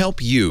can we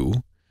help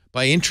you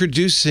by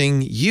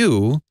introducing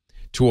you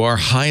to our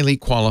highly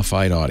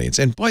qualified audience?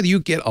 And boy, you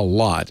get a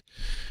lot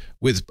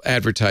with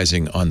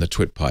advertising on the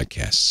Twit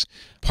podcasts.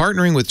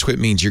 Partnering with Twit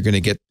means you're going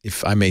to get,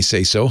 if I may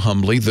say so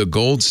humbly, the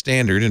gold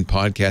standard in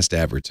podcast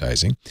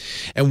advertising.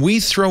 And we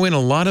throw in a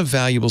lot of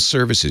valuable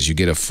services. You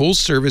get a full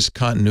service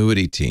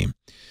continuity team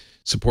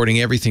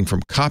supporting everything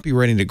from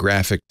copywriting to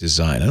graphic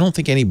design. I don't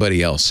think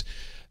anybody else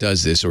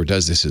does this or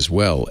does this as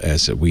well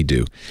as we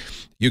do.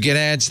 You get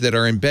ads that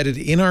are embedded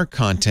in our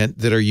content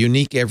that are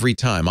unique every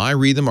time. I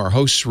read them, our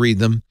hosts read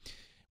them.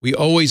 We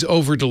always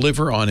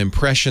over-deliver on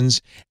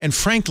impressions. And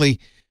frankly,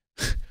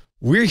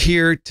 we're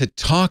here to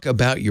talk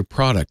about your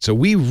product. So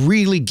we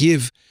really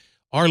give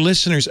our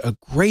listeners a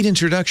great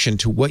introduction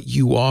to what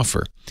you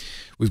offer.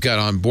 We've got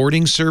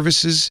onboarding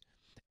services,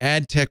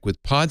 ad tech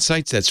with pod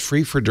sites. That's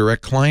free for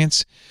direct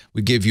clients.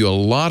 We give you a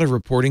lot of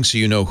reporting so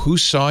you know who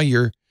saw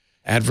your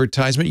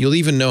advertisement. You'll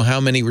even know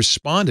how many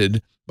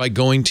responded by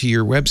going to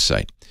your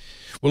website.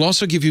 We'll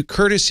also give you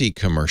courtesy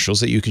commercials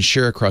that you can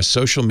share across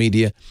social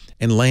media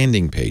and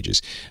landing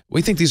pages.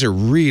 We think these are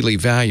really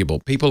valuable.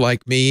 People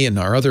like me and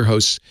our other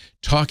hosts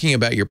talking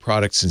about your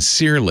product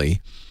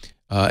sincerely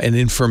and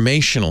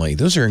informationally,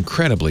 those are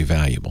incredibly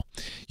valuable.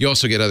 You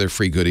also get other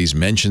free goodies,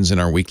 mentions in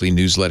our weekly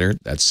newsletter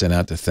that's sent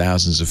out to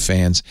thousands of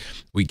fans.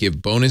 We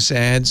give bonus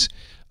ads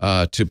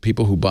to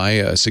people who buy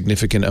a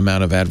significant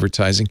amount of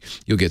advertising.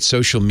 You'll get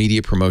social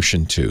media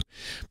promotion too.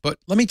 But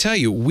let me tell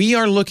you, we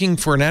are looking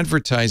for an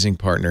advertising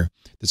partner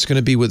that's going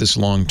to be with us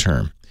long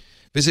term.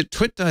 Visit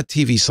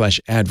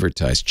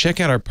twit.tv/advertise. Check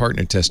out our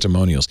partner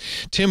testimonials.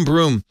 Tim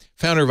Broom,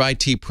 founder of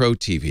IT Pro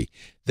TV.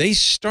 They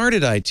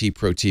started IT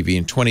Pro TV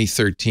in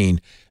 2013,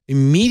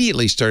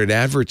 immediately started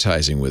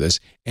advertising with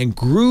us, and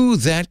grew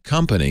that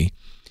company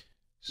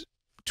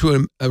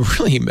to a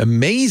really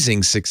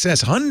amazing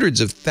success.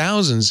 Hundreds of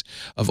thousands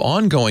of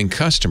ongoing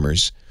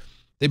customers.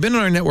 They've been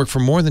on our network for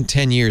more than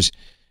 10 years,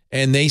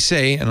 and they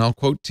say, and I'll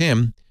quote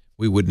Tim,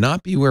 "We would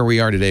not be where we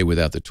are today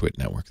without the Twit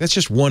network." That's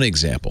just one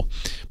example.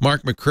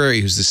 Mark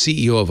McCrary, who's the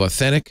CEO of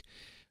Authentic,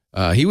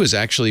 he was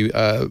actually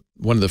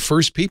one of the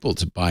first people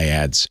to buy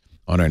ads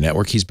on our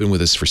network. He's been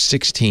with us for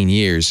 16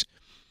 years.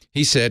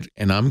 He said,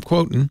 and I'm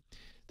quoting,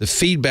 "The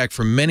feedback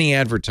from many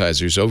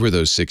advertisers over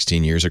those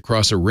 16 years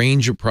across a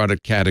range of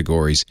product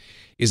categories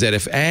is that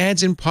if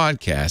ads and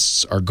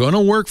podcasts are going to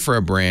work for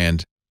a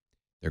brand,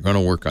 they're going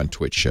to work on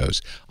Twitch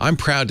shows." I'm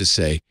proud to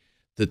say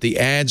that the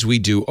ads we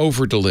do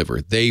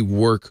over-deliver. They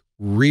work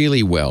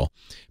really well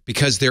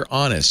because they're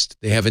honest.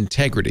 They have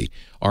integrity.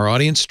 Our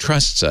audience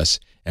trusts us,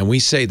 and we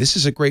say, this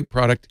is a great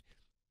product.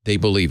 They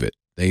believe it.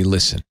 They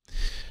listen.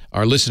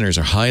 Our listeners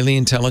are highly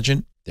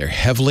intelligent. They're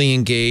heavily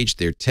engaged.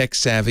 They're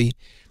tech-savvy.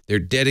 They're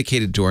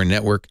dedicated to our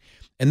network.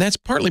 And that's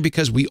partly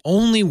because we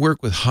only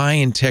work with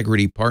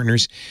high-integrity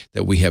partners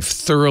that we have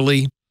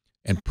thoroughly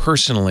and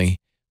personally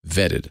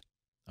vetted.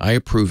 I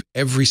approve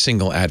every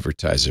single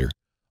advertiser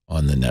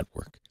on the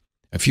network.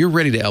 If you're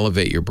ready to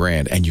elevate your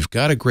brand and you've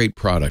got a great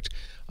product,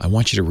 I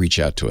want you to reach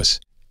out to us.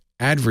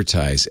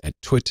 Advertise at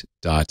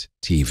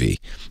twit.tv.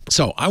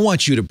 So I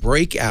want you to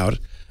break out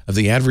of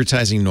the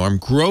advertising norm,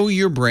 grow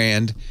your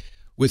brand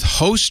with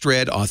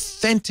host-read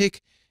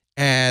authentic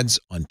ads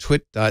on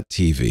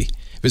twit.tv.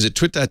 Visit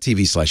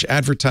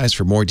twit.tv/advertise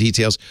for more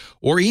details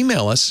or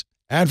email us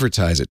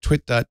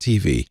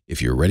advertise@twit.tv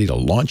if you're ready to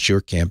launch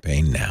your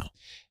campaign now.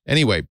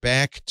 Anyway,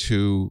 back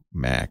to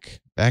Mac,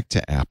 back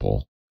to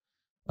Apple.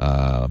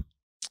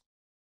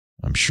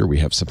 I'm sure we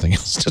have something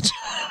else to talk.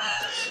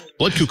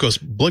 Blood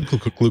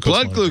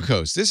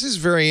glucose. This is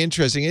very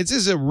interesting. It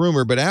is a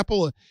rumor, but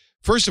Apple,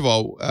 first of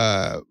all,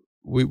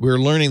 we're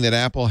learning that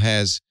Apple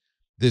has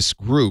this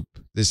group,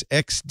 this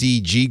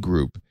XDG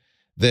group,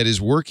 that is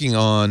working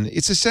on,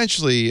 it's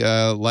essentially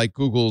like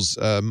Google's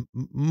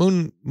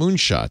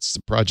moonshots,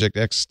 the Project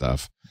X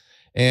stuff.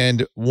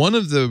 And one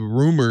of the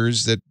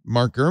rumors that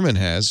Mark Gurman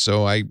has,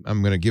 so I'm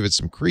going to give it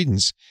some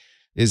credence,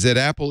 is that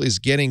Apple is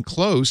getting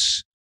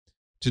close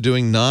to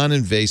doing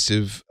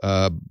non-invasive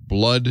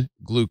blood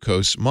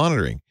glucose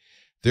monitoring.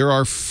 There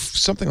are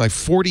something like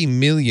 40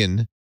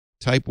 million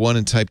type 1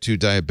 and type 2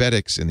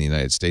 diabetics in the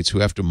United States who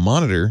have to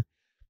monitor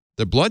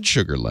the blood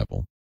sugar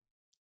level.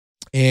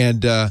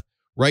 And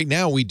right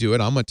now we do it.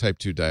 I'm a type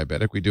 2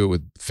 diabetic. We do it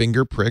with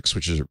finger pricks,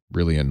 which is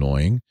really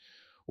annoying.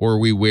 Or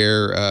we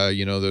wear,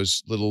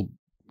 those little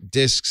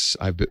discs.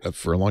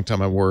 For a long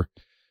time, I wore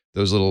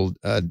those little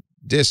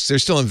discs. They're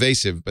still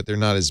invasive, but they're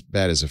not as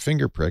bad as a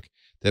finger prick.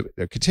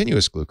 A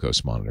continuous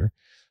glucose monitor.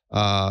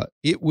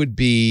 It would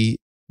be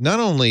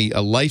not only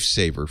a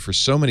lifesaver for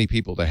so many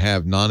people to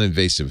have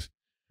non-invasive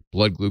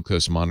blood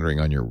glucose monitoring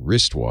on your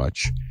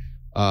wristwatch,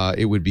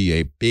 it would be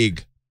a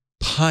big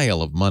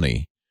pile of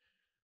money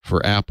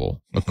for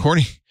Apple.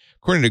 According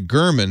to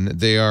Gurman,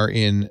 they are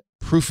in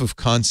proof of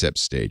concept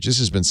stage. This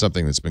has been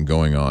something that's been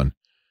going on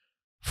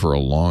for a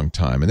long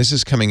time. And this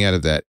is coming out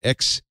of that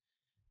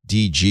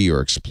XDG, or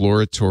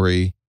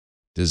Exploratory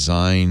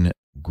Design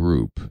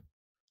Group.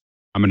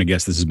 I'm going to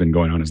guess this has been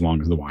going on as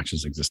long as the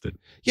watches existed.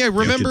 Yeah,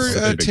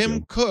 remember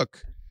Tim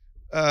Cook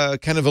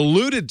kind of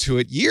alluded to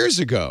it years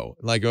ago.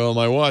 Like, oh,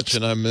 my watch,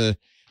 and I'm at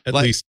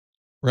least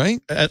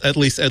right. At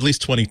least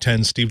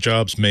 2010, Steve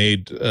Jobs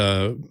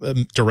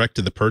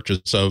directed the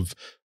purchase of,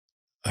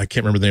 I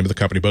can't remember the name of the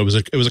company, but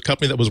it was a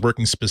company that was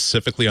working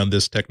specifically on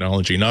this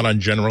technology, not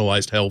on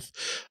generalized health,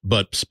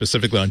 but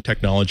specifically on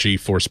technology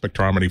for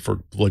spectrometry for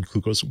blood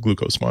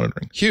glucose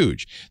monitoring.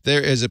 Huge.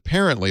 There is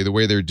apparently, the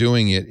way they're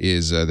doing it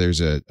is there's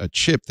a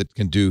chip that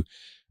can do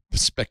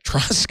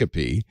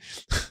spectroscopy.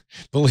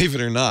 Believe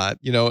it or not,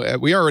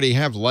 we already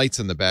have lights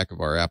in the back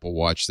of our Apple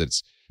Watch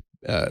that's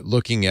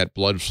looking at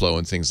blood flow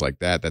and things like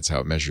that. That's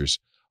how it measures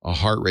a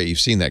heart rate. You've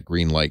seen that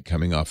green light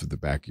coming off of the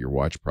back of your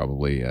watch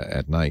probably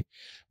at night.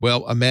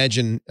 Well,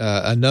 imagine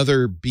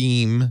another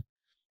beam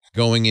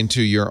going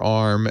into your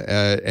arm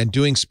and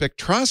doing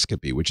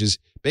spectroscopy, which is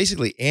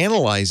basically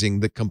analyzing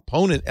the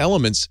component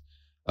elements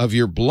of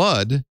your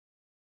blood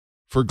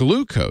for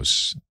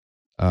glucose.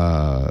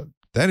 That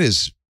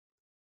is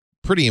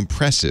pretty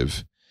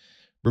impressive.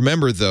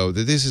 Remember, though,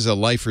 that this is a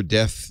life or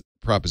death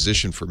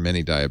proposition for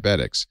many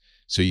diabetics,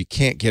 so you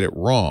can't get it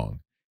wrong.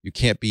 You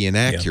can't be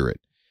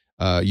inaccurate.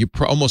 Yeah. You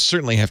almost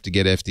certainly have to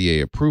get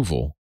FDA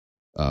approval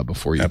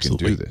before you can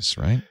do this,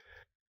 right?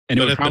 And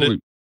it would probably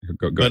But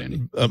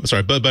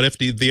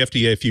the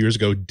FDA a few years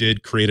ago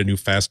did create a new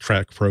fast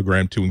track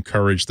program to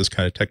encourage this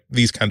kind of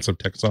these kinds of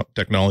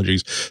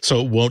technologies. So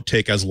it won't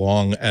take as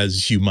long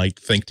as you might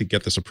think to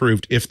get this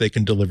approved if they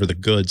can deliver the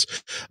goods.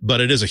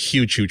 But it is a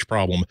huge, huge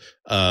problem.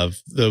 I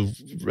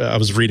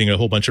was reading a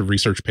whole bunch of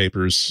research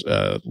papers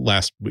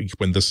last week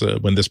when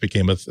this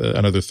became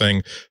another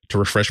thing to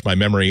refresh my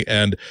memory,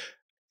 and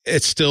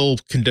it's still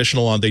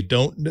conditional on this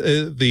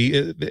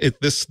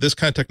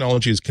kind of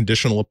technology is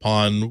conditional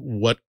upon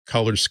what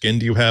color skin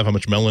do you have, how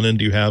much melanin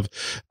do you have,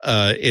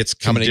 it's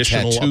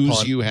conditional how many tattoos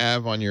upon, you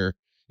have on your,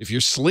 if you're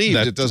sleeved,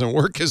 it doesn't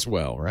work as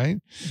well, right?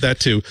 That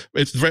too.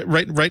 It's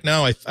right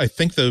now. I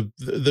think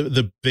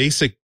the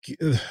basic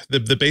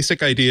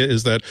idea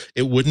is that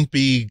it wouldn't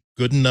be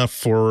good enough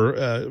for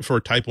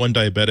a type 1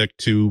 diabetic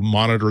to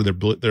monitor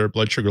their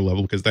blood sugar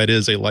level, because that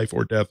is a life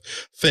or death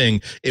thing.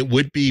 It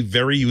would be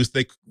very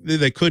useful.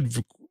 They could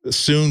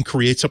soon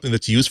create something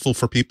that's useful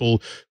for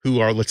people who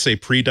are, let's say,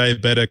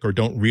 pre-diabetic or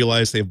don't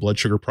realize they have blood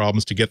sugar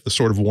problems, to get the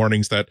sort of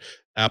warnings that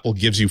Apple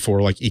gives you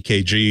for like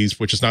EKGs,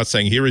 which is not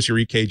saying here is your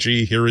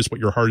EKG, here is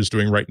what your heart is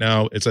doing right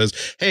now. It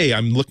says, hey,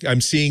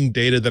 I'm seeing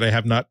data that I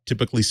have not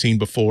typically seen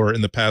before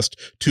in the past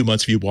 2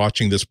 months of you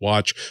watching this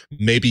watch.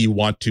 Maybe you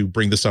want to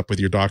bring this up with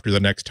your doctor the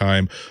next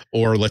time,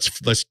 or let's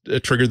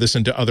trigger this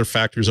into other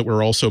factors that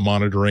we're also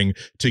monitoring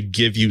to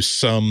give you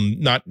some,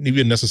 not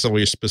even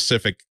necessarily a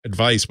specific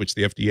advice, which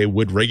the FDA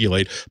would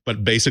regulate,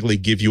 but basically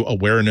give you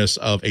awareness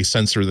of a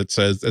sensor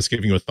that's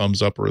giving you a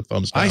thumbs up or a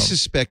thumbs down. I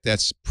suspect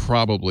that's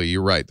probably,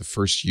 you're right, the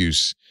first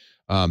use.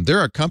 There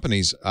are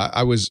companies.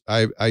 I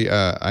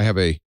have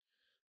a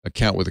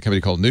account with a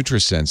company called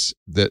NutriSense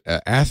that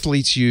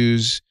athletes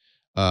use,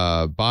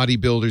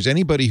 bodybuilders,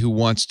 anybody who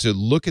wants to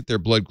look at their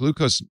blood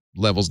glucose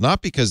levels,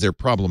 not because they're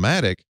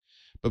problematic,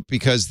 but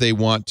because they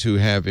want to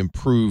have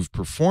improved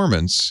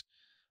performance.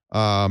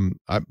 I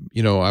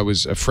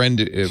was a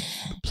friend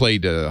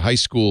played high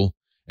school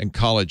and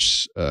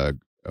college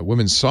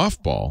women's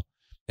softball,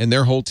 and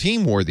their whole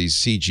team wore these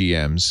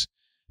CGMs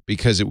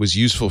because it was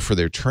useful for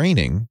their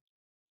training.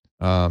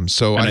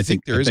 So I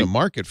think there is a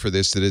market for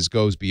this that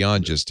goes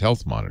beyond just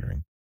health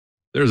monitoring.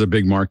 There's a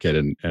big market,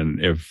 and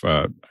if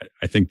I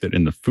think that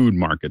in the food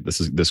market,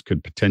 this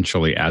could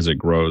potentially, as it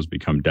grows,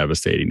 become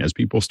devastating as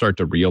people start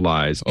to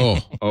realize, oh,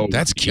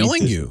 that's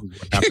killing you.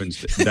 What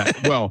happens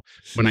well,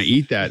 when I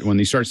eat that, when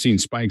they start seeing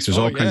spikes, there's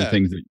all kinds of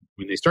things that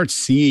when they start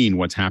seeing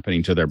what's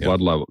happening to their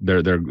blood level,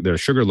 their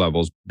sugar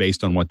levels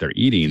based on what they're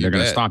eating, they're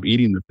going to stop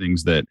eating the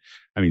things that,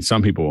 I mean,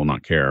 some people will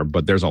not care,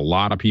 but there's a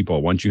lot of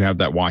people, once you have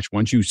that watch,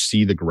 once you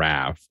see the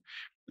graph,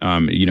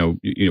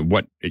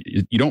 what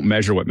you don't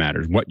measure what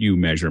matters, what you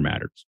measure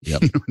matters.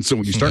 Yep. So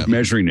when you start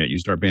measuring it, you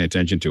start paying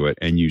attention to it,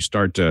 and you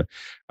start to,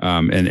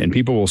 and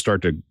people will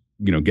start to,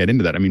 get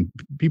into that. I mean,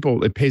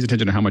 it pays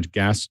attention to how much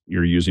gas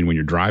you're using when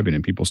you're driving,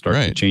 and people start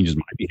to changes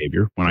my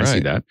behavior when I see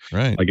that.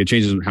 Right. Like it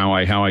changes how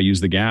I use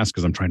the gas,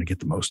 because I'm trying to get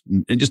the most,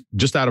 and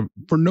just out of,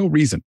 for no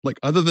reason, like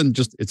other than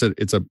just, it's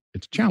a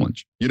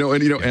challenge,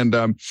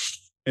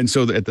 and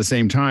so at the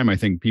same time, I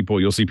think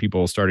you'll see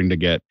people starting to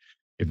get,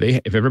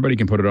 if everybody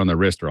can put it on their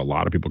wrist, or a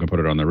lot of people can put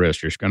it on their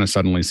wrist, you're going to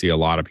suddenly see a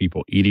lot of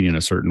people eating in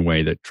a certain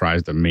way that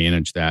tries to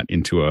manage that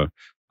into a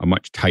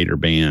much tighter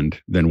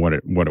band than what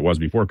it was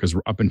before. Because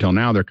up until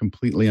now, they're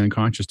completely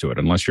unconscious to it.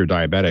 Unless you're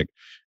diabetic,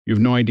 you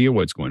have no idea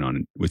what's going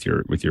on with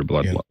your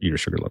blood, your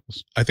sugar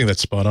levels. I think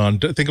that's spot on.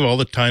 Think of all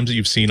the times that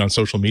you've seen on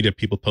social media,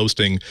 people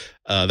posting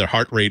their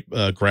heart rate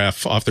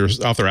graph off their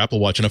Apple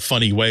Watch in a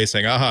funny way,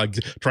 saying,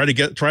 try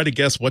to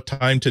guess what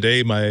time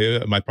today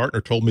my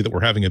partner told me that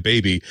we're having a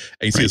baby.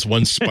 And you see this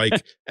one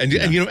spike, and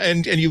you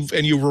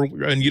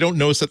don't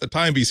notice at the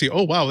time, but you see,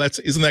 oh wow,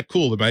 isn't that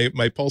cool?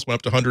 My pulse went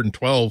up to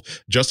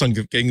 112 just on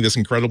getting this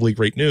incredibly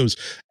great news.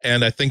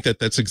 And I think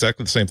that's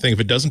exactly the same thing. If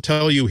it doesn't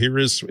tell you, here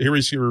is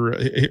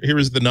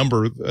the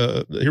number,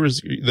 here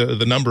is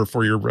the number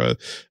for your blood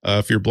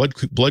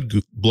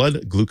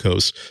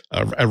glucose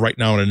right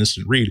now in an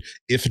instant read.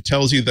 If it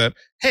tells you that,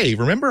 hey,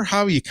 remember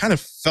how you kind of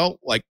felt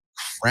like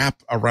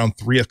crap around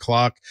 3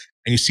 o'clock,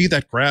 and you see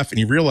that graph and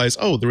you realize,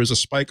 oh, there was a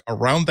spike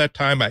around that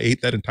time I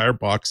ate that entire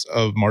box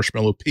of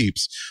marshmallow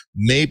Peeps.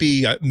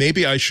 Maybe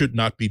I should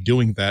not be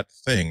doing that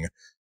thing.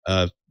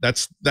 That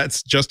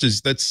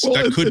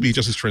could be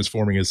just as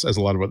transforming as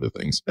a lot of other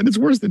things. And it's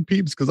worse than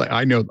Peeps, because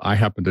I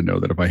happen to know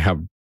that if I have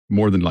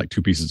more than like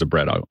 2 pieces of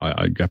bread,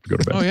 I have to go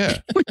to bed. Oh yeah.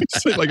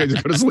 Like I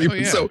just go to sleep. Oh,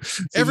 yeah. So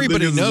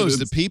everybody knows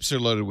the Peeps are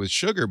loaded with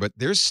sugar, but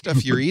there's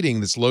stuff you're eating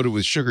that's loaded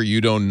with sugar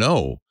you don't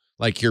know,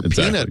 like your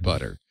peanut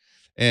butter.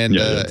 And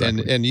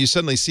and you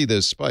suddenly see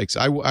those spikes.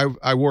 I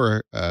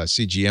wore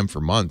CGM for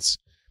months,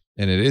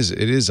 and it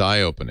is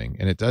eye-opening,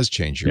 and it does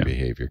change your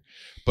behavior.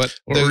 But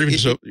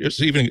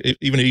even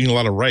eating a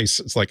lot of rice,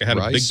 it's like I had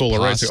a big bowl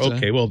of rice.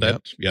 Okay, well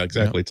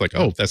exactly. It's like,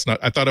 oh, that's not.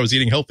 I thought I was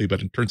eating healthy,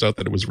 but it turns out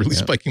that it was really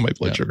spiking my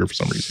blood sugar for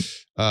some reason.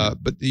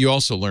 But you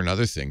also learn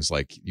other things,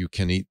 like you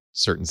can eat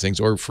certain things,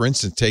 or for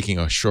instance, taking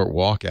a short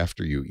walk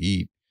after you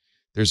eat.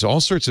 There's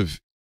all sorts of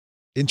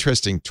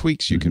interesting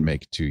tweaks you can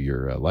make to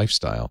your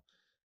lifestyle.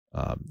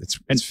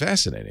 It's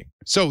fascinating.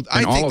 So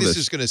I think this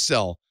is going to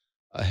sell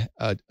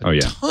a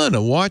ton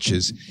of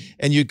watches,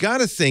 and you got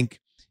to think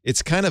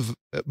it's kind of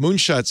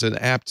Moonshot's an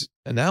apt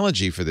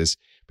analogy for this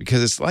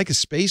because it's like a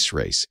space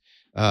race.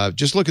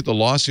 Just look at the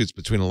lawsuits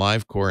between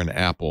AliveCore and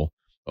Apple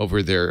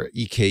over their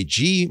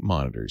EKG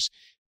monitors.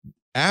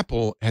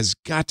 Apple has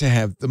got to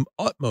have the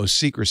utmost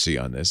secrecy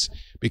on this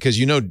because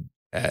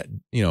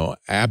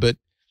Abbott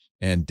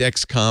and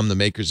Dexcom, the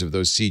makers of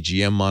those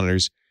CGM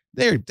monitors,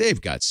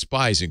 they've got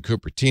spies in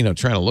Cupertino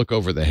trying to look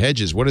over the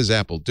hedges. What is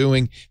Apple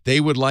doing?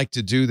 They would like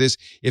to do this.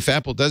 If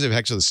Apple does it,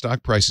 actually the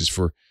stock prices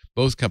for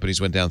both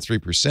companies went down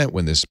 3%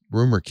 when this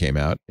rumor came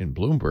out in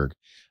Bloomberg.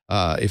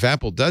 If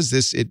Apple does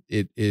this,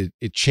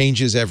 it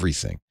changes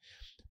everything.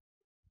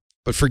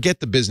 But forget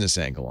the business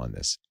angle on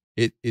this.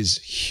 It is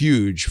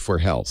huge for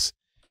health,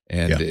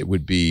 and it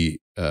would be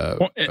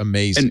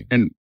amazing.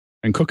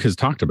 And Cook has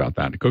talked about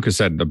that. Cook has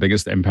said the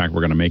biggest impact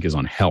we're going to make is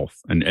on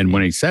health. And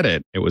when he said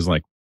it, it was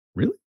like,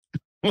 really?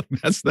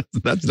 that's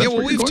yeah.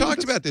 Well, we've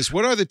talked about this.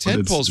 What are the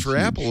tentpoles for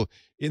Apple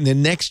in the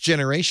next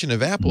generation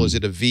of Apple? Is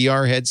it a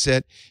VR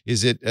headset?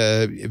 Is it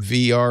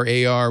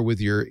VR AR with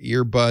your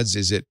earbuds?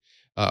 Is it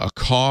a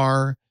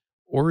car,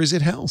 or is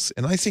it health?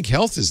 And I think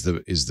health is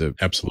the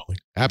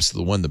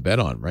absolutely one to bet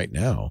on right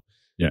now.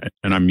 Yeah,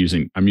 and I'm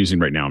using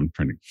right now. I'm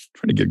trying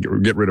to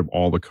get rid of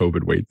all the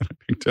COVID weight that I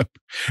picked up,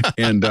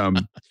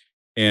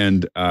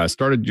 and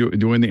started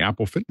doing the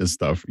Apple Fitness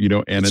stuff.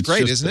 And it's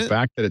great, just isn't the it?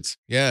 fact that it's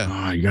you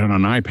got it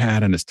on an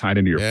iPad and it's tied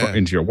into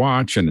your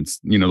watch, and it's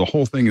the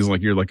whole thing is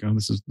like you're like, oh,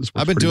 this.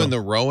 I've been doing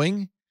the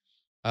rowing.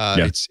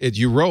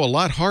 You row a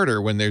lot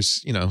harder when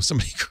there's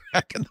somebody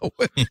cracking the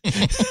whip,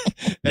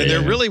 and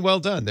they're really well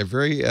done. They're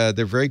very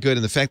good,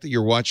 and the fact that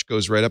your watch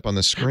goes right up on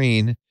the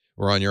screen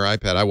or on your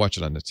iPad. I watch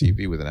it on the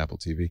TV with an Apple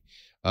TV.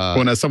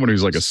 When as someone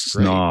who's like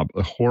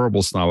a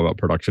horrible snob about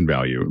production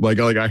value, like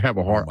I have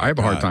a hard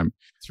time.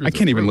 I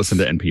can't even listen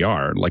to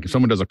NPR. Like if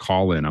someone does a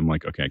call in, I'm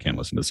like, okay, I can't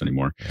listen to this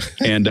anymore.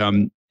 And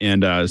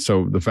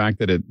so the fact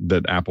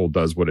that Apple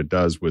does what it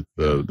does with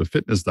the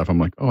fitness stuff, I'm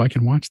like, oh, I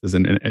can watch this,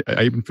 and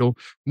I even feel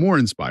more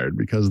inspired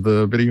because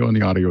the video and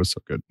the audio is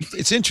so good.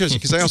 It's interesting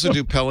because I also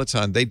do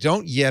Peloton. They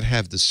don't yet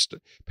have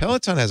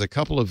Peloton has a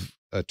couple of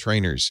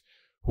trainers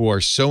who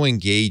are so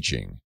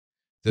engaging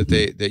that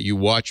that you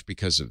watch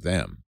because of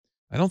them.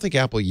 I don't think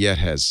Apple yet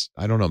has.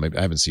 I don't know. Maybe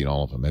I haven't seen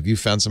all of them. Have you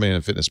found somebody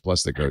in Fitness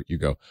Plus that you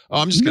go, oh,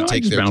 I'm just going to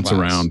take their bounce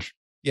class. Around.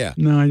 Yeah.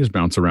 No, I just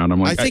bounce around.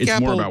 I'm like, I think it's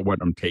Apple, more about what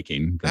I'm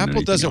taking.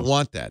 Apple doesn't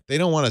want that. They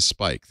don't want a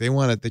spike. They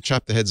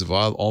chop the heads of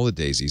all the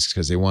daisies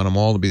because they want them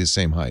all to be the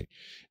same height.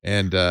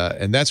 And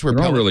that's where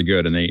they're all really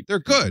good, and they're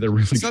good. They're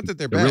really. It's not that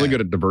they're bad. They're really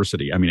good at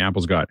diversity. I mean,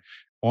 Apple's got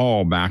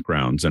all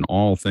backgrounds and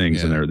all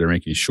things, and they're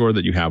making sure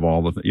that you have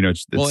all the.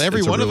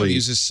 Every one of them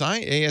uses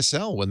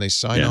ASL when they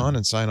sign on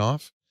and sign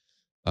off.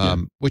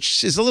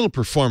 Which is a little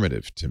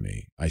performative to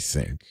me, I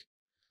think.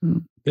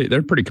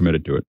 They're pretty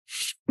committed to it.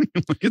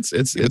 it's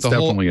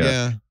definitely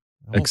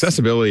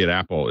accessibility at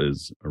Apple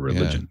is a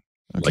religion.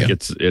 Yeah. Okay. Like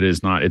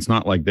it's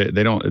not like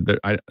they don't.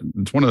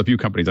 It's one of the few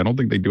companies I don't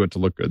think they do it to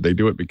look good. They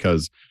do it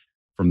because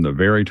from the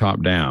very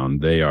top down,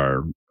 they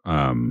are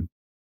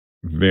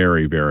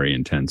very, very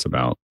intense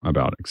about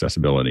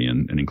accessibility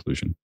and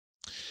inclusion.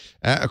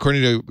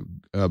 According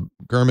to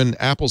Gurman,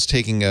 Apple's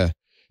taking a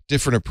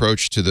different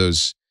approach to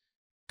those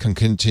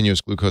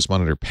continuous glucose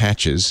monitor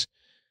patches,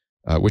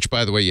 which,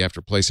 by the way, you have to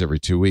replace every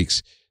 2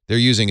 weeks. They're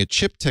using a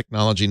chip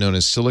technology known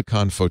as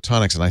silicon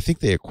photonics, and I think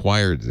they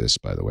acquired this,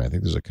 by the way. I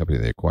think there's a company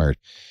they acquired.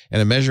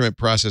 And a measurement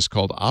process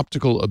called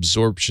optical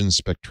absorption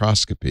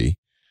spectroscopy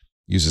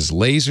uses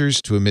lasers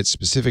to emit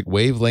specific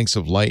wavelengths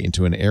of light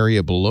into an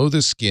area below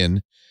the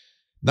skin,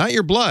 not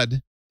your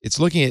blood. It's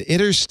looking at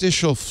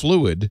interstitial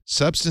fluid,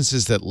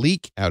 substances that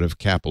leak out of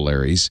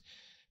capillaries,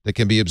 that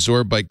can be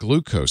absorbed by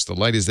glucose. The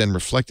light is then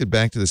reflected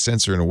back to the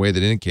sensor in a way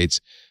that indicates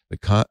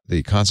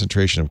the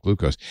concentration of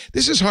glucose.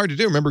 This is hard to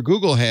do. Remember,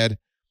 Google had,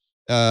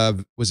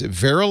 was it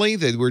Verily?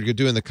 They were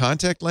doing the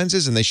contact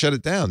lenses, and they shut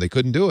it down. They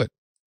couldn't do it.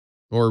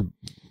 Or,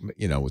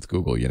 with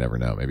Google, you never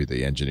know. Maybe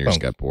the engineers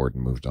got bored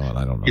and moved on.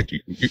 I don't know.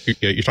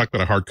 You talk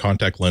about a hard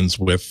contact lens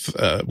with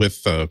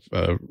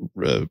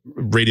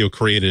radio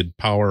created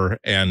power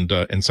and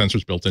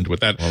sensors built into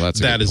it.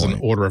 That is an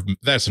order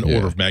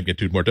of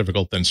magnitude more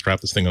difficult than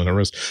strap this thing on the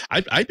wrist.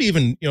 I'd be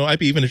even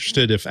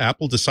interested if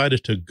Apple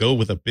decided to go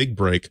with a big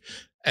break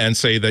and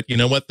say that,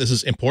 this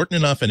is important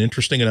enough and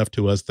interesting enough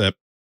to us that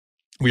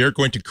we are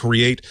going to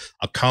create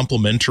a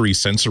complementary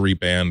sensory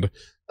band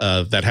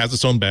that has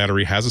its own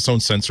battery, has its own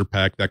sensor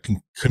pack that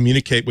can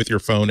communicate with your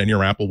phone and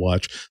your Apple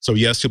Watch. So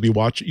yes,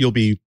 you'll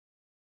be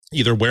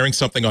either wearing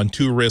something on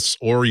two wrists,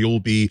 or you'll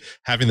be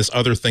having this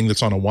other thing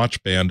that's on a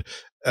watch band.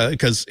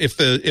 Because if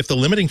the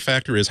limiting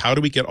factor is how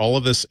do we get all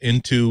of this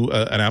into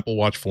an Apple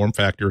Watch form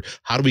factor,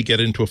 how do we get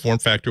into a form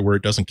factor where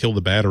it doesn't kill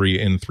the battery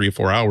in 3 or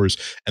 4 hours?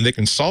 And they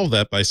can solve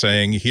that by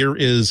saying, here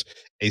is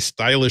a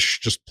stylish,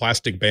 just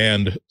plastic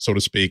band, so to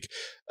speak,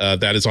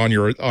 that is on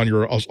your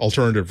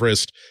alternative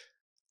wrist.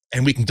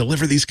 And we can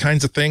deliver these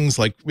kinds of things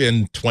like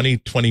in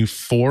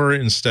 2024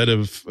 instead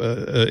of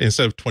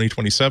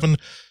 2027.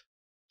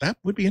 That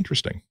would be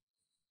interesting.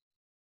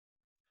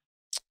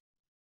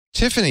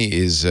 Tiffany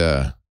is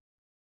a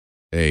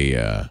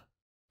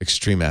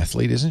extreme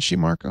athlete, isn't she,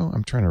 Marco?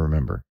 I'm trying to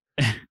remember.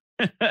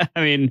 I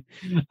mean,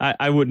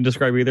 I wouldn't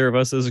describe either of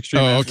us as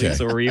extreme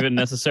athletes or even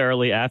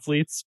necessarily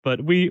athletes,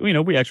 but we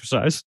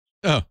exercise.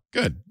 Oh,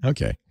 good.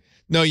 Okay.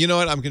 No, you know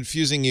what? I'm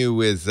confusing you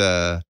with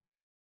Adam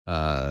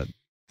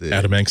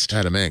Engst.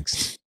 Adam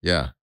Engst.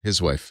 Yeah,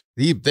 his wife.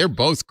 They're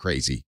both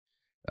crazy.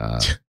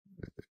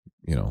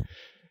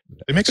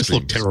 They make us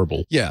look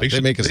terrible. Yeah, they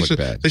make us look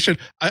bad. They should.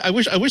 I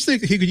wish he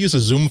could use a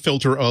zoom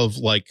filter of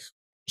like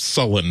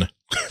sullen,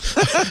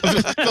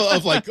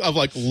 of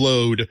like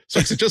load,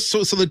 so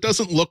that it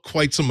doesn't look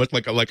quite so much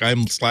like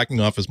I'm slacking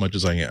off as much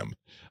as I am.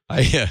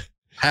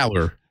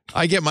 Haller.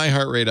 I get my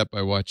heart rate up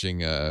by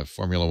watching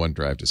Formula One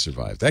Drive to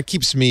Survive. That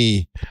keeps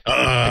me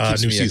new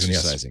season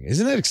exercising. Yes.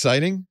 Isn't that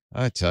exciting?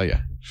 I tell you,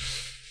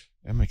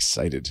 I'm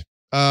excited.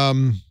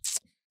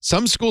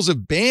 Some schools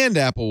have banned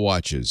Apple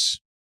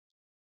Watches,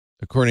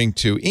 according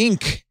to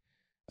Inc.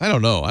 I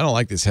don't know. I don't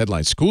like this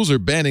headline. Schools are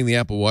banning the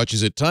Apple Watch.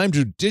 Is it time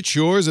to ditch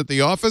yours at the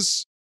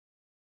office?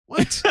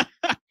 What?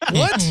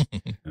 What?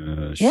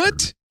 Sure.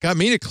 What? Got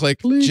me to click,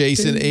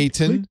 Jason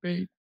Ayton.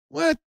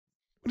 What?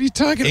 What are you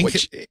talking about?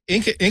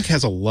 Inc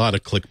has a lot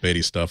of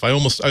clickbaity stuff. I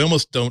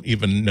almost don't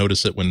even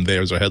notice it when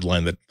there's a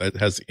headline that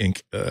has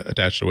Inc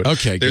attached to it.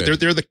 Okay, they're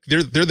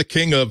the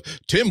king of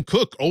Tim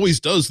Cook always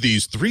does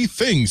these 3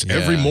 things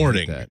every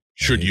morning.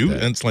 Should you?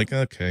 And it's like,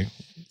 okay.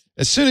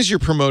 As soon as you're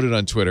promoted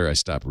on Twitter, I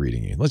stop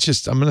reading you. I'm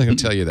going to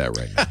tell you that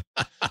right now.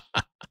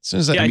 As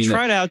soon as I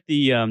tried out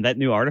the that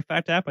new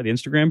Artifact app by the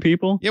Instagram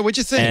people. Yeah, what'd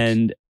you think?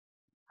 And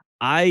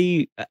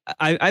I'm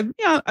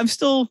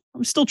still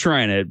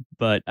trying it,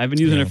 but I've been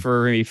using it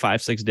for maybe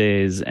 5-6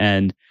 days,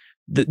 and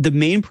the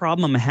main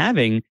problem I'm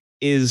having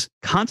is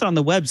content on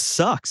the web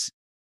sucks.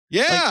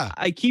 Yeah,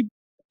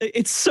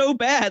 it's so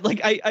bad.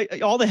 Like I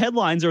all the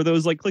headlines are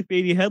those like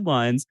clickbaity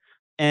headlines,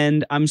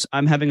 and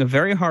I'm having a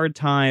very hard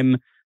time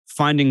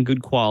finding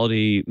good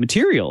quality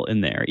material in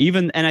there.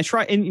 I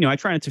try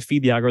not to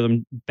feed the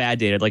algorithm bad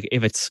data. Like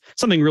if it's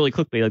something really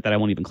clickbait like that, I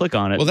won't even click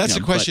on it. Well, that's the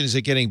question. Is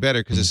it getting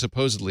better because it's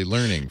supposedly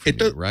learning from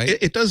you, right?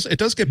 It does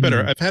get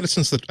better. I've had it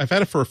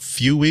for a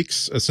few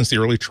weeks since the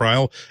early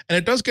trial, and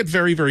it does get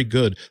very, very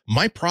good.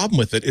 My problem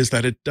with it is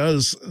that it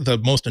does the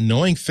most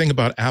annoying thing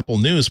about Apple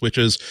News, which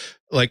is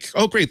like,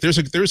 oh great, there's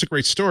a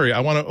great story.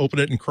 I want to open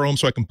it in Chrome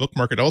so I can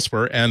bookmark it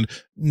elsewhere. And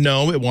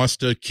no, it wants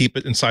to keep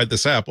it inside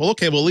this app. Well,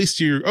 okay, well at least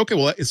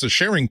it's a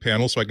sharing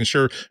panel, so I can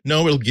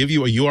it'll give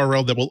you a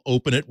URL that will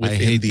open it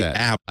within the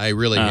app. I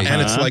really hate that.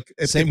 And it's like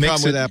same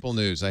problem with Apple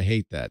News. I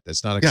hate that.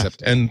 That's not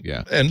acceptable. And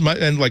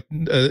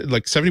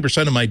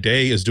 70% of my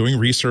day is doing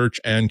research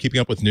and keeping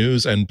up with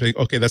news and being,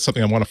 okay, that's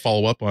something I want to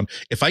follow up on.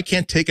 If I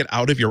can't take it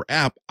out of your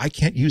app, I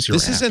can't use your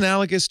app. This is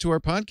analogous to our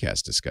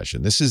podcast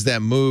discussion. This is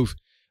that move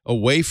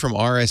away from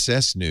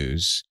RSS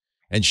news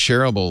and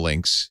shareable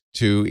links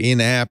to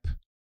in-app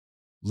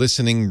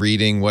listening,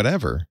 reading,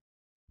 whatever.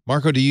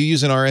 Marco, do you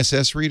use an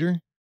RSS reader?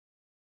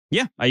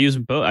 Yeah, I use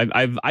both.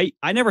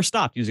 I never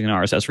stopped using an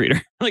RSS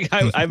reader. Like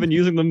I've been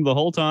using them the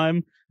whole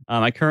time.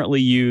 I currently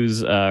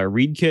use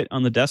ReadKit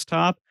on the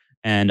desktop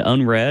and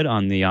Unread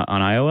on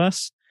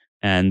iOS,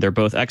 and they're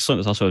both excellent.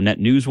 There's also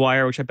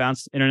Newswire, which I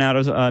bounce in and out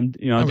of. I was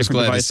different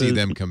glad devices. to see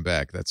them come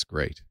back. That's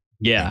great.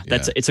 Yeah,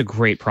 it's a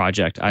great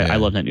project. I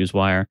love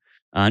NetNewsWire.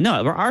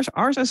 No,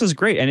 RSS is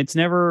great, and it's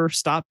never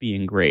stopped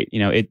being great.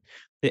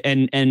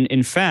 And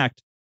in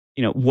fact,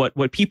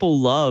 what people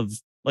love,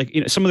 like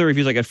some of the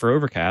reviews I get for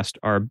Overcast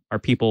are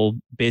people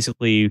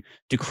basically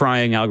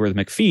decrying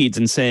algorithmic feeds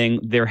and saying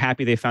they're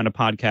happy they found a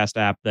podcast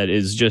app that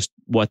is just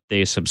what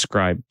they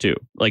subscribe to.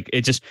 Like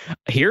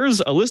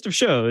here's a list of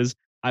shows.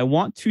 I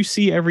want to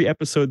see every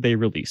episode they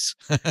release.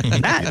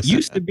 That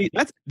used to be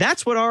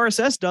that's what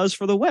RSS does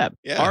for the web.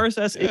 Yeah,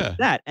 RSS is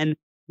that, and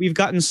we've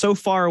gotten so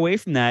far away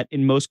from that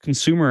in most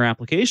consumer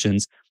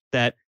applications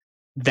that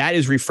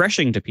is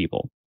refreshing to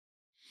people.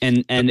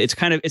 And it's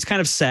kind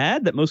of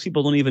sad that most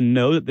people don't even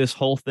know that this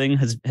whole thing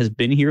has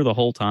been here the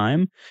whole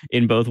time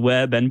in both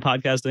web and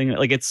podcasting.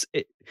 Like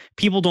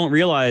people don't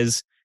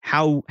realize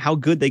how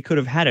good they could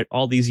have had it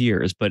all these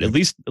years, but at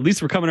least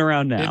we're coming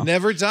around now. It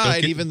never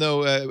died, even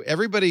though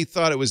everybody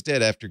thought it was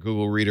dead after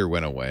Google Reader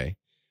went away,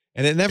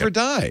 and it never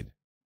died.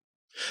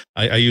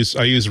 I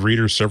use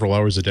Reader several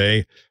hours a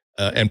day,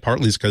 and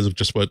partly it's because of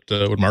just what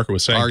Marco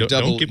was saying.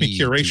 Don't give me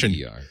curation.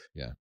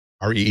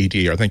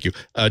 REEDR. Thank you.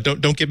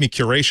 Don't give me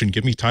curation.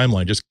 Give me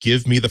timeline. Just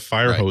give me the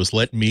fire hose.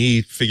 Let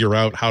me figure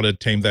out how to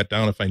tame that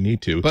down if I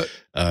need to. But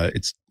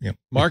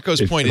Marco's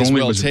point is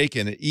well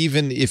taken.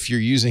 Even if you're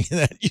using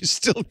that, you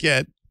still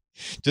get,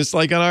 just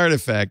like on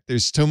Artifact,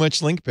 there's too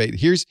much link bait.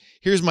 Here's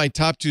my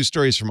top 2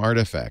 stories from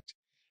Artifact.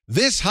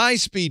 This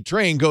high-speed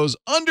train goes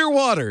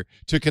underwater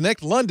to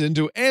connect London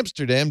to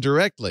Amsterdam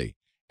directly.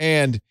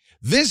 And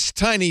this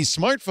tiny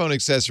smartphone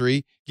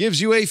accessory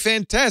gives you a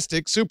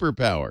fantastic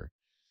superpower.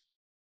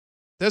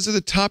 Those are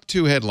the top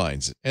 2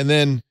 headlines. And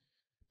then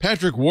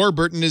Patrick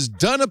Warburton is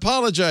done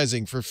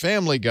apologizing for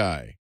Family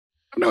Guy.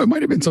 No, it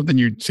might have been something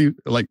you see.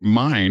 Like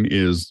mine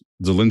is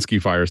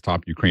Zelensky fires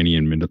top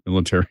Ukrainian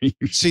military.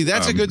 See,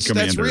 that's a good.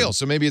 commander. That's real.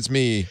 So maybe it's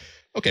me.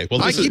 Okay,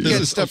 well, I keep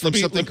getting stuff from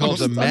something called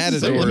the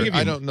Matador.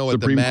 I don't know what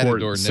Supreme the Matador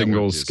Court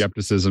signals is.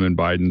 skepticism in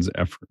Biden's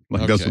effort.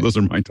 Like those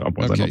are my top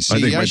ones. Okay. I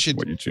think that's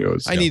what you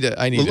chose. I need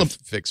to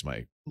fix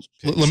my.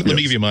 Let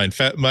me give you mine.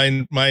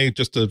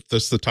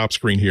 The top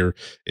screen here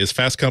is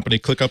Fast Company.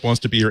 ClickUp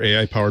wants to be your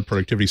AI powered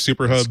productivity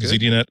super hub.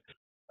 ZDNet.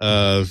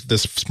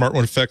 This smart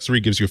one Factory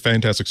gives you a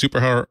fantastic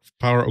superpower.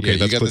 Okay,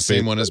 you got the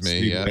same one as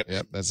me. Yeah,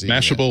 that's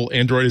Mashable.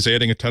 Android is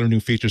adding a ton of new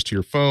features to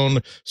your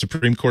phone.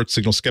 Supreme Court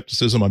signals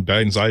skepticism on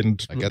Biden's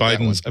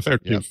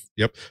effective.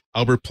 Yep.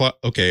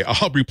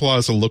 Aubrey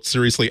Plaza looked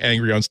seriously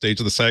angry on stage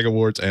of the SAG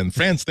Awards, and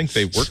fans think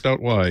they worked out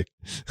why.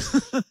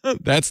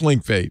 That's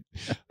link bait.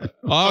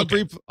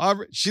 Aubrey,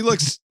 she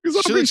looks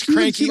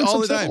cranky all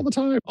the time.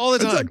 All the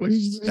time.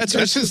 Exactly. That's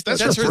her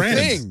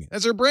thing.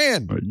 That's her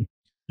brand.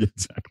 Yeah,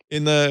 exactly.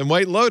 In the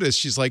White Lotus,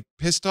 she's like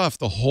pissed off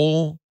the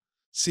whole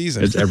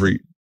season. It's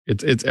everything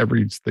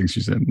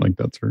she's in. Like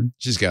that's her.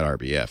 She's got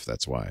RBF.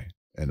 That's why.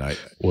 And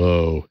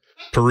whoa.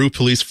 Peru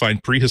police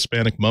find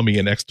pre-Hispanic mummy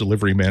in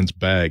ex-delivery man's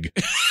bag.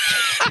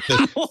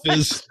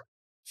 That's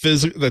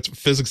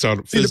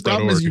physics.org. The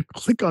problem is you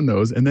click on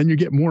those and then you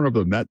get more of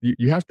them. That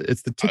you have to.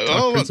 It's the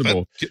TikTok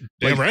principle.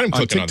 Damn right, I'm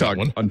clicking on that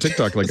one. On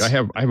TikTok, like I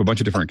have a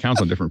bunch of different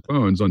accounts on different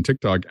phones on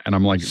TikTok, and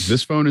I'm like,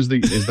 this phone is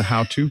the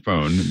how-to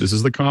phone. This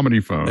is the comedy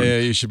phone. Yeah,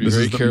 you should be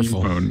very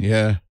careful. Phone.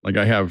 Yeah, like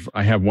I have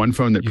one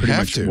phone that pretty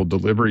much will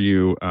deliver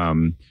you.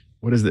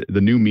 What is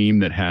the new meme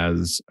that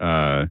has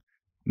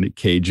Nick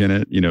Cage in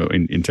it? You know,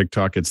 in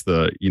TikTok, it's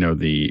there's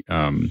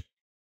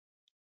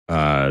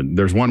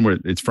one where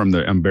it's from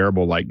the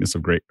unbearable likeness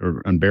of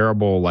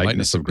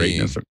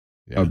greatness.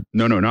 Yeah.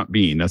 No, not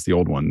Bean. That's the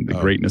old one. The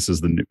greatness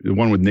is the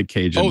one with Nick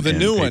Cage. The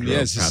new one. Pedro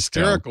Yes, Pascal.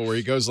 hysterical. Where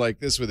he goes like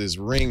this with his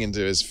ring into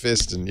his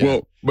fist, and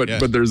but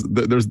there's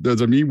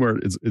a meme where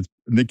it's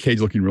Nick Cage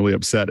looking really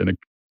upset, and it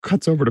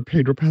cuts over to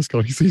Pedro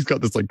Pascal. He's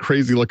got this like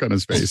crazy look on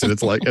his face, and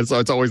it's like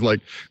it's always like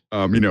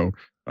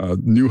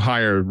new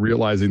hire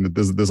realizing that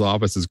this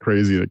office is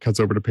crazy, and it cuts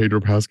over to Pedro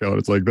Pascal, and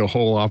it's like the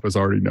whole office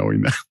already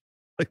knowing that.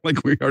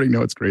 Like we already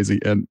know it's crazy,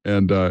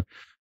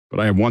 but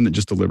I have one that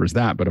just delivers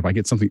that. But if I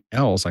get something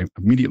else, I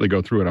immediately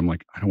go through it. I'm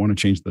like, I don't want to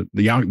change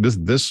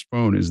this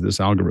phone is this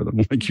algorithm.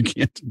 Like you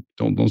can't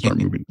don't start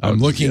moving. I'm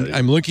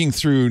looking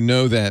through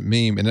Know That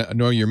Meme and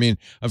Know Your Meme.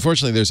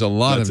 Unfortunately, there's a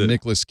lot of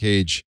Nicolas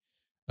Cage.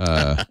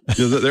 There's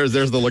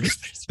the look.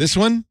 This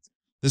one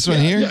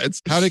here. Yeah,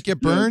 How'd It Get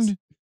Burned?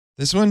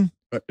 This one.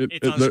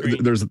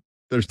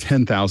 There's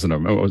 10,000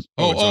 of them.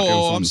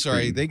 I'm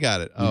sorry. They got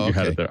it. Oh, you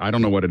had it there. I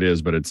don't know what it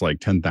is, but it's like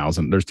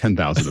 10,000. There's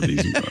 10,000 of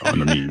these on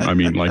the meme. I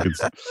mean, like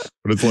it's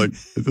like.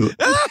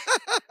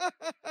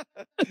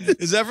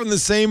 Is that from the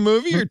same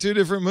movie or two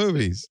different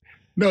movies?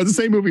 No, it's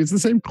the same movie. It's the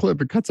same clip.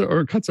 It cuts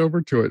over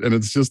to it, and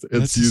it's used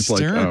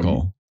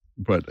hysterical.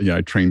 But yeah,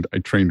 I trained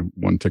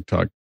one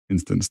TikTok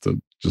instance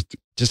to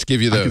just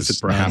give you those. I can sit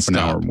for half an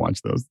hour and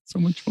watch those. It's so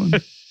much fun.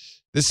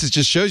 This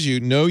just shows you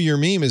Know Your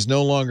Meme is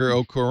no longer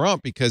au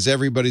courant because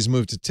everybody's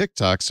moved to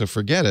TikTok. So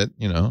forget it.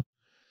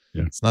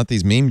 It's not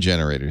these meme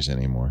generators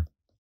anymore.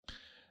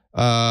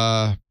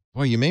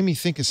 Boy, you made me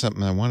think of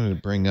something I wanted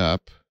to bring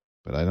up,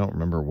 but I don't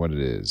remember what it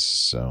is.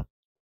 So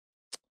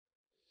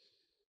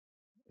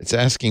it's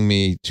asking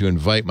me to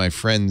invite my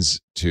friends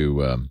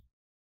to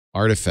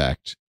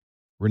Artifact,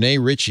 Renee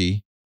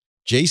Ritchie,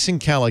 Jason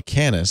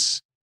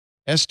Calacanis,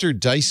 Esther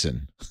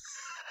Dyson.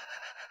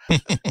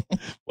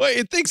 Well,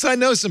 it thinks I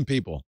know some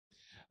people.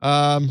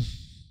 I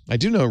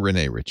do know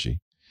Renee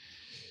Ritchie.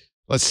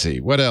 Let's see.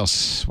 What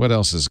else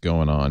is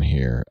going on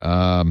here?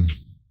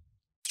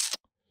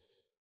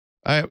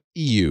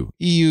 EU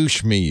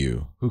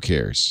Shmiu. Who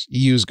cares?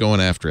 EU's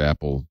going after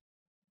Apple.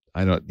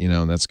 I don't,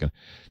 that's going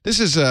to, this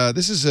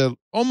is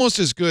almost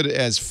as good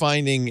as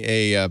finding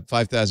a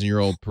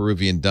 5,000-year-old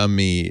Peruvian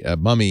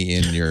mummy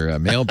in your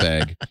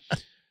mailbag.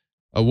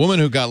 A woman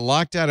who got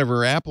locked out of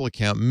her Apple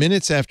account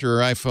minutes after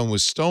her iPhone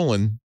was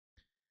stolen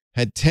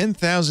had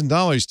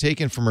 $10,000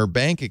 taken from her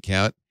bank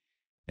account,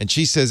 and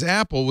she says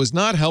Apple was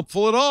not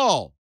helpful at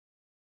all.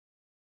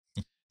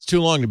 It's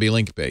too long to be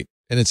link bait,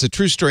 and it's a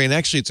true story, and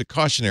actually it's a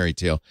cautionary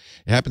tale.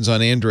 It happens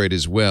on Android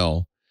as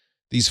well.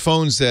 These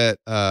phones that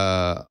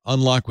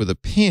unlock with a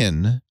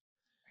PIN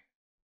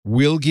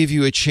will give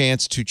you a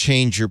chance to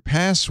change your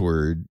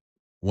password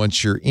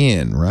once you're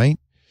in, right?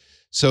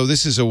 So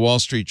this is a Wall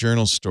Street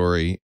Journal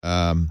story.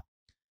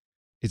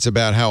 It's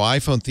about how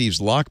iPhone thieves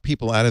lock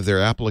people out of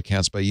their Apple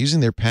accounts by using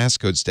their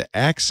passcodes to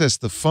access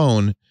the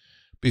phone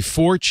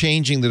before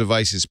changing the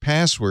device's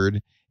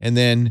password and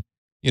then,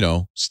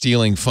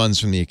 stealing funds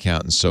from the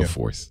account and so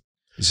forth.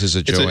 This is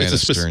a Joanna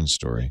Stern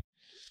story.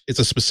 It's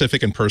a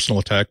specific and personal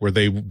attack where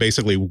they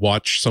basically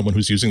watch someone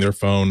who's using their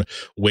phone,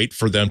 wait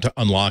for them to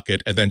unlock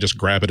it, and then just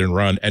grab it and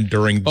run. And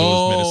during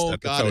those minutes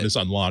that the phone is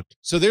unlocked.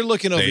 So they're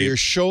looking over your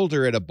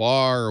shoulder at a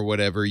bar or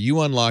whatever.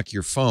 You unlock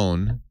your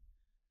phone.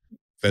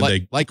 then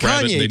they like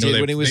grab Kanye it, did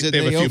when he was in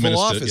the Oval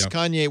Office.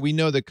 Kanye, we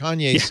know that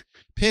Kanye's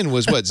pin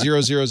was what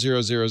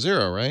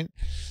 00000, right?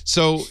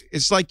 So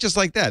it's like just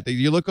like that.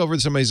 You look over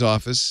at somebody's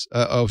office,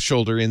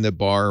 shoulder in the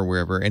bar or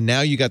wherever, and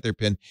now you got their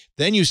pin.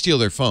 Then you steal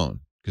their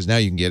phone because now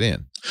you can get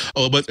in.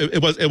 Oh, but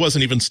it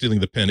wasn't even stealing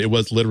the pin. It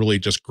was literally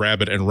just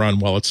grab it and run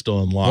while it's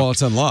still unlocked. While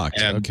it's unlocked.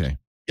 And, okay.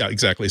 Yeah,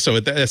 exactly. So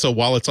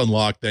while it's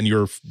unlocked, then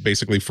you're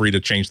basically free to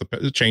change the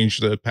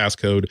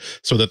passcode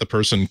so that the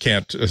person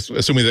can't,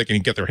 assuming they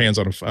can get their hands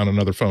on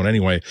another phone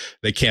anyway,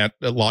 they can't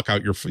lock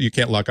out you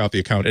can't lock out the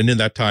account. And in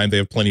that time, they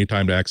have plenty of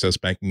time to access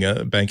banking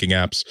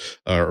apps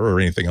or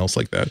anything else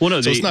like that. Well,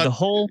 no, so the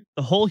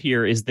whole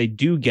here is they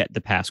do get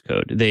the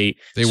passcode. They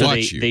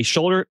watch you. They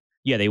shoulder.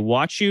 Yeah, they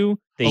watch you.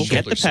 They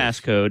get the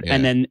passcode,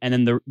 and then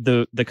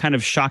the kind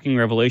of shocking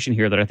revelation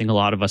here that I think a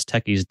lot of us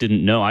techies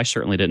didn't know, I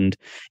certainly didn't,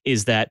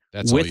 is that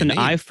with an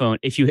iPhone,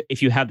 if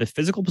you have the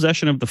physical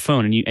possession of the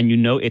phone and you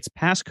know its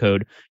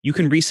passcode, you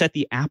can reset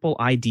the Apple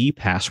ID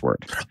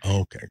password.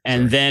 Okay.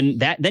 And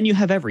then you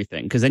have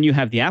everything, because then you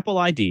have the Apple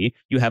ID,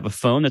 you have a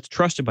phone that's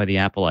trusted by the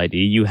Apple ID,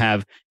 you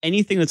have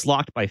anything that's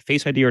locked by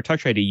Face ID or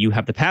Touch ID, you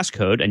have the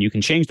passcode, and you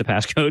can change the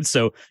passcode,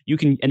 so you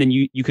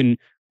can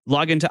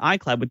log into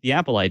iCloud with the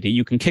Apple ID.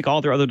 You can kick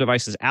all their other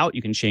devices out.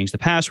 You can change the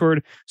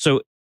password.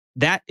 So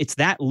it's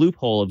that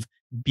loophole of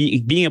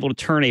being able to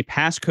turn a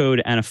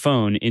passcode and a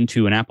phone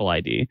into an Apple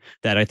ID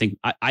that I think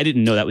I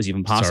didn't know that was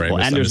even possible.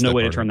 And there's no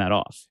way to turn that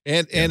off.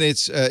 And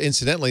it's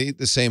incidentally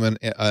the same on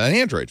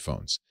Android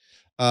phones.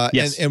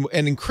 Yes. And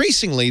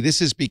increasingly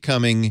this is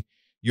becoming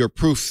your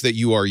proof that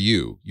you are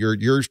you.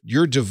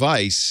 Your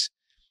device.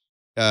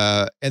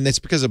 And that's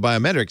because of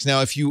biometrics.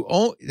 Now,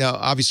 now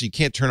obviously you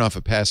can't turn off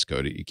a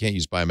passcode. You can't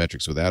use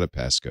biometrics without a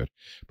passcode.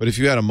 But if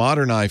you had a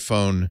modern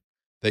iPhone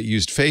that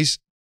used Face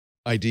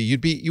ID,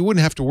 you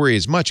wouldn't have to worry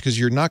as much because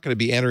you're not going to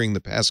be entering the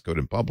passcode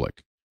in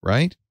public,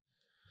 right?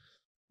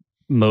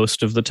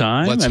 Most of the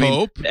time. Let's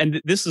hope. And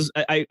this is,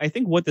 I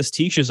think what this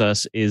teaches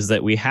us is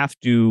that we have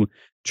to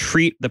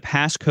treat the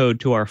passcode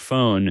to our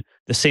phone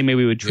the same way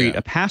we would treat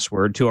a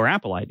password to our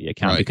Apple ID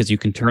account, because you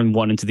can turn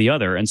one into the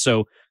other. And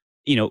so,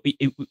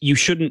 you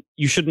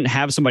shouldn't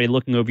have somebody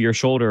looking over your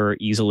shoulder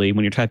easily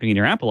when you're typing in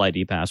your Apple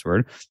ID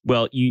password.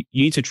 Well, you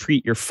need to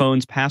treat your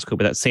phone's passcode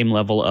with that same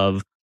level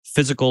of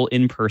physical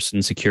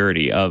in-person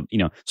security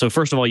so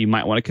first of all, you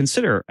might want to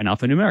consider an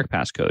alphanumeric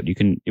passcode.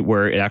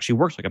 Where it actually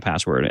works like a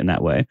password in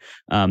that way.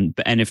 And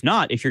if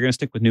not, if you're going to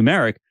stick with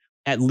numeric,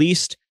 at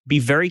least be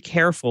very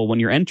careful when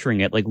you're entering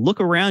it. Like, look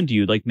around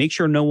you, like make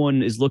sure no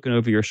one is looking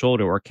over your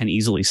shoulder or can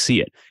easily see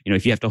it.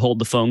 If you have to hold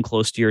the phone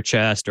close to your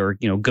chest or,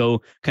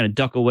 go kind of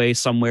duck away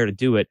somewhere to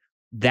do it,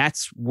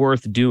 that's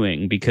worth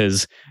doing,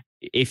 because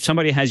if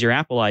somebody has your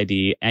Apple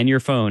ID and your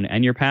phone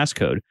and your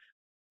passcode,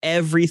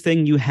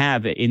 everything you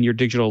have in your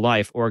digital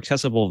life or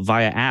accessible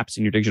via apps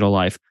in your digital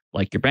life,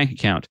 like your bank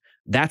account,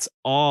 that's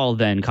all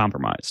then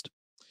compromised.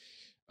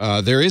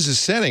 There is a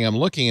setting I'm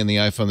looking in the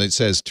iPhone that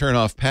says turn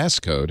off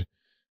passcode,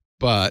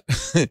 but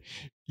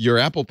your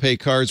Apple Pay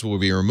cards will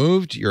be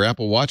removed. Your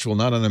Apple Watch will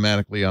not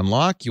automatically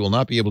unlock. You will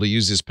not be able to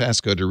use this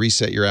passcode to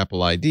reset your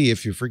Apple ID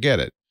if you forget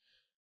it.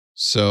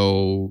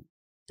 So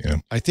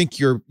I think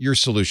your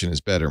solution is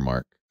better,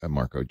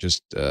 Marco.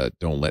 Just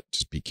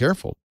just be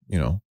careful.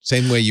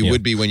 Same way you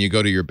would be when you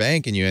go to your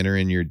bank and you enter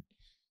in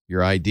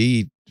your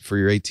ID for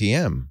your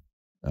ATM.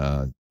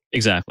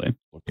 Exactly.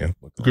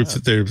 Groups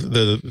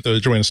the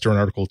Joanna Stern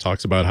article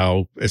talks about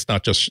how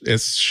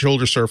it's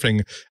shoulder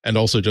surfing, and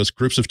also just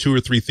groups of 2 or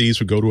 3 thieves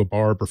who go to a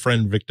bar,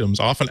 befriend victims,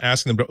 often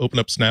asking them to open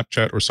up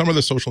Snapchat or some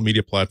other social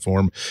media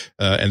platform,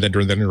 and then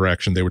during that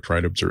interaction they would try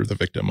to observe the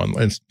victim.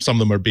 And some of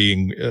them are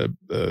being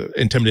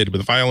intimidated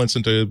with violence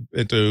into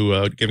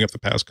giving up the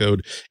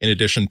passcode. In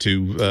addition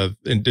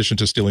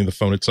to stealing the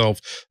phone itself,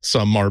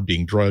 some are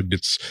being drugged.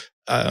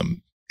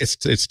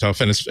 It's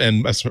tough,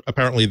 and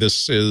apparently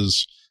this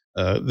is.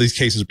 These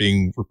cases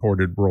being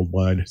reported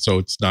worldwide, so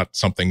it's not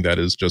something that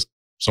is just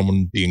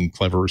someone being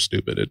clever or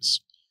stupid.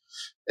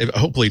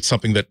 Hopefully it's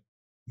something that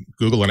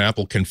Google and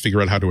Apple can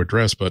figure out how to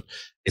address, but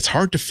it's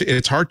hard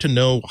to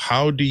know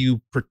how do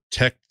you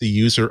protect the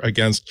user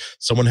against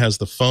someone has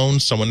the phone,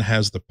 someone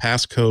has the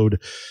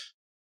passcode.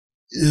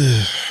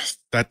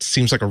 That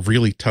seems like a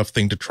really tough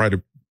thing to try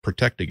to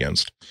protect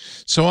against.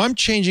 So I'm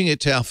changing it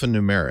to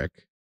alphanumeric.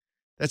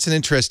 That's an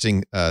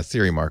interesting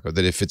theory, Marco,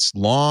 that if it's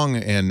long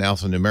and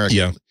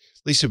alphanumeric,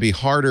 at least it'd be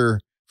harder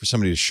for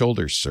somebody to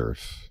shoulder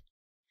surf.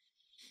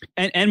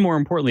 And more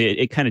importantly,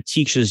 it kind of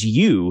teaches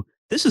you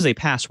this is a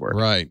password,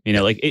 right?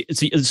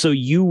 So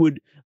you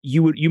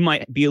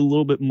might be a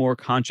little bit more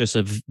conscious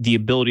of the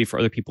ability for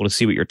other people to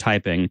see what you're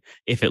typing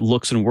if it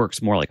looks and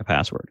works more like a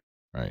password,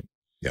 right?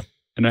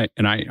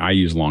 And I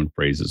use long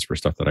phrases for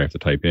stuff that I have to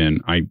type in.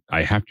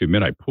 I have to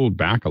admit I pulled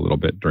back a little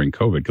bit during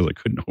COVID because I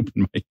couldn't open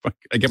my.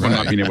 I kept on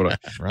not being able to,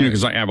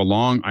 because I have a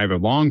long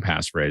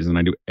passphrase and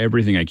I do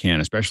everything I can,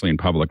 especially in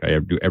public. I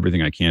do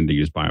everything I can to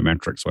use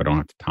biometrics so I don't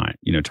have to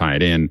tie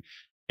it in.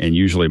 And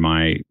usually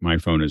my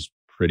phone is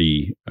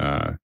pretty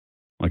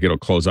it'll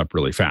close up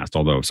really fast.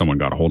 Although if someone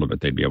got a hold of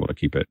it, they'd be able to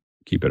keep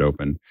it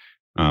open.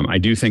 I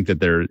do think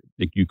that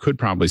you could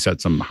probably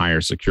set some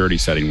higher security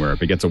setting where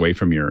if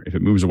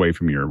it moves away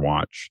from your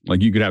watch,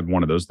 like you could have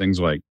one of those things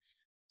like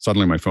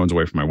suddenly my phone's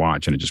away from my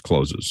watch and it just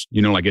closes.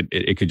 Like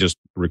it could just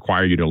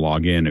require you to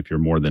log in if you're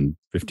more than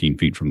 15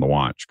 feet from the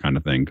watch kind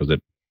of thing, because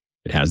it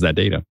has that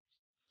data.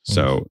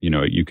 So,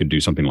 you could do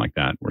something like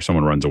that where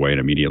someone runs away and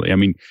immediately. I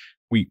mean,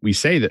 we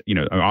say that,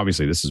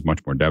 obviously this is much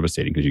more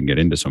devastating because you can get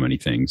into so many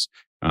things.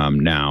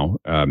 Now,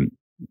 a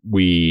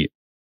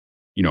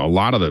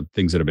lot of the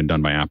things that have been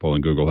done by Apple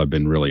and Google have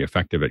been really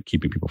effective at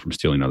keeping people from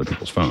stealing other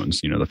people's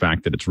phones. The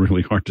fact that it's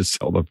really hard to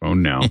sell the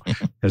phone now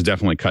has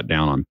definitely cut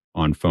down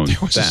on phone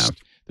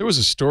theft. There was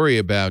a story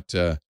about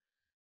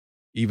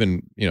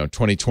even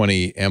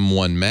 2020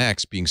 M1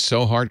 Max being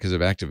so hard because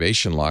of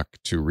activation lock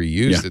to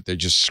reuse that they're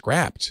just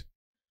scrapped.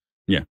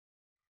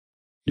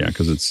 Yeah,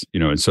 because it's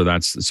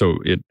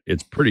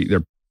it's pretty.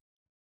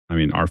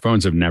 Our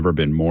phones have never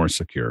been more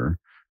secure,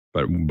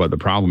 but the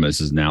problem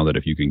is now that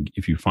if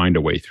you find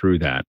a way through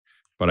that,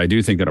 but I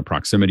do think that a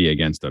proximity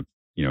against it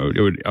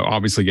would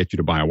obviously get you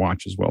to buy a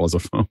watch as well as a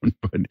phone,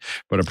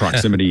 but a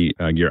proximity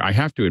gear. I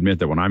have to admit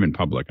that when I'm in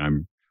public,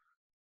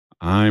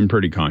 I'm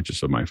pretty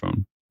conscious of my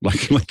phone.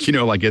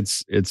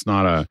 It's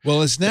not a.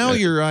 Well, it's now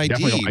your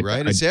ID,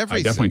 right? It's everything.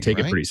 I definitely take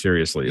it pretty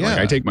seriously. Yeah. Like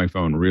I take my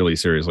phone really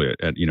seriously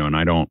and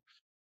I don't.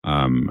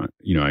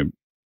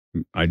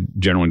 I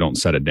generally don't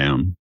set it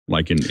down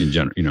in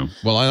general.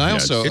 Well, and I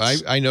also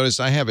I noticed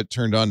I have it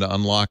turned on to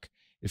unlock.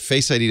 If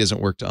Face ID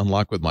doesn't work to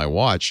unlock with my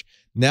watch,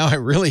 now I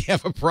really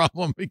have a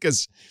problem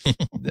because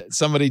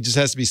somebody just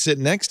has to be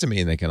sitting next to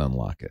me and they can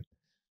unlock it.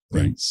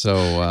 Right. So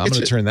I'm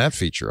going to turn that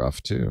feature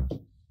off too.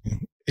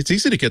 It's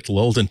easy to get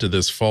lulled into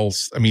this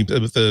false. I mean,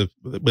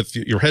 with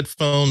your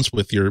headphones,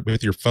 with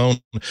your phone,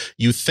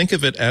 you think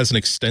of it as an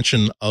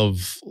extension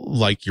of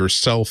like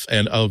yourself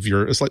and of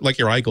it's like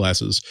your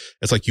eyeglasses.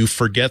 It's like you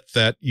forget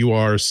that you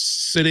are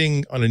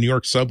sitting on a New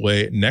York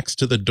subway next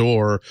to the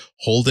door,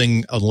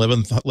 holding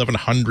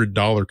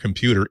 $1,100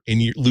 computer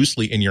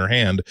loosely in your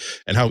hand,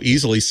 and how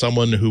easily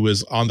someone who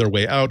is on their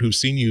way out, who's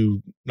seen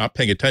you not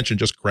paying attention,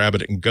 just grab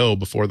it and go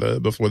before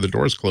the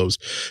doors close.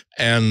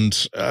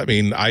 And I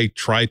mean, I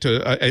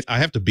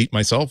have to beat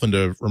myself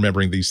into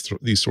remembering these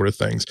sort of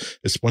things.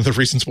 It's one of the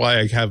reasons why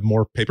I have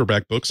more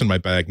paperback books in my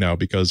bag now,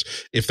 because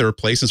if there are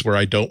places where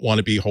I don't want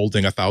to be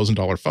holding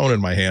 $1,000 phone in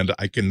my hand,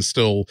 I can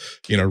still,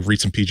 read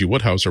some P.G.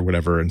 Wodehouse or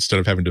whatever instead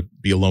of having to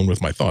be alone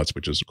with my thoughts,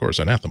 which is, of course,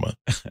 anathema.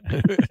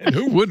 And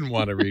who wouldn't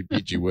want to read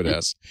P.G.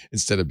 Wodehouse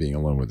instead of being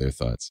alone with their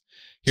thoughts?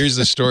 Here's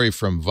the story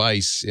from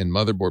Vice in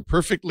Motherboard.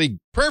 Perfectly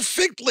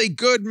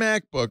good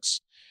MacBooks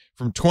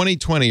from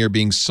 2020 are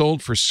being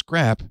sold for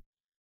scrap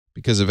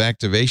because of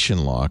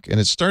activation lock. And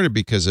it started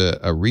because a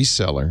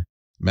reseller,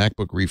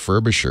 MacBook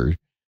refurbisher,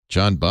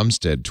 John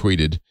Bumstead,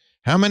 tweeted,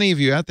 "How many of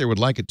you out there would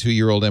like a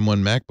 2-year-old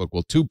M1 MacBook?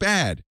 Well, too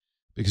bad,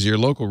 because your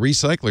local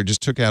recycler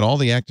just took out all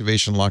the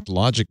activation locked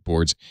logic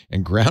boards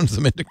and ground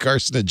them into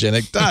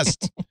carcinogenic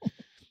dust."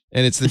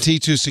 And it's the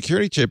T2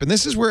 security chip. And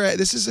this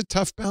is a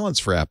tough balance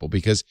for Apple,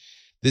 because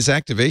this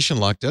activation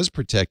lock does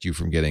protect you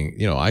from getting,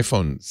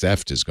 iPhone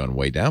theft has gone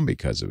way down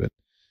because of it.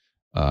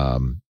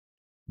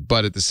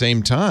 But at the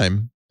same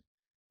time,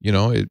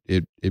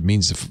 it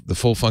means the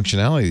full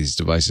functionality of these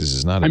devices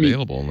is not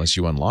available unless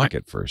you unlock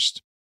it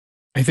first.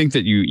 I think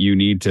that you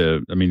need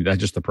to. I mean, that's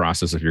just the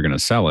process. If you're going to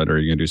sell it or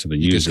you're going to do something,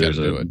 you just got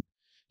to do it.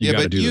 You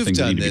but do you've the things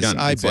done that need this. to be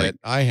done. I bet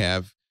I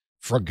have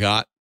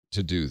forgot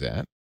to do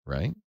that.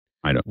 Right?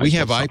 I know. We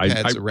have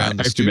iPads around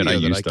the studio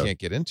that I can't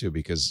get into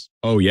because.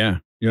 Oh yeah,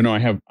 I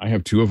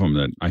have 2 of them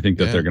that I think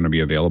that they're going to be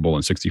available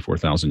in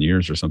 64,000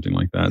 years or something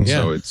like that.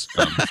 Yeah. So it's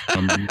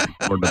I'm looking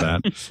forward to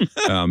that.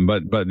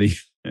 But the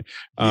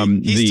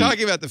he's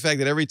talking about the fact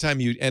that every time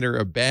you enter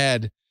a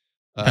bad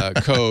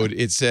code,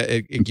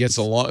 it gets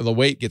the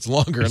wait gets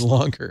longer and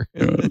longer.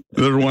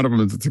 There's one of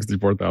them that's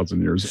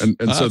 64,000 years, and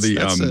so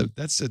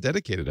that's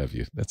dedicated of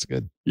you. That's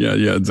good. Yeah,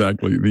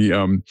 exactly.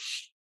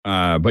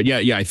 But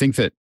I think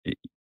that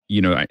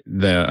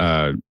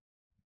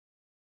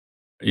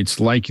it's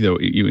like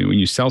when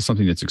you sell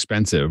something that's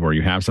expensive or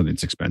you have something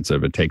that's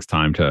expensive, it takes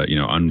time to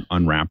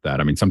unwrap that.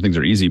 I mean, some things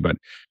are easy, but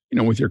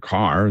with your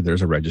car,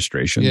 there's a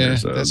registration. Yeah,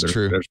 that's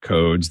true. There's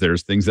codes.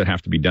 There's things that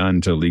have to be done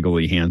to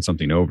legally hand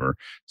something over.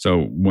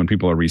 So when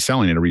people are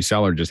reselling it, a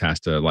reseller just has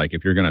to, like,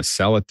 if you're going to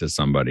sell it to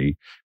somebody,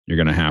 you're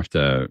going to have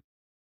to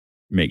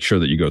make sure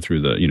that you go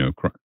through the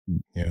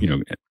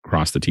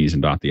cross the T's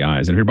and dot the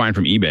I's. And if you're buying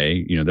from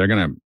eBay, they're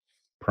going to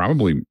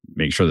probably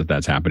make sure that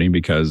that's happening,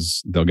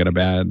 because they'll get a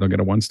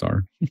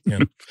 1-star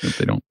if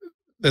they don't.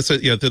 That's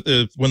it. Yeah.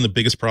 One of the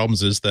biggest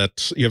problems is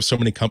that you have so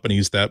many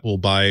companies that will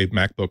buy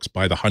MacBooks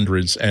by the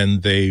hundreds,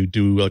 and they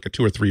do like a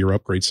 2 or 3 year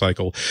upgrade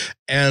cycle.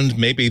 And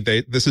maybe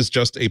this is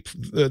just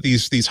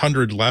these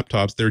 100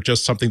 laptops. They're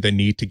just something they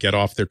need to get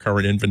off their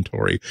current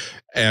inventory.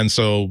 And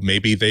so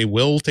maybe they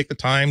will take the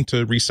time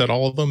to reset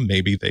all of them.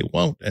 Maybe they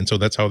won't. And so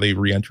that's how they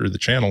re-enter the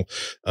channel.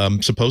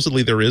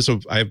 Supposedly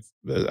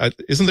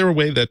isn't there a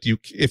way that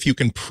if you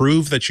can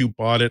prove that you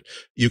bought it,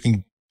 you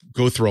can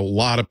go through a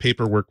lot of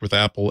paperwork with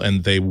Apple,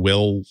 and they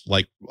will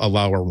like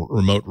allow a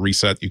remote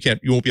reset.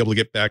 You won't be able to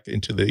get back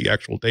into the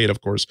actual date,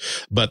 of course,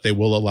 but they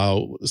will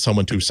allow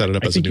someone to set it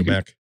up as a new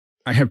Mac.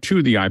 I have 2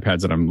 of the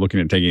iPads that I'm looking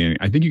at taking.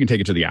 I think you can take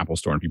it to the Apple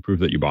Store, and if you prove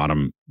that you bought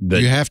them,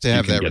 you have to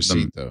have that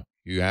receipt, though.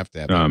 You have to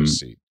have that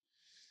receipt.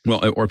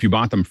 Well, or if you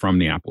bought them from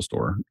the Apple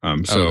Store,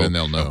 so then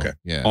they'll know. Okay.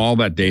 Yeah, all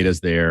that data's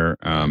there,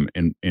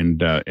 and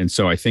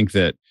so I think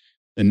that,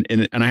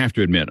 and I have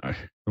to admit,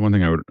 the one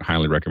thing I would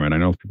highly recommend. I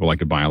know people like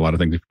to buy a lot of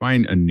things. If you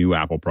find a new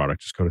Apple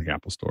product, just go to the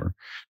Apple Store.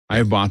 I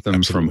have bought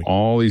them from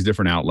all these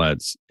different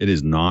outlets. It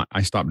is not.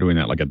 I stopped doing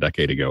that like a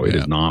decade ago. It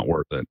is not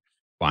worth it.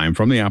 Buy them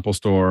from the Apple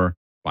Store.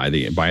 Buy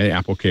the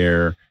Apple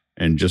Care.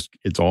 And just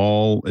it's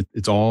all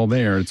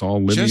there. It's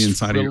all living just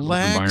inside of your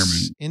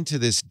environment. Into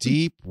this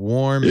deep,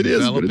 warm,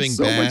 developing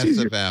bath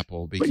of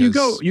Apple. Because but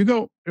you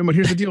go. But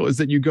here's the deal: is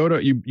that you go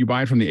to you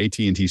buy it from the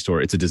AT&T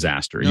store. It's a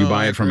disaster. You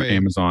buy it from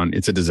Amazon.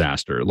 It's a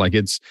disaster. Like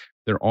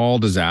they're all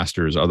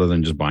disasters, other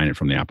than just buying it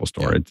from the Apple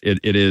store. Yeah.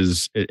 It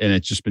is, and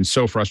it's just been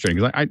so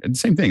frustrating because I the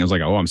same thing. I was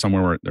like, I'm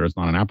somewhere where there's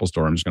not an Apple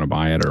store. I'm just going to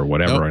buy it or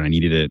whatever, and I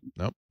needed it.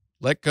 Nope.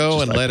 Let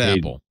go and let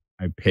Apple.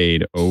 I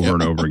paid over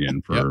and over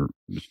again for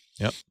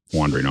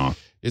wandering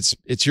off.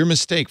 It's your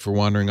mistake for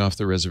wandering off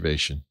the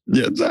reservation.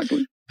 Yeah,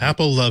 exactly.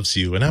 Apple loves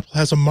you, and Apple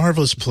has a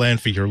marvelous plan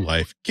for your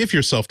life. Give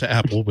yourself to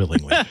Apple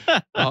willingly.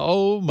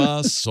 Oh,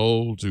 my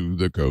soul to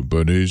the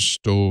company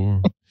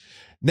store.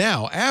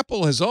 Now,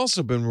 Apple has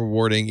also been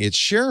rewarding its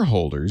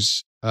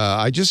shareholders.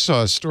 I just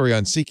saw a story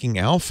on Seeking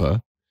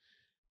Alpha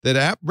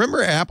that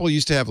remember Apple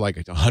used to have like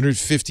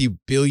 $150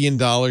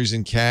 billion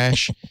in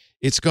cash.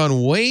 It's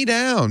gone way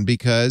down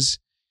because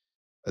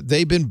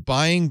they've been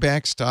buying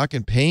back stock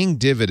and paying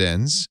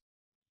dividends.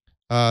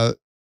 The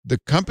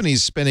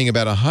company's spending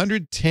about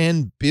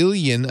 $110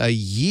 billion a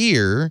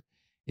year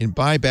in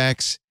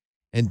buybacks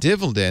and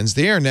dividends.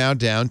 They are now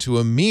down to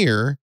a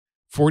mere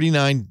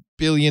 $49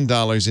 billion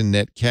in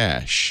net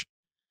cash.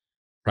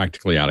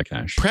 Practically out of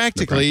cash.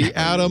 Practically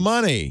out of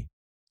money.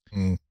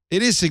 Mm.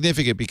 It is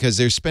significant because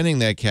they're spending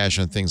that cash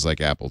on things like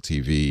Apple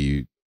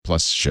TV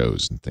Plus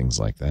shows and things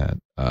like that.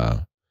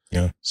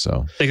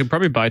 So they could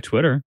probably buy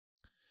Twitter.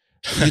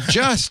 They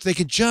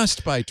could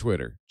just buy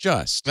Twitter.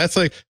 Just that's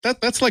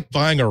like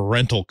buying a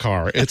rental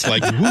car. It's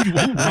like who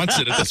wants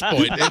it at this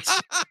point?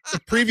 It's the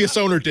previous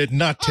owner did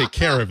not take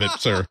care of it,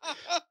 sir.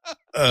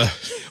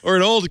 Or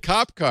an old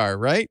cop car,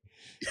 right?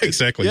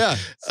 Exactly. Yeah.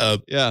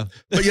 But yeah,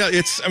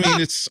 it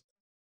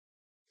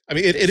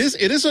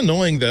is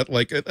annoying that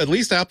like at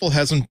least Apple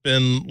hasn't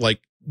been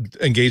like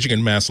engaging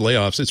in mass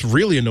layoffs. It's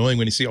really annoying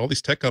when you see all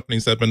these tech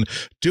companies that have been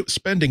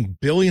spending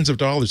billions of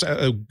dollars.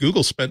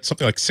 Google spent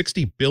something like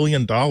 $60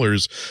 billion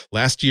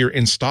last year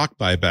in stock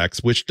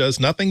buybacks, which does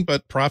nothing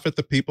but profit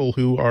the people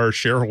who are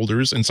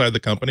shareholders inside the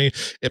company.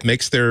 It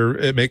makes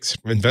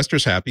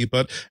investors happy,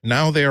 but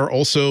now they are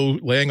also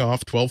laying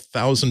off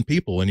 12,000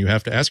 people. And you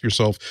have to ask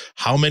yourself,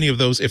 how many of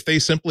those, if they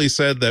simply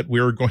said that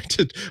we're going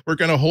to do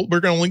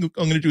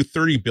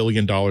 $30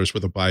 billion worth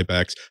of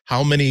buybacks,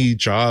 how many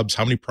jobs,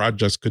 how many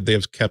projects could they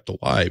have kept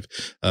alive?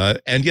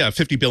 And yeah,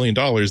 $50 billion,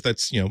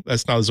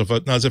 that's not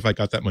as if I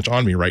got that much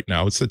on me right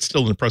now. It's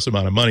still an impressive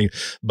amount of money.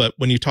 But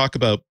when you talk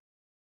about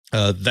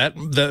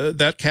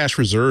that cash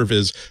reserve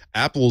is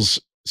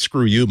Apple's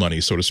screw you money,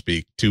 so to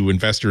speak, to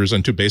investors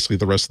and to basically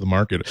the rest of the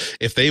market.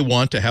 If they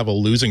want to have a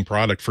losing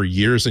product for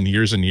years and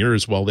years and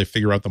years while they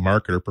figure out the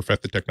market or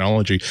perfect the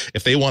technology,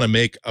 if they want to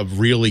make a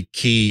really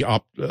key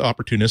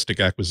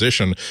opportunistic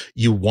acquisition,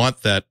 you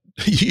want that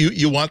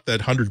you want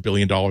that $100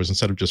 billion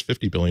instead of just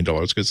 $50 billion,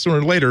 because sooner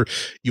or later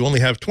you only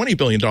have $20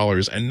 billion.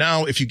 And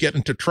now if you get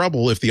into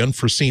trouble, if the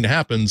unforeseen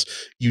happens,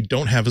 you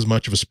don't have as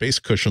much of a space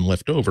cushion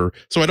left over.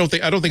 So I don't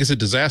think it's a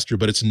disaster,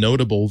 but it's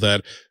notable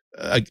that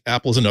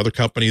Apple is another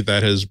company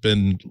that has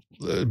been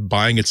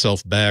buying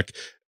itself back,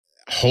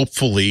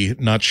 hopefully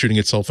not shooting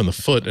itself in the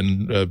foot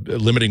and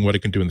limiting what it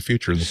can do in the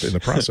future in the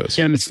process.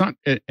 And it's not,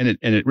 and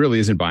it really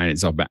isn't buying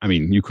itself back. I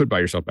mean, you could buy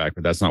yourself back,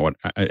 but that's not what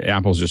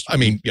Apple's just.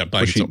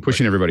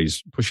 Pushing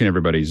everybody's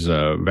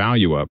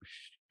value up.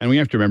 And we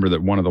have to remember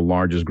that one of the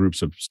largest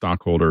groups of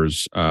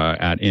stockholders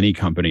at any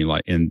company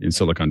like in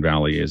Silicon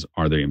Valley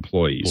are the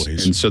employees.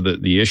 And so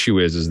the issue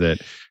is that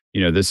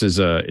this is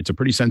it's a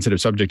pretty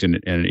sensitive subject, and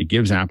it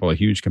gives Apple a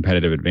huge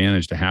competitive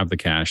advantage to have the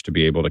cash to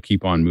be able to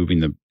keep on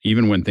moving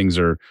even when things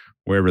are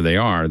wherever they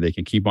are, they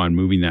can keep on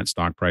moving that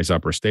stock price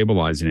up or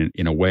stabilizing it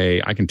in a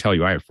way. I can tell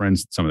you, I have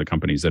friends at some of the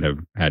companies that have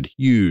had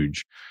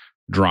huge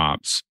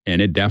drops,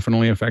 and it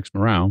definitely affects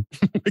morale.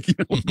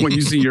 When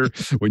you see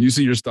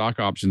your stock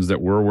options that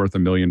were worth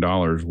 $1 million,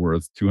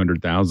 worth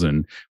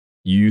 200,000,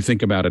 you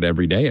think about it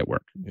every day at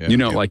work.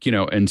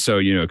 And so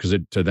because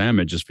to them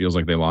it just feels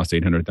like they lost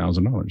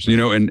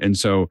 $800,000. And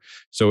so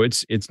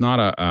it's not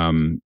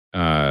a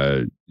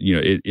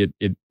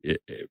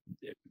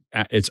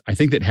I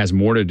think that has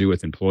more to do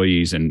with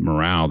employees and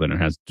morale than it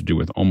has to do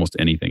with almost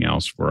anything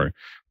else for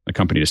a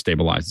company to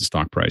stabilize the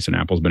stock price. And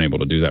Apple's been able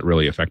to do that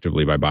really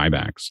effectively by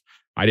buybacks.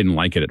 I didn't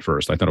like it at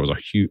first. I thought it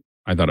was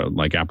I thought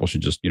like Apple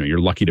should just, you're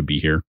lucky to be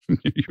here.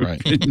 Right.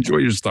 Enjoy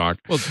your stock.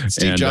 Well,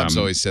 Steve Jobs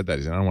always said that.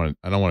 He said, I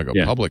don't want to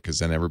go public because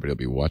then everybody will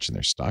be watching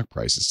their stock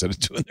price instead of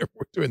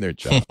doing their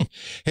job.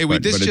 Hey,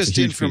 this just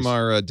in from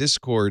our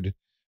Discord.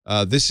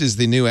 This is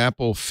the new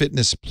Apple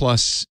Fitness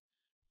Plus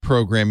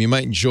program. You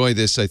might enjoy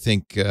this. I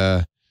think.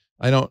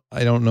 I don't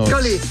know.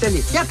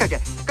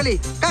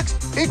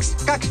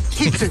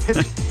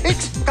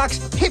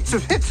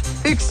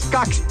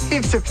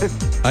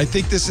 I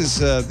think this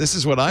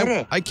is what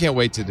I can't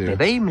wait to do.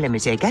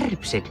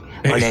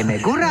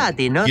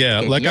 Yeah,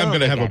 like I'm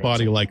gonna have a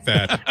body like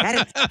that.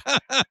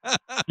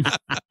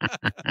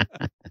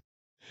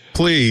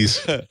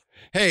 Please.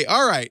 Hey,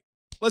 all right.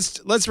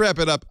 Let's wrap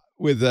it up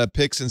with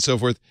picks and so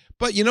forth.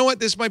 But you know what?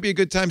 This might be a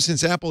good time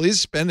since Apple is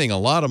spending a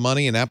lot of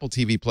money and Apple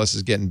TV Plus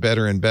is getting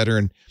better and better.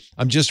 And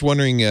I'm just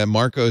wondering,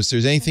 Marco, if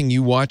there's anything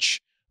you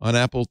watch on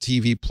Apple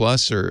TV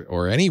Plus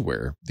or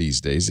anywhere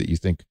these days that you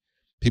think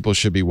people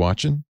should be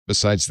watching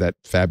besides that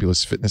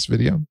fabulous fitness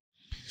video?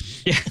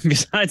 Yeah.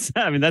 Besides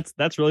that, I mean,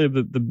 that's really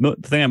the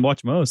thing I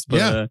watch most.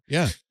 But,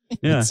 yeah.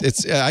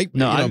 It's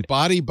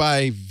Body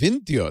by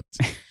Vindiot.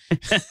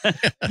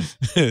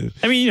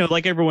 I mean,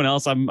 like everyone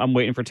else, I'm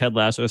waiting for Ted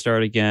Lasso to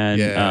start again.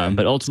 Yeah,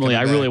 but ultimately,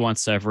 I really want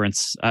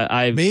Severance.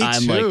 I'm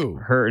like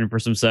hurting for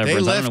some Severance.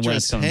 They left I don't know when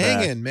us it's coming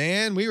hanging, back.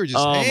 Man. We were just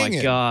hanging. Oh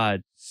my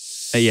god.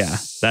 Yeah,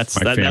 that's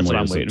what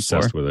I'm waiting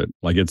for. With it,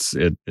 like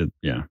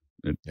yeah.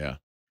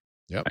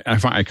 Yep.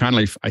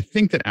 I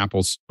think that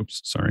Apple's.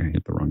 Oops, sorry, I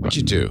hit the wrong button. What'd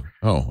you do?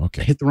 Oh,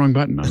 okay. I hit the wrong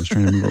button. I was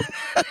trying to move.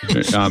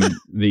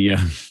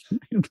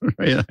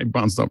 I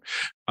bounced up.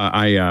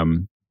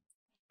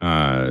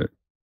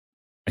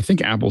 I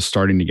think Apple's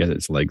starting to get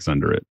its legs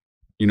under it.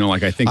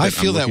 I think I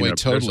feel that way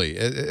totally.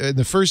 In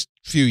the first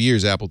few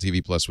years, Apple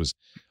TV Plus was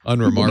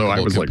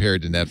unremarkable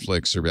compared to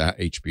Netflix or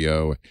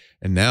HBO,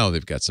 and now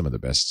they've got some of the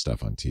best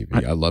stuff on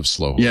TV. I love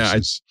slow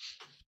horses.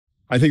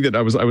 I think that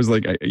I was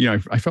like,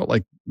 I felt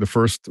like the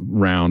first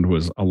round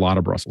was a lot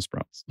of Brussels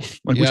sprouts,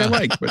 which I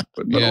like, but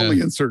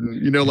only in certain,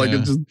 it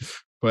just.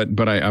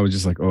 But I was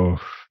just like, oh,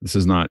 this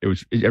is not.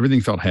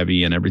 Everything felt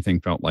heavy and everything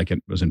felt like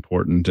it was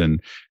important, and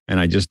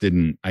I just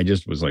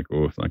was like,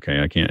 oh,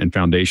 okay, I can't. And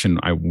Foundation,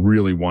 I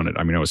really wanted.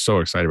 I mean, I was so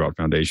excited about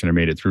Foundation. I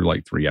made it through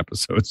like 3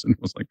 episodes and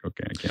was like,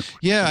 okay, I can't.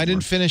 Yeah, I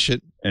didn't finish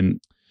it. And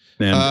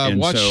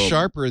watched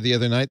Sharper the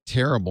other night.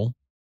 Terrible.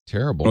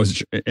 Oh,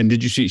 and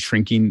did you see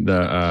Shrinking?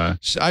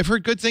 I've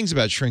heard good things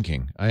about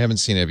Shrinking. I haven't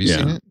seen it. Have you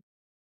seen it?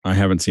 I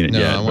haven't seen it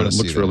yet, but it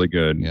looks really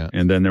good. Yeah.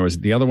 And then there was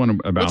the other one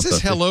about What's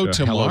this Hello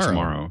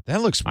Tomorrow?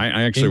 That looks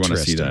I actually want to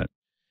see that.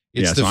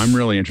 So I'm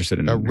really interested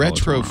in a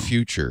retro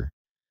future.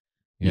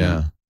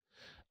 Yeah.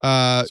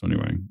 So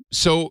anyway.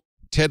 So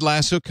Ted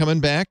Lasso coming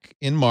back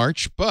in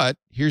March, but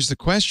here's the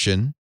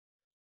question.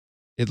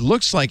 It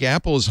looks like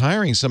Apple is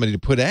hiring somebody to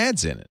put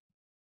ads in it.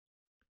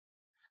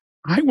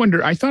 I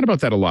wonder, I thought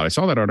about that a lot. I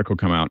saw that article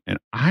come out and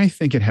I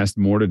think it has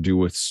more to do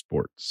with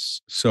sports.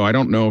 So I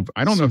don't know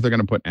if they're going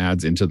to put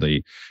ads into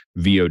the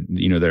VO,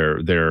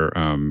 their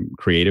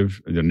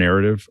creative, the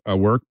narrative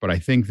work, but I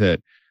think that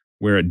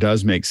where it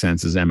does make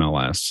sense is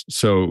MLS.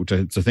 So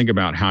to think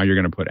about how you're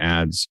going to put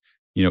ads,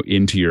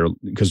 into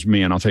because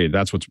man, I'll tell you,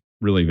 that's what's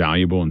really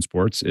valuable in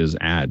sports is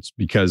ads,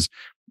 because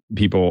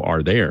people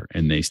are there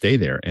and they stay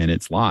there and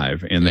it's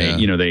live and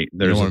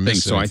there's a thing.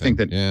 So I think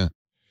that,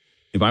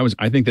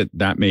 I think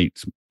that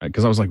makes,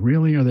 because I was like,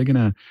 really, are they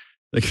gonna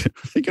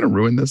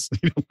ruin this?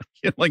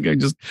 Like I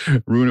just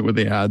ruin it with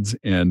the ads.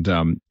 And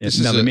now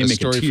they may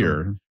make a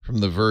tier from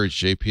The Verge.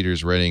 Jay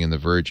Peters writing in The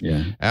Verge.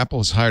 Yeah. Apple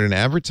has hired an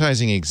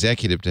advertising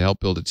executive to help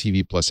build a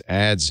TV Plus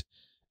ads.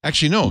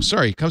 Actually, no,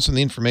 sorry, it comes from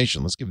The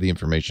Information. Let's give The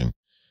Information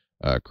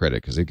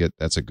credit because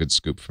that's a good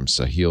scoop from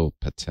Sahil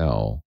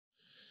Patel.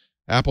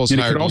 Apple's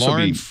hired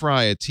Lauren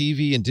Fry, a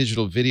TV and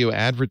digital video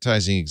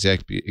advertising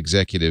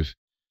executive.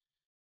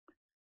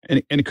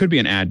 And it could be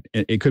an ad.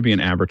 It could be an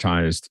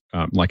advertised,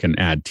 like an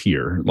ad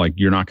tier. Like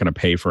you're not going to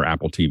pay for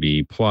Apple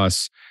TV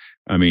Plus.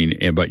 I mean,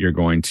 but you're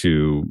going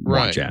to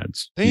watch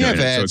ads. They have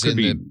ads in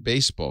the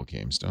baseball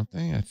games, don't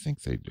they? I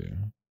think they do.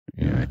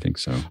 Yeah, I think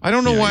so. I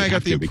don't know why I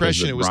got the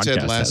impression it was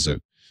Ted Lasso.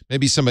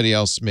 Maybe somebody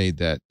else made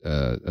that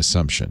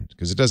assumption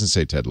because it doesn't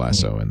say Ted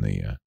Lasso in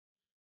the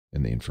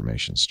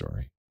information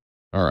story.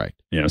 All right.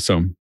 Yeah.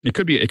 So it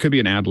could be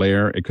an ad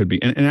layer. It could be,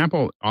 and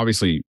Apple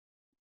obviously.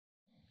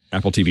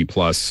 Apple TV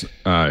Plus,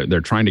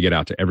 they're trying to get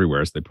out to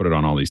everywhere, so they put it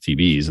on all these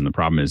TVs. And the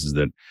problem is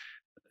that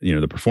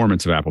the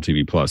performance of Apple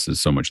TV Plus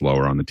is so much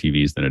lower on the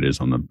TVs than it is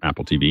on the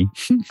Apple TV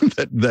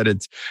that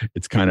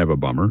it's kind of a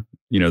bummer,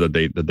 that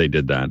they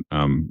did that.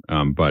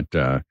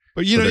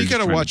 But you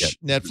got to watch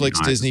Netflix,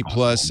 Disney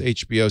Plus,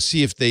 HBO,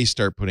 see if they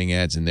start putting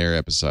ads in their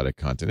episodic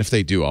content. If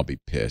they do, I'll be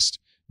pissed.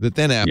 That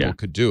then Apple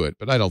could do it,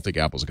 but I don't think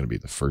Apple's going to be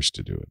the first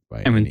to do it.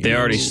 They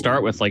already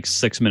start with like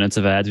 6 minutes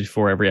of ads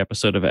before every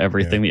episode of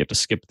everything that you have to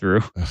skip through.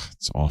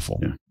 It's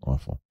awful. Yeah.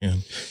 Awful. Yeah.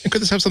 And could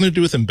this have something to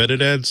do with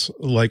embedded ads?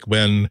 Like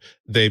when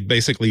they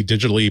basically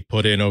digitally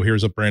put in, oh,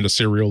 here's a brand of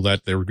cereal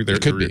that they're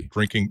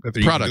drinking. That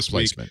they're product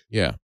placement.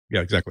 Yeah.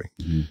 Yeah, exactly.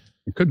 Mm-hmm.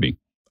 It could be.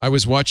 I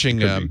was watching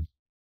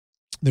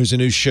There's a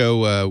new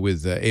show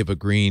with Ava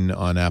Green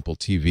on Apple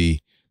TV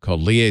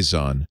called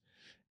Liaison,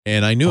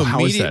 and I knew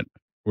how is that?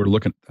 We're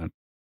looking at that.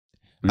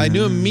 I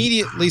knew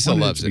immediately. Lisa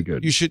loves it.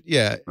 Good. You should,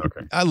 yeah.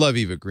 Okay. I love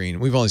Eva Green.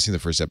 We've only seen the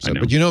first episode,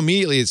 but you know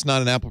immediately it's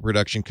not an Apple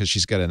production because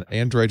she's got an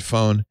Android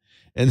phone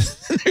and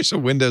there's a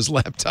Windows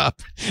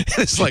laptop. And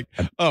it's like,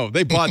 oh,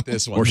 they bought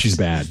this one. Or she's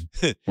bad.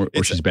 Or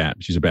she's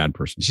bad. She's a bad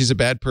person. She's a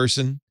bad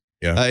person.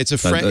 Yeah. It's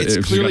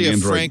it's clearly a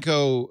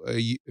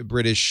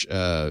Franco-British,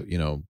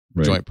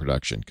 joint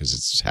production because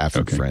it's half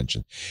in French.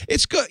 And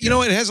it's good. You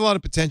know, it has a lot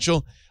of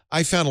potential.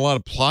 I found a lot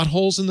of plot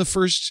holes in the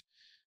first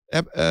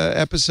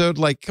episode.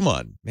 Like, come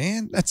on,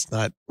 man, that's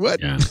not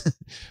what. Yeah.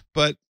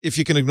 But if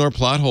you can ignore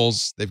plot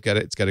holes,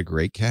 it's got a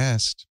great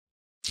cast.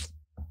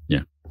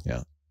 Yeah.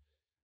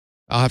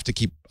 I'll have to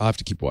keep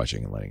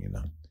watching and letting you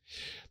know.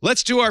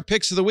 Let's do our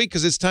picks of the week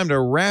because it's time to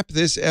wrap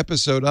this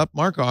episode up.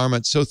 Marco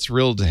Arment, so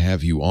thrilled to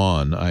have you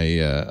on.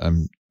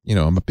 I'm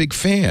a big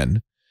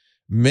fan.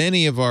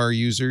 Many of our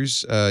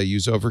users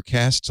use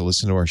Overcast to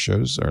listen to our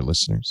shows. Our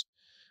listeners,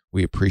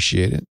 we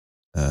appreciate it.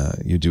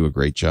 You do a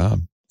great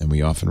job. And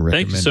we often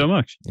recommend. Thank you so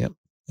much. Yep.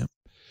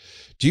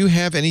 Do you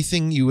have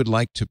anything you would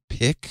like to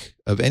pick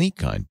of any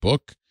kind?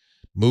 Book,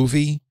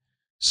 movie,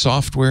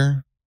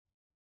 software?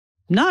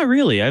 Not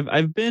really.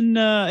 I've been.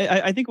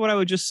 I think what I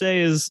would just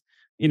say is,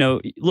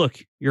 look,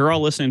 you're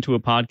all listening to a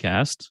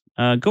podcast.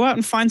 Go out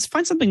and find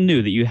something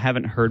new that you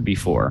haven't heard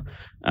before.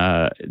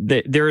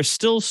 There is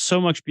still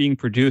so much being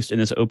produced in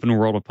this open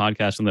world of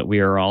podcasting that we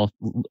are all,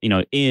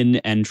 in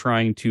and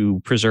trying to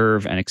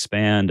preserve and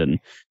expand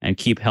and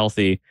keep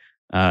healthy.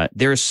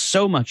 There's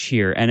so much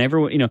here, and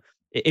everyone,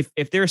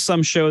 if there's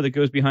some show that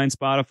goes behind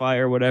Spotify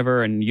or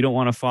whatever, and you don't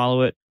want to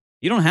follow it,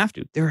 you don't have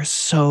to. There is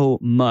so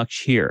much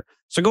here.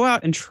 So go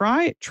out and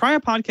try a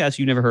podcast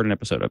you never heard an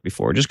episode of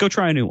before. Just go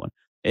try a new one.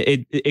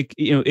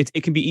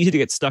 It can be easy to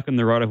get stuck in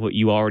the rut of what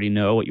you already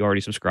know, what you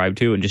already subscribe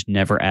to, and just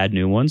never add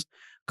new ones.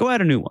 Go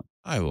add a new one.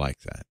 I like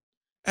that.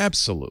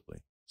 Absolutely.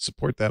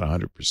 Support that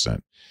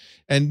 100%.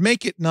 And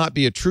make it not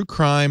be a true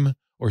crime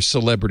or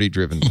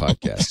celebrity-driven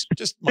podcast.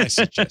 Just my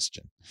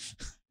suggestion.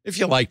 If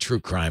you like true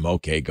crime,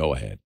 okay, go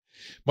ahead.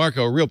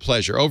 Marco, a real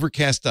pleasure.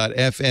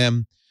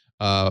 Overcast.fm.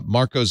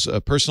 Marco's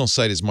personal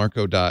site is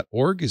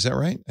marco.org. Is that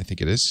right? I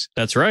think it is.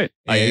 That's right.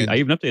 I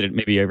even update it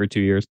maybe every 2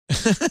 years.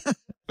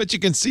 But you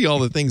can see all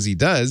the things he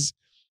does,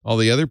 all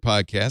the other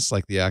podcasts,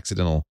 like the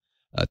Accidental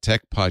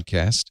Tech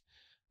podcast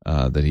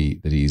that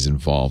he's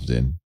involved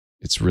in.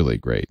 It's really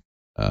great.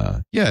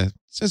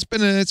 It's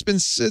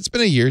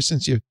been a year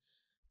since you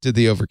did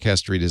the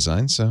Overcast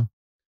redesign. So,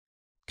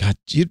 God,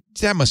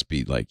 that must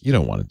be like, you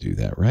don't want to do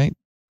that, right?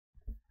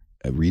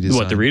 A redesign.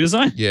 What, the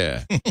redesign?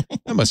 Yeah,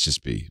 that must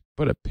just be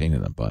what a pain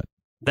in the butt.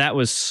 That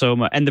was so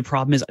much, and the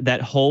problem is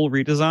that whole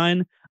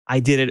redesign, I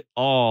did it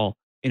all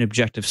in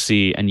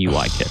Objective-C and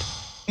UI Kit.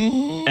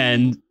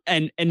 And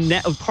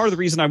that, part of the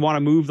reason I want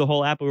to move the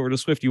whole app over to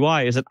Swift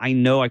UI is that I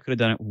know I could have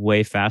done it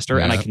way faster,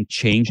 and I can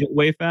change it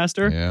way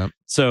faster. Yeah.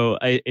 So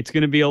it's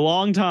going to be a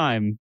long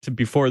time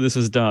before this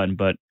is done,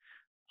 but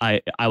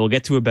I will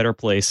get to a better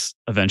place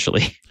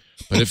eventually.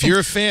 But if you're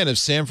a fan of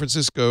San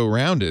Francisco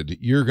Rounded,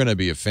 you're going to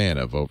be a fan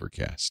of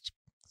Overcast.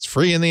 It's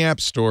free in the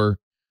App Store.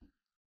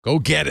 Go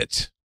get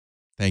it.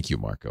 Thank you,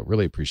 Marco.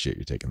 Really appreciate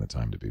you taking the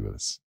time to be with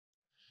us.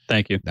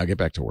 Thank you. Now get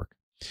back to work.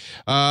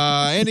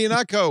 Andy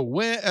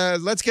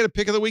Ihnatko, let's get a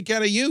pick of the week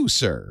out of you,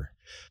 sir.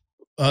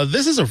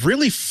 This is a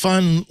really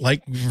fun,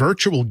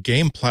 virtual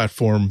game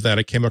platform that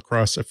I came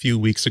across a few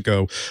weeks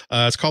ago.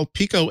 It's called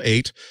Pico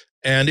 8.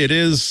 And it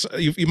is,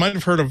 you might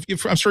have heard of,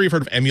 I'm sure you've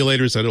heard of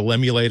emulators that'll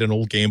emulate an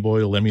old Game Boy,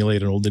 will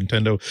emulate an old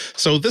Nintendo.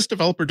 So this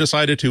developer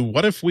decided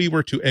what if we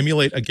were to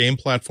emulate a game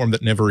platform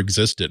that never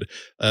existed?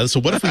 So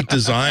what if we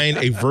design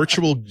a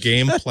virtual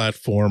game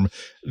platform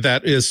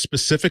that is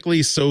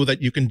specifically so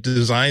that you can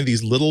design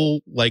these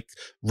little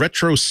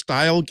retro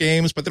style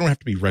games, but they don't have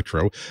to be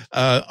retro,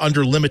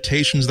 under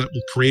limitations that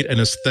will create an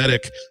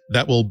aesthetic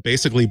that will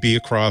basically be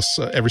across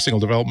every single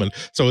development.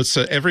 So it's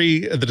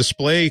the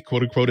display,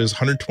 quote unquote, is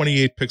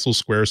 128 pixels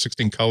square,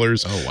 16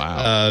 colors. Oh,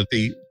 wow.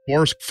 The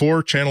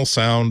four channel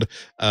sound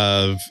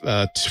of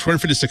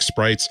 256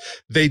 sprites.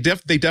 They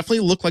definitely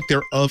look like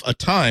they're of a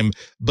time,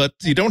 but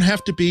you don't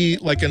have to be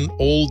like an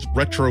old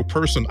retro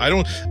person. I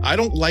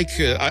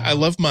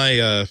love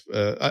my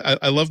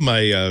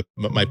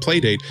my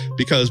Playdate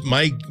because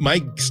my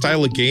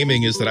style of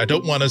gaming is that I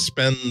don't want to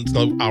spend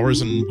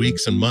hours and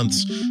weeks and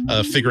months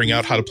figuring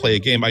out how to play a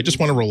game. I just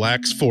want to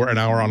relax for an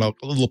hour on a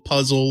little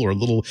puzzle or a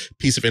little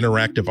piece of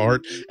interactive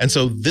art. And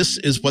so this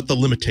is what the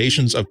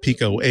limitations of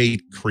Pico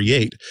 8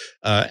 create.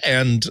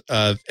 And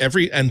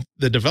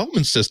the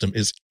development system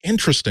is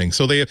interesting.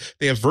 So they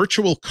have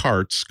virtual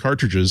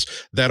cartridges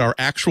that are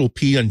actual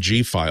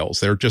PNG files.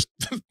 They're just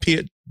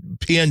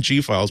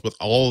PNG files with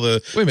all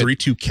the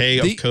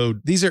 32K of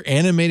code. These are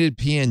animated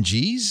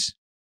PNGs?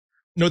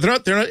 No, they're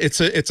not. It's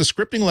a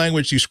scripting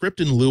language. You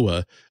script in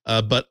Lua,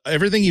 But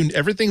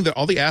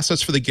all the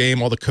assets for the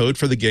game, all the code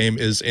for the game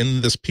is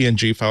in this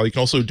PNG file. You can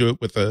also do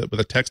it with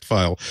a text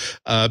file.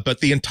 But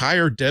the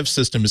entire dev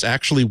system is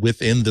actually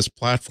within this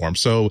platform.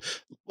 So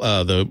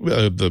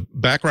the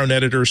background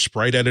editor,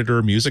 sprite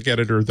editor, music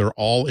editor, they're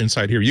all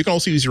inside here. You can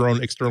also use your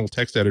own external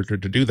text editor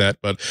to do that.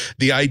 But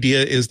the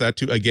idea is that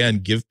to, again,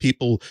 give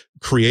people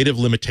creative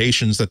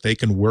limitations that they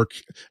can work,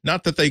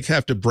 not that they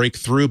have to break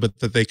through, but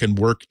that they can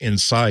work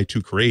inside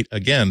to create,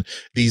 again,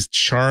 these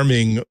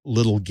charming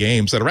little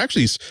games that are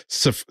actually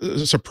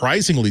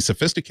surprisingly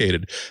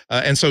sophisticated.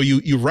 And so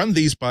you run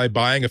these by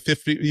buying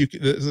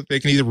they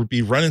can either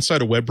be run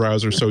inside a web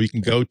browser, so you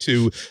can go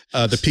to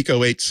the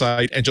Pico 8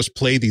 site and just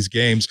play these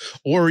games,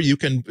 or you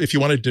can, if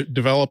you want to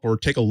develop or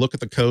take a look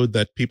at the code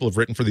that people have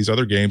written for these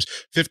other games,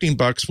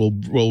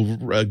 $15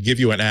 will give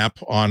you an app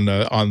on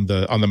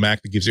the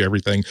Mac that gives you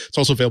everything. It's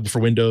also available for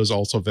Windows,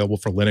 also available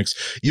for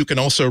Linux. You can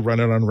also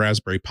run it on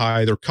Raspberry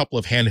Pi. There are a couple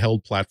of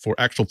actual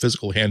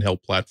physical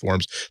handheld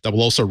platforms that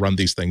will also run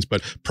these things,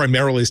 but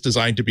primarily it's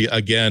designed to be,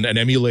 again, an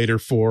emulator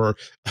for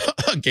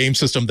a game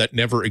system that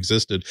never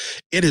existed.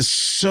 It is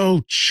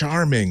so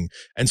charming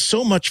and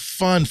so much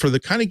fun for the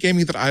kind of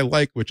gaming that I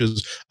like, which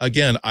is,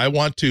 again, I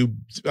want to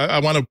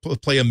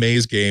play a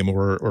maze game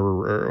or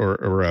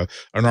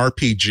an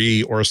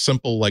RPG or a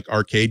simple like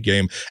arcade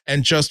game,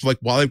 and just like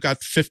while I've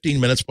got 15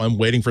 minutes while I'm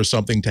waiting for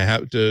something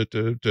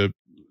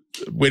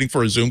waiting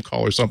for a Zoom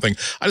call or something,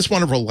 I just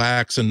want to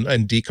relax and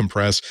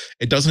decompress.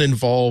 It doesn't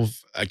involve,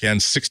 again,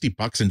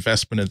 $60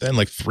 investment and then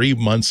like 3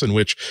 months in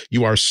which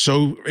you are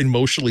so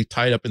emotionally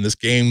tied up in this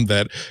game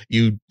that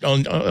you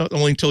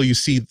only until you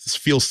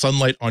feel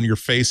sunlight on your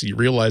face, you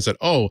realize that,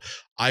 oh,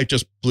 I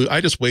just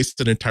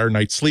wasted an entire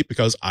night's sleep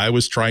because I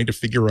was trying to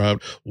figure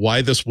out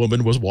why this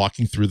woman was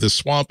walking through this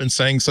swamp and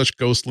saying such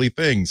ghostly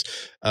things.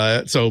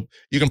 So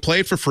you can play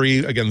it for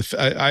free. Again,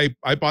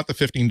 I bought the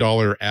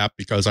 $15 app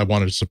because I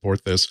wanted to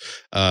support this.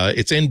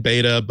 It's in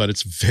beta, but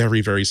it's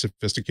very, very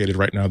sophisticated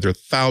right now. There are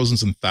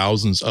thousands and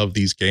thousands of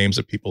these games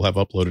that people have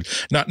uploaded.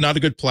 Not a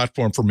good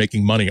platform for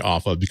making money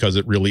off of, because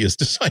it really is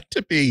designed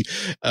to be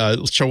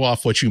show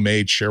off what you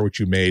made, share what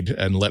you made,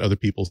 and let other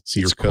people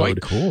see your code.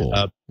 It's quite cool.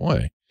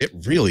 Boy.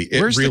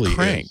 Where's the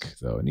crank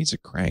though? It needs a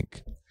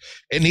crank.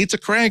 It needs a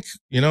crank.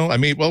 I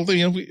mean, well,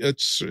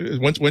 it's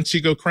once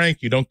you go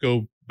crank, you don't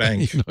go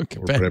bang or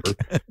whatever.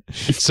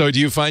 So do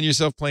you find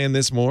yourself playing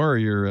this more, or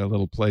your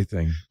little play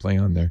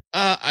on there?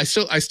 I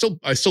still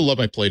love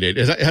my Playdate.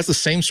 It has the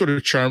same sort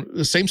of charm,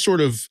 the same sort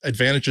of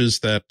advantages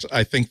that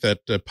I think that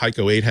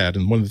Pico 8 had.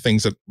 And one of the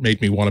things that made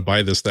me want to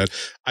buy this, that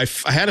I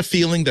had a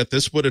feeling that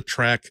this would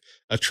attract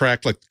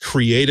like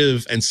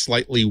creative and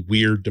slightly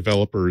weird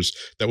developers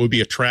that would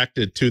be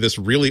attracted to this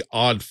really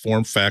odd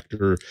form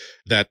factor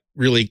that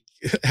really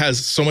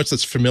has so much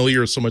that's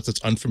familiar, so much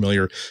that's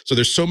unfamiliar. So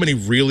there's so many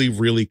really,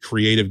 really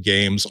creative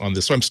games on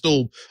this. So I'm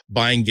still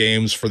buying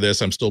games for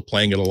this. I'm still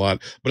playing it a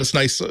lot, but it's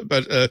nice.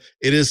 But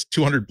it is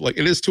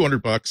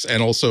 $200,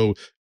 and also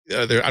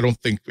I don't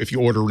think if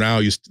you order now,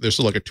 there's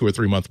still like a 2 or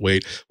 3 month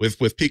wait.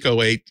 With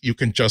Pico 8, you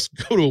can just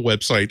go to a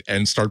website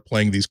and start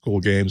playing these cool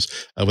games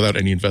without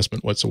any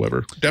investment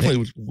whatsoever.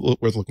 Definitely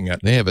worth looking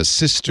at. They have a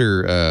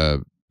sister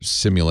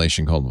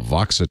simulation called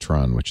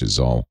Voxatron, which is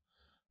all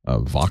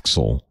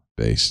voxel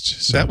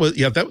based. So.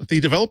 The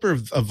developer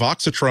of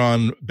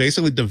Voxatron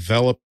basically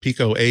developed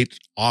Pico 8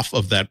 off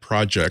of that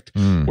project,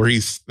 where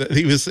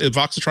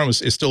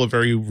Voxatron is still a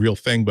very real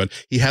thing, but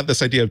he had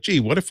this idea of, gee,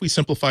 what if we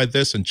simplified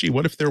this, and gee,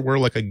 what if there were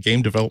like a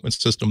game development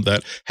system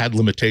that had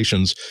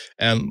limitations?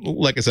 And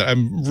like I said,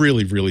 I'm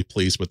really, really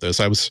pleased with this.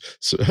 I'm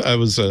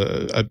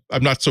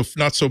not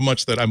so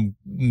much that I'm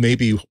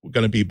maybe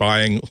going to be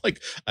buying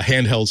like a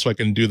handheld so I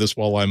can do this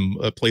while I'm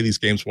play these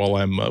games while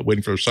I'm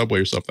waiting for a subway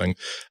or something.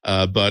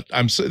 But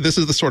this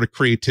is the sort of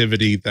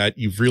creativity that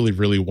you really,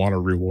 really want to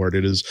reward.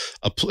 It is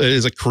a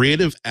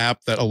creative app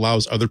that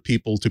allows other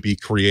people to be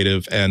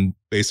creative and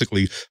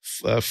basically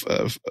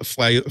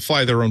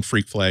fly their own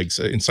freak flags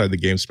inside the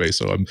game space.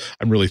 So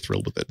I'm really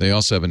thrilled with it. They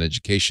also have an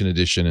education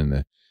edition,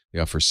 and they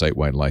offer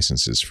site-wide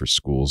licenses for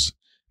schools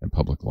and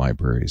public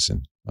libraries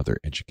and other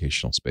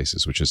educational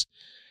spaces, which is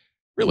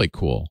really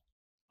cool.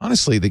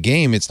 Honestly, the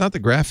game, it's not the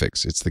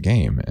graphics, it's the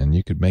game, and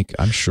you could make,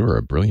 I'm sure,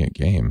 a brilliant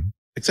game.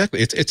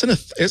 Exactly. It's an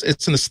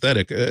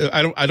aesthetic.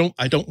 I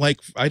don't like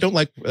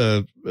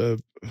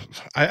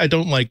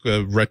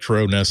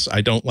retroness.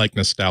 I don't like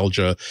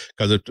nostalgia,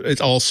 because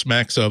it all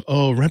smacks of,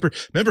 oh,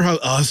 remember how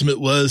awesome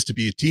it was to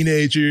be a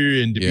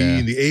teenager and to be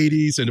in the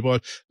 80s and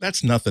about.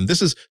 That's nothing.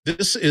 This is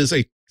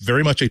a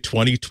very much a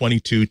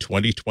 2022,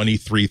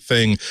 2023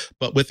 thing,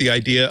 but with the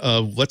idea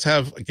of, let's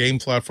have a game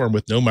platform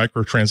with no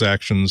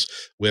microtransactions,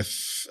 with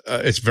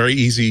it's very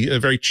easy, a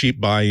very cheap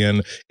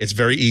buy-in. It's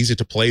very easy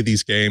to play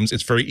these games.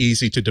 It's very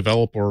easy to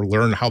develop or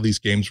learn how these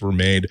games were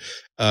made.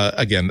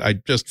 Again, I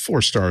just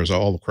 4 stars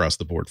all across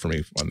the board for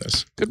me on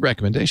this. Good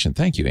recommendation.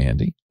 Thank you,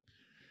 Andy.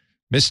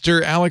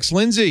 Mr. Alex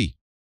Lindsay.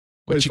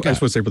 I just want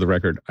to say for the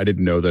record, I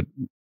didn't know that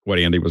what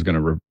Andy was going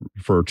to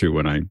refer to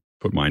when I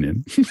put mine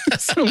in.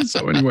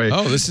 so anyway.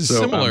 Oh, this is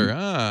similar.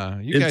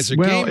 You guys are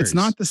gamers. It's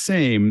not the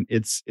same.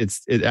 It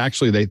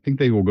actually, they think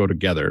they will go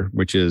together,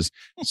 which is,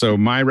 so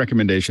my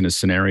recommendation is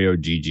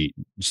scenario.gg.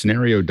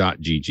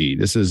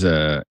 This is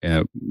a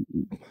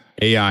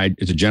AI.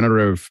 It's a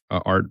generative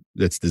art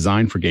that's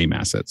designed for game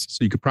assets.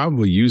 So you could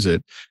probably use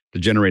it to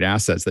generate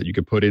assets that you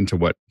could put into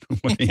what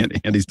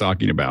Andy's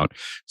talking about.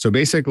 So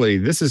basically,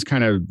 this is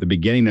kind of the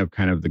beginning of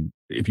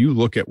if you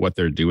look at what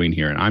they're doing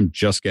here, and I'm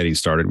just getting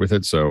started with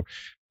it. So,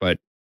 but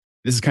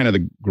this is kind of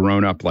the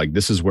grown up, like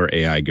this is where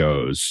AI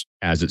goes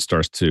as it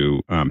starts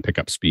to pick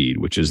up speed,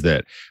 which is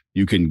that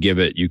you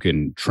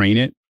can train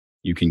it,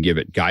 you can give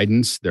it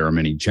guidance. There are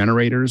many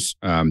generators.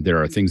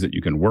 There are things that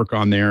you can work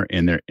on there,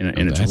 and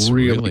it's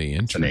really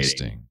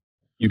interesting.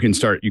 You can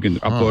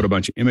upload a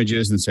bunch of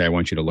images and say, I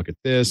want you to look at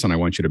this, and I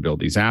want you to build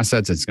these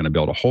assets. It's going to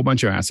build a whole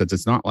bunch of assets.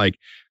 It's not like,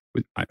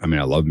 I mean,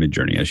 I love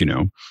Midjourney, as you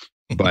know,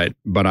 but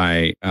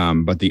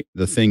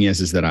the thing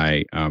is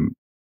that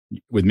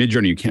with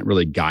Midjourney, you can't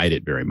really guide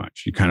it very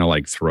much. You kind of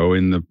like throw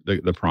in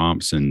the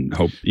prompts and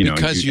hope,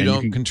 because you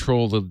don't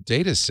control the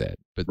data set.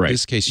 But in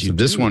this case,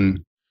 this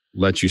one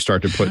lets you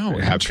start to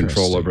have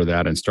control over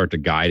that and start to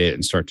guide it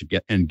and start to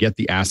get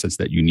the assets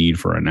that you need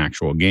for an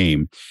actual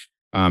game.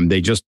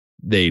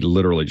 They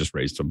literally just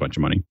raised a bunch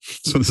of money.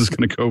 So this is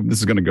going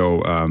to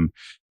go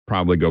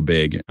probably go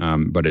big.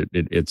 But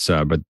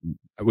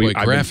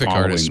graphic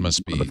artists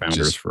must be the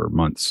founders for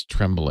months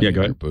trembling in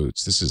their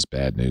boots. This is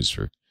bad news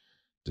for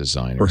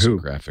designers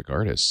and graphic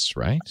artists,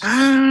 right?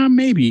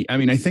 Maybe. I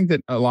mean, I think that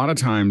a lot of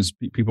times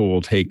people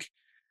will take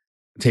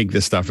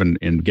this stuff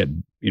and get,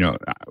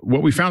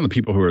 what we found, the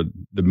people who are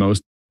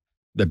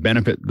that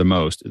benefit the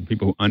most,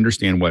 people who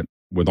understand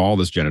with all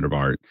this generative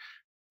art,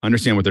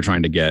 understand what they're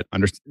trying to get,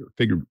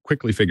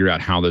 quickly figure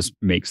out how this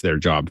makes their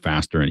job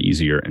faster and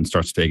easier and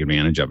starts to take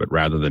advantage of it,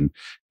 rather than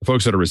the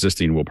folks that are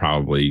resisting will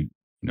probably,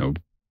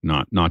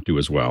 not do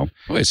as well.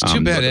 Boy, it's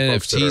too bad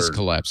NFTs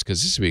collapse,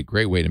 because this would be a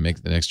great way to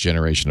make the next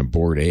generation of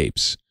Bored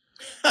Apes.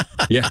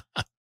 Yeah.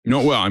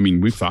 Well, I mean,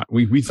 we thought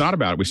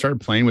about it. We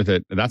started playing with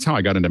it. That's how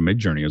I got into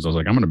Midjourney. I was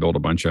like, I'm going to build a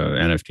bunch of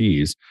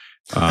NFTs,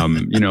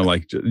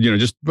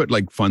 just put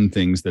like fun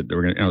things that they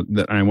were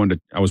going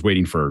to, I was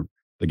waiting for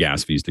the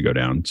gas fees to go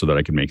down so that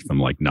I could make them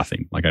like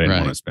nothing. Like I didn't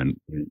want to spend,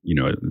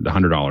 the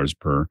 $100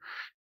 per,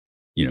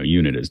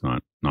 unit is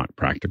not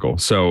practical.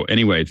 So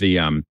anyway,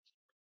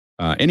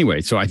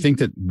 so I think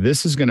that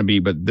this is going to be,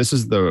 but this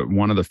is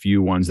one of the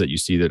few ones that you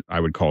see that I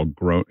would call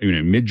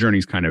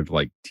Midjourney's kind of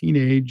like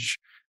teenage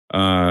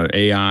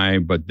AI,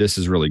 but this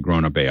is really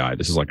grown up AI.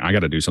 This is like, I got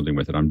to do something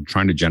with it. I'm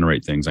trying to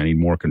generate things. I need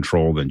more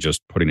control than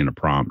just putting in a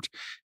prompt.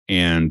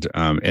 And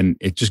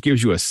it just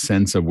gives you a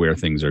sense of where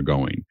things are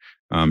going.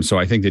 So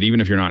I think that even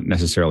if you're not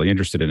necessarily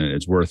interested in it,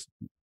 it's worth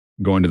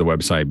going to the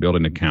website, build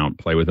an account,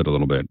 play with it a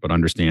little bit, but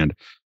understand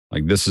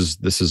like this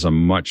is a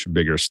much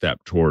bigger step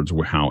towards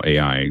how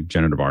AI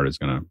generative art is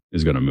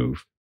gonna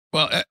move.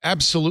 Well,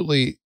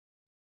 absolutely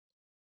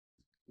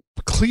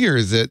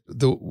clear that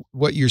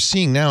what you're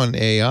seeing now in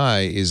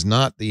AI is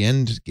not the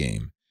end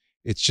game.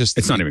 It's just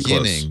the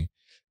beginning.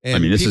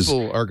 Not even close. And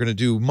people are going to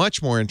do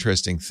much more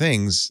interesting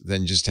things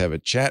than just have a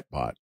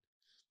chatbot.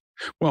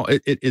 Well,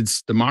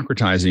 it's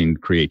democratizing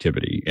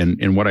creativity.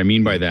 And what I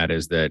mean by that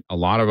is that a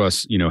lot of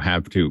us,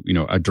 have to,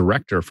 a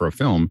director for a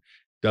film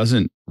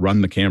doesn't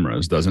run the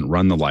cameras, doesn't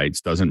run the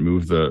lights, doesn't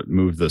move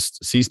the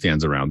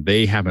C-stands around.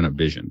 They have a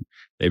vision.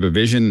 They have a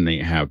vision, and they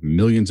have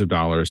millions of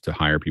dollars to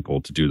hire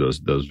people to do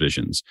those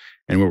visions.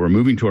 And what we're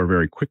moving toward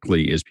very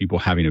quickly is people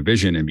having a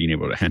vision and being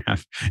able to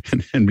have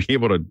and be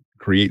able to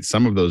create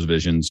some of those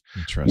visions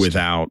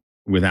without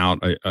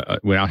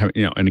having,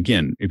 and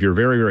again, if you're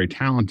very, very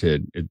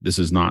talented,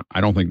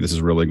 I don't think this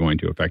is really going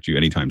to affect you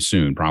anytime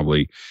soon,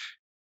 probably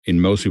in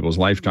most people's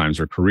lifetimes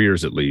or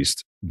careers at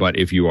least. But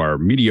if you are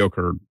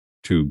mediocre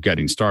to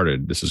getting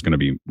started, this is going to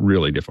be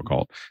really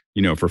difficult,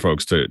 for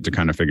folks to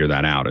kind of figure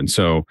that out. And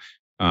so,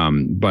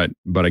 but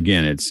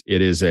again, it's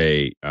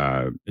going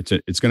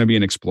to be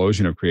an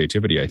explosion of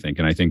creativity, I think.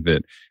 And I think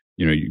that,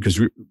 because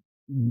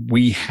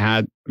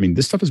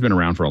this stuff has been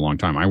around for a long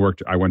time. I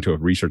went to a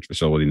research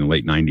facility in the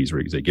late 90s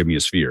where they give me a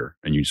sphere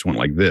and you just went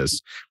like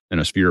this and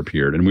a sphere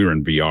appeared, and we were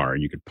in VR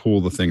and you could pull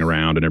the thing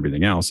around and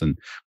everything else. And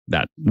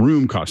that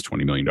room cost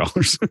 $20 million.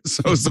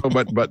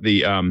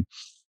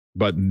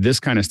 But this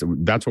kind of stuff,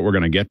 that's what we're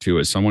going to get to,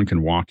 is someone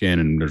can walk in,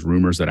 and there's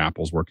rumors that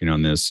Apple's working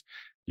on this.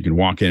 You can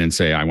walk in and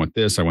say, I want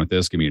this,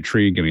 give me a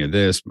tree, give me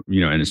this,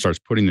 and it starts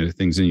putting the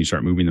things in, you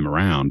start moving them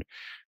around.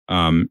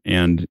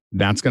 And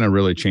that's going to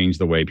really change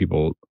the way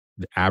the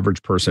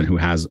average person who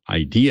has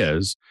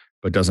ideas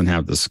but doesn't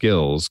have the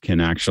skills can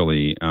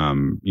actually,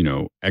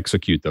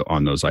 execute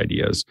on those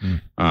ideas.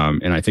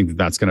 And I think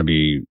that's going to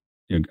be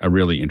a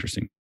really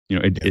interesting,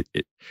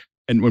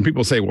 and when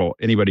people say, well,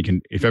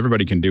 if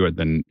everybody can do it,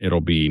 then it'll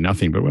be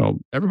nothing. But, well,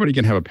 everybody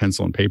can have a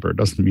pencil and paper. It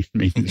doesn't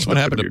mean that's what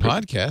happened to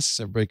podcasts.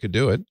 Everybody could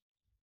do it.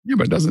 Yeah,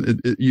 but it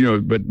doesn't,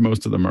 but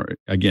most of them are,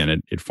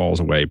 again, it falls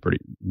away pretty,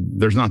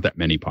 there's not that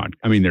many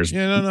I mean, there's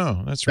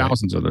that's right.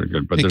 thousands of them are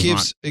good, but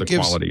the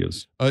quality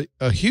is.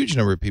 A huge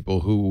number of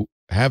people who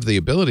have the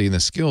ability and the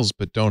skills,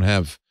 but don't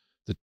have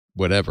the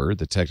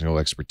technical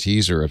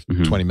expertise or a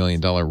 $20 million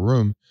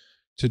room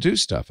to do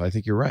stuff. I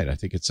think you're right. I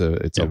think it's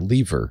a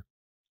lever.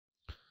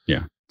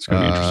 Yeah. It's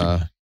going to be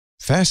interesting.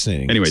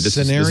 Fascinating. Anyway, this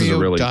is a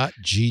really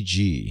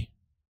 .gg.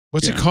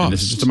 What's it cost?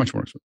 This is just a much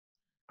more.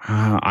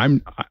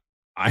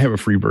 I have a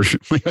free version.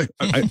 They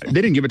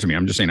didn't give it to me.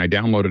 I'm just saying I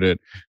downloaded it.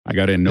 I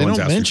got in. No one's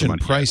asking for money.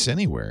 Price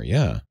anywhere.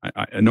 Yeah.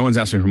 No one's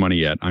asking for money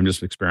yet. I'm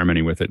just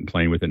experimenting with it and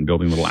playing with it and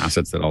building little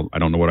assets that I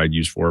don't know what I'd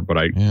use for, but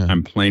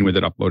I'm playing with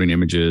it, uploading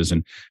images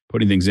and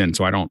putting things in.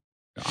 So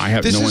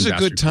this is a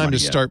good time to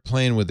start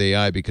playing with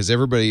AI because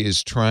everybody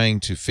is trying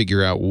to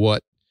figure out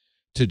what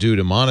to do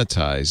to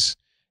monetize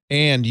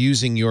and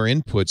using your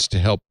inputs to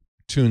help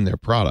tune their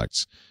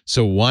products.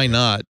 So why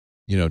not,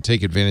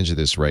 take advantage of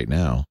this right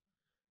now?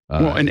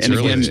 And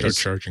again, start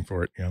charging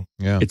for it. Yeah.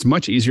 It's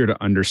much easier to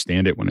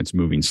understand it when it's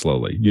moving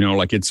slowly.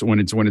 Like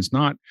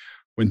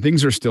when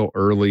things are still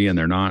early and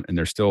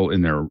they're still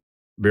in their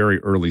very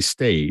early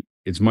state.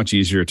 It's much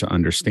easier to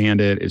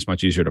understand it. It's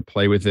much easier to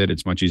play with it.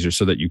 It's much easier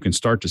so that you can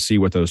start to see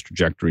what those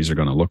trajectories are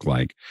going to look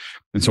like.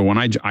 And so when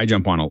I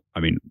jump on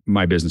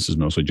my business is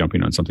mostly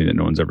jumping on something that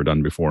no one's ever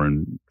done before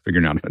and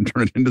figuring out how to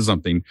turn it into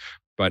something.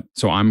 But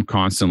so I'm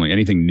constantly,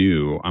 anything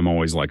new, I'm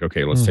always like,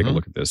 okay, let's take a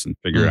look at this and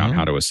figure out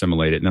how to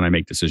assimilate it. And then I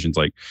make decisions.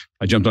 Like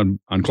I jumped on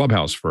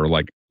Clubhouse for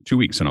like 2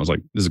 weeks and I was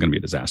like, this is going to be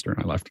a disaster.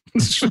 And I left,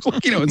 and so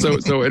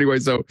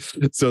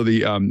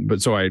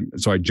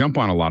I jump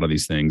on a lot of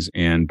these things.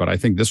 But I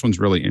think this one's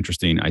really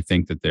interesting. I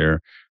think that the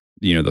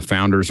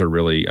founders are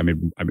really,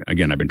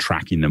 again, I've been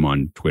tracking them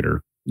on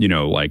Twitter,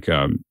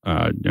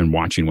 and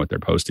watching what they're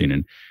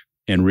posting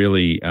and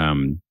really,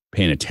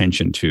 paying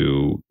attention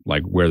to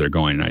like where they're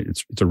going.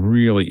 It's a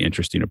really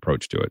interesting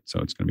approach to it. So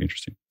it's going to be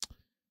interesting.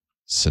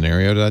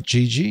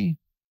 Scenario.gg.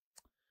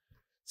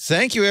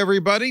 Thank you,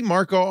 everybody.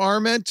 Marco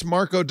Arment,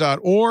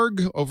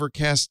 marco.org,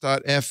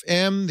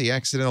 overcast.fm, the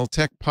Accidental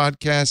Tech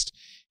Podcast.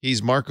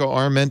 He's Marco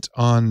Arment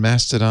on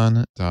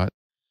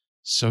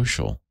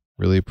mastodon.social.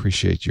 Really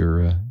appreciate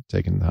your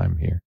taking the time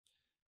here.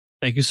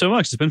 Thank you so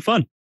much. It's been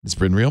fun. It's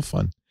been real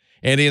fun.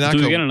 Andy Ihnatko.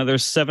 Do again another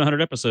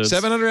 700 episodes.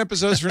 700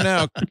 episodes from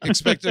now.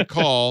 Expect a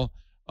call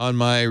on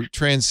my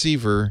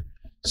transceiver,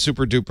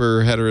 super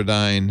duper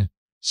heterodyne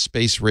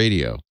space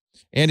radio.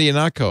 Andy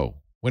Ihnatko,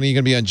 when are you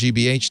going to be on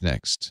GBH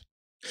next?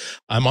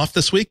 I'm off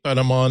this week, but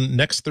I'm on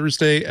next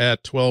Thursday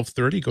at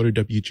 12:30. Go to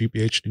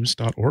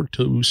wgbhnews.org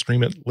to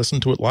stream it,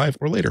 listen to it live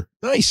or later.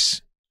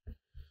 Nice.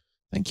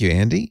 Thank you,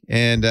 Andy.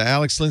 And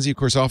Alex Lindsay, of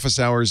course,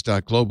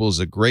 officehours.global is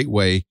a great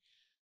way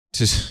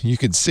you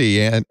can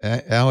see, and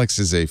Alex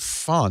is a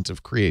font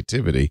of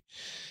creativity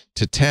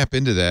to tap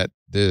into that.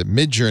 The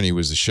Midjourney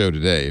was the show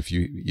today. If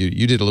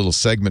you did a little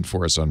segment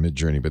for us on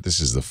Midjourney, but this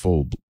is the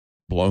full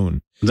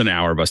blown. It's an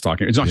hour of us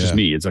talking. It's not just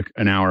me. It's like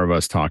an hour of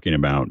us talking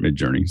about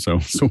Midjourney. So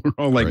we're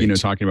all like,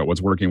 talking about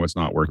what's working, what's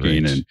not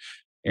working,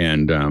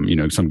 and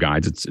some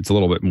guides. It's a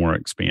little bit more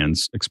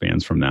expands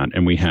from that.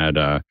 And we had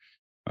a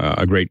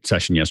great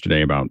session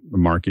yesterday about the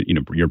market,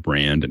 your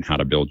brand and how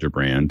to build your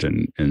brand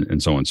and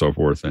so on and so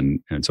forth. And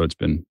so it's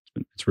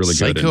really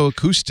good.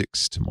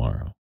 Psychoacoustics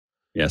tomorrow.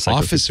 Yes.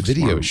 Office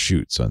video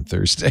shoots on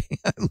Thursday.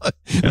 I love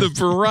the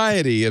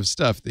variety of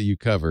stuff that you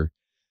cover.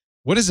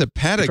 What is a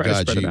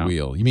pedagogy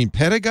wheel? You mean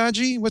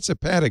pedagogy? What's a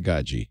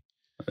pedagogy?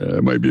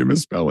 It might be a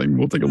misspelling.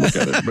 We'll take a look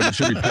at it, but it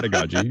should be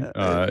pedagogy.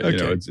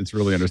 Okay. It's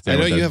really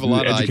understandable. I know you have a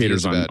lot of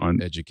educators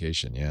on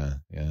education. Yeah.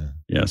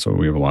 So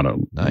we have a lot of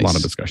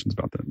discussions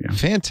about that. Yeah.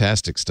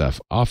 Fantastic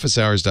stuff.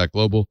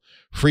 Officehours.global,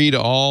 free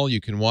to all.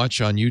 You can watch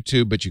on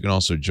YouTube, but you can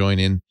also join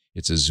in.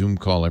 It's a Zoom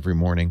call every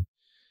morning.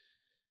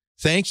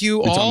 Thank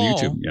you all. It's on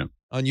YouTube. Yeah.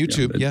 On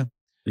YouTube. Yeah.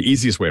 The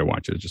easiest way to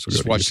watch it is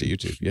just watch the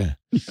YouTube. Yeah.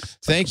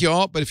 Thank you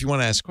all. But if you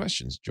want to ask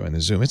questions, join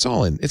the Zoom. It's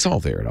all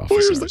there at Office.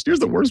 Well, here's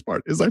the worst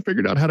part is I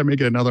figured out how to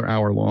make it another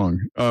hour long.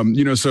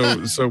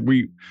 So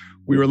we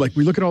were like,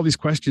 we look at all these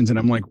questions and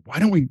I'm like, why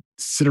don't we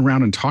sit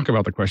around and talk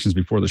about the questions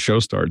before the show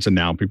starts? And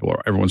now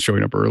everyone's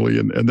showing up early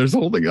and there's the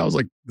whole thing. I was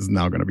like, this is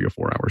now going to be a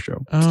 4-hour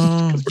show.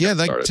 Oh, yeah.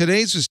 Like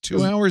today's was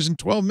 2 hours and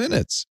 12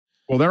 minutes.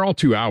 Well, they're all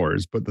 2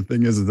 hours, but the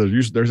thing is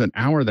there's an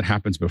hour that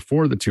happens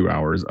before the 2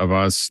 hours of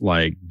us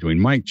like doing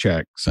mic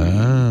checks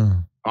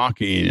and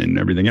talking and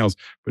everything else.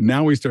 But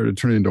now we started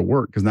turning into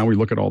work because now we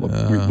look at all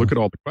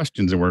the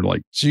questions and we're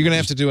like, so you're gonna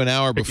have to do an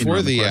hour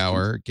before the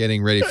hour,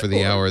 getting ready for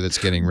the hour that's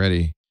getting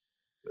ready.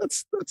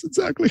 That's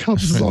exactly how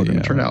this is all going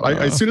to turn out.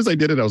 As soon as I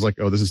did it, I was like,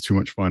 oh, this is too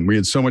much fun. We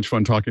had so much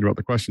fun talking about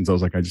the questions. I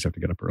was like, I just have to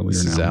get up earlier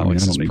now.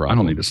 I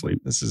don't need to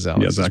sleep. This is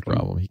Alex's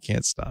problem. He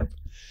can't stop.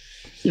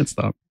 Can't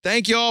stop.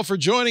 Thank you all for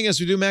joining us.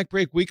 We do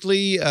MacBreak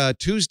weekly,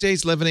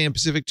 Tuesdays, 11 a.m.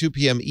 Pacific, 2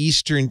 p.m.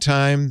 Eastern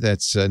time.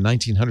 That's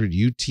 1900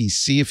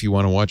 UTC if you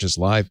want to watch us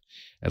live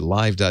at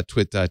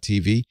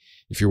live.twit.tv.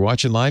 If you're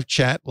watching live,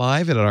 chat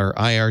live at our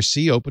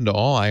IRC, open to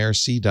all,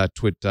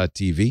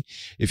 irc.twit.tv.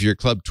 If you're a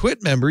Club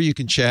Twit member, you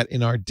can chat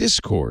in our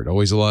Discord.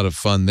 Always a lot of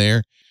fun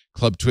there.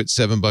 Club Twit,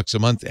 $7 a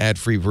month,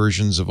 ad-free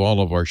versions of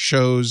all of our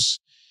shows.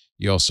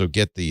 You also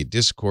get the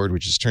Discord,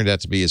 which has turned out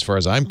to be, as far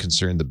as I'm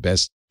concerned, the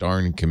best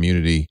darn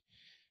community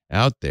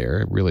out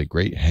there. Really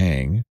great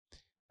hang.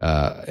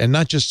 And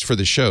not just for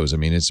the shows. I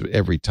mean, it's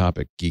every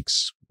topic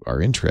geeks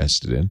are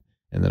interested in.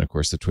 And then, of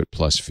course, the Twit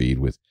Plus feed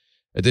with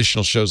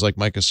additional shows like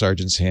Micah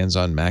Sargent's Hands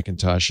on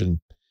Macintosh and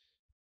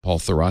Paul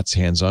Thurrott's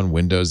Hands on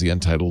Windows, the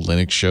Untitled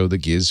Linux Show, the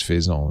Giz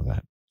Fizz, and all of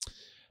that.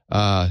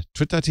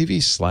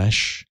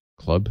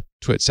 Twit.tv/Club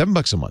Twit,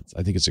 $7 a month.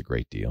 I think it's a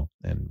great deal,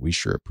 and we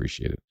sure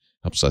appreciate it.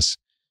 Helps us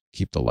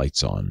keep the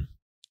lights on,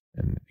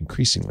 and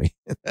increasingly,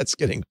 that's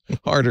getting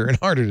harder and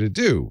harder to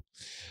do.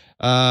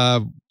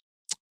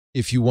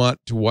 If you want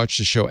to watch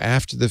the show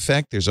after the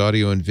fact, there's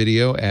audio and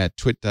video at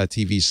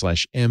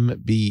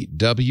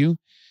twit.tv/MBW.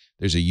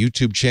 There's a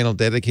YouTube channel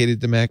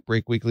dedicated to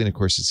MacBreak Weekly, and of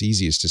course, it's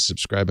easiest to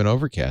subscribe in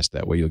Overcast.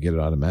 That way, you'll get it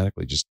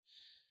automatically. Just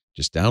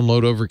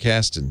download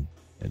Overcast and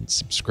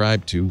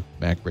subscribe to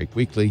MacBreak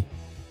Weekly,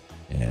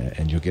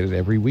 and you'll get it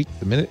every week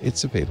the minute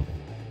it's available.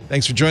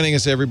 Thanks for joining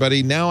us,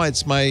 everybody. Now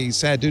it's my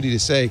sad duty to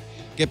say,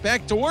 get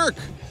back to work,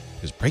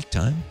 because break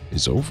time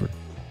is over.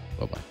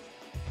 Bye-bye.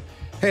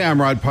 Hey,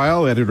 I'm Rod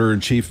Pyle,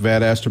 Editor-in-Chief of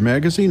Ad Astra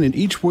Magazine, and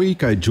each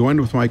week I join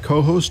with my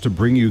co-host to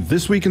bring you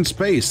This Week in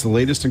Space, the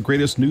latest and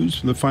greatest news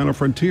from the final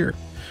frontier.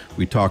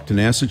 We talk to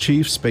NASA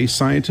chiefs, space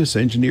scientists,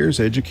 engineers,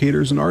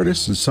 educators, and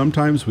artists, and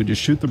sometimes we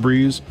just shoot the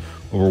breeze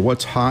over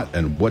what's hot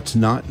and what's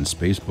not in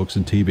space, books,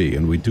 and TV.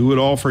 And we do it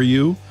all for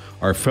you,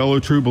 our fellow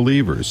true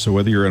believers. So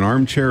whether you're an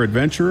armchair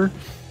adventurer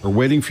or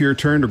waiting for your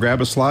turn to grab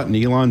a slot in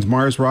Elon's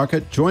Mars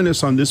rocket, join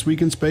us on This Week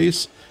in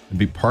Space and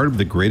be part of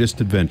the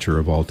greatest adventure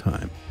of all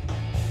time.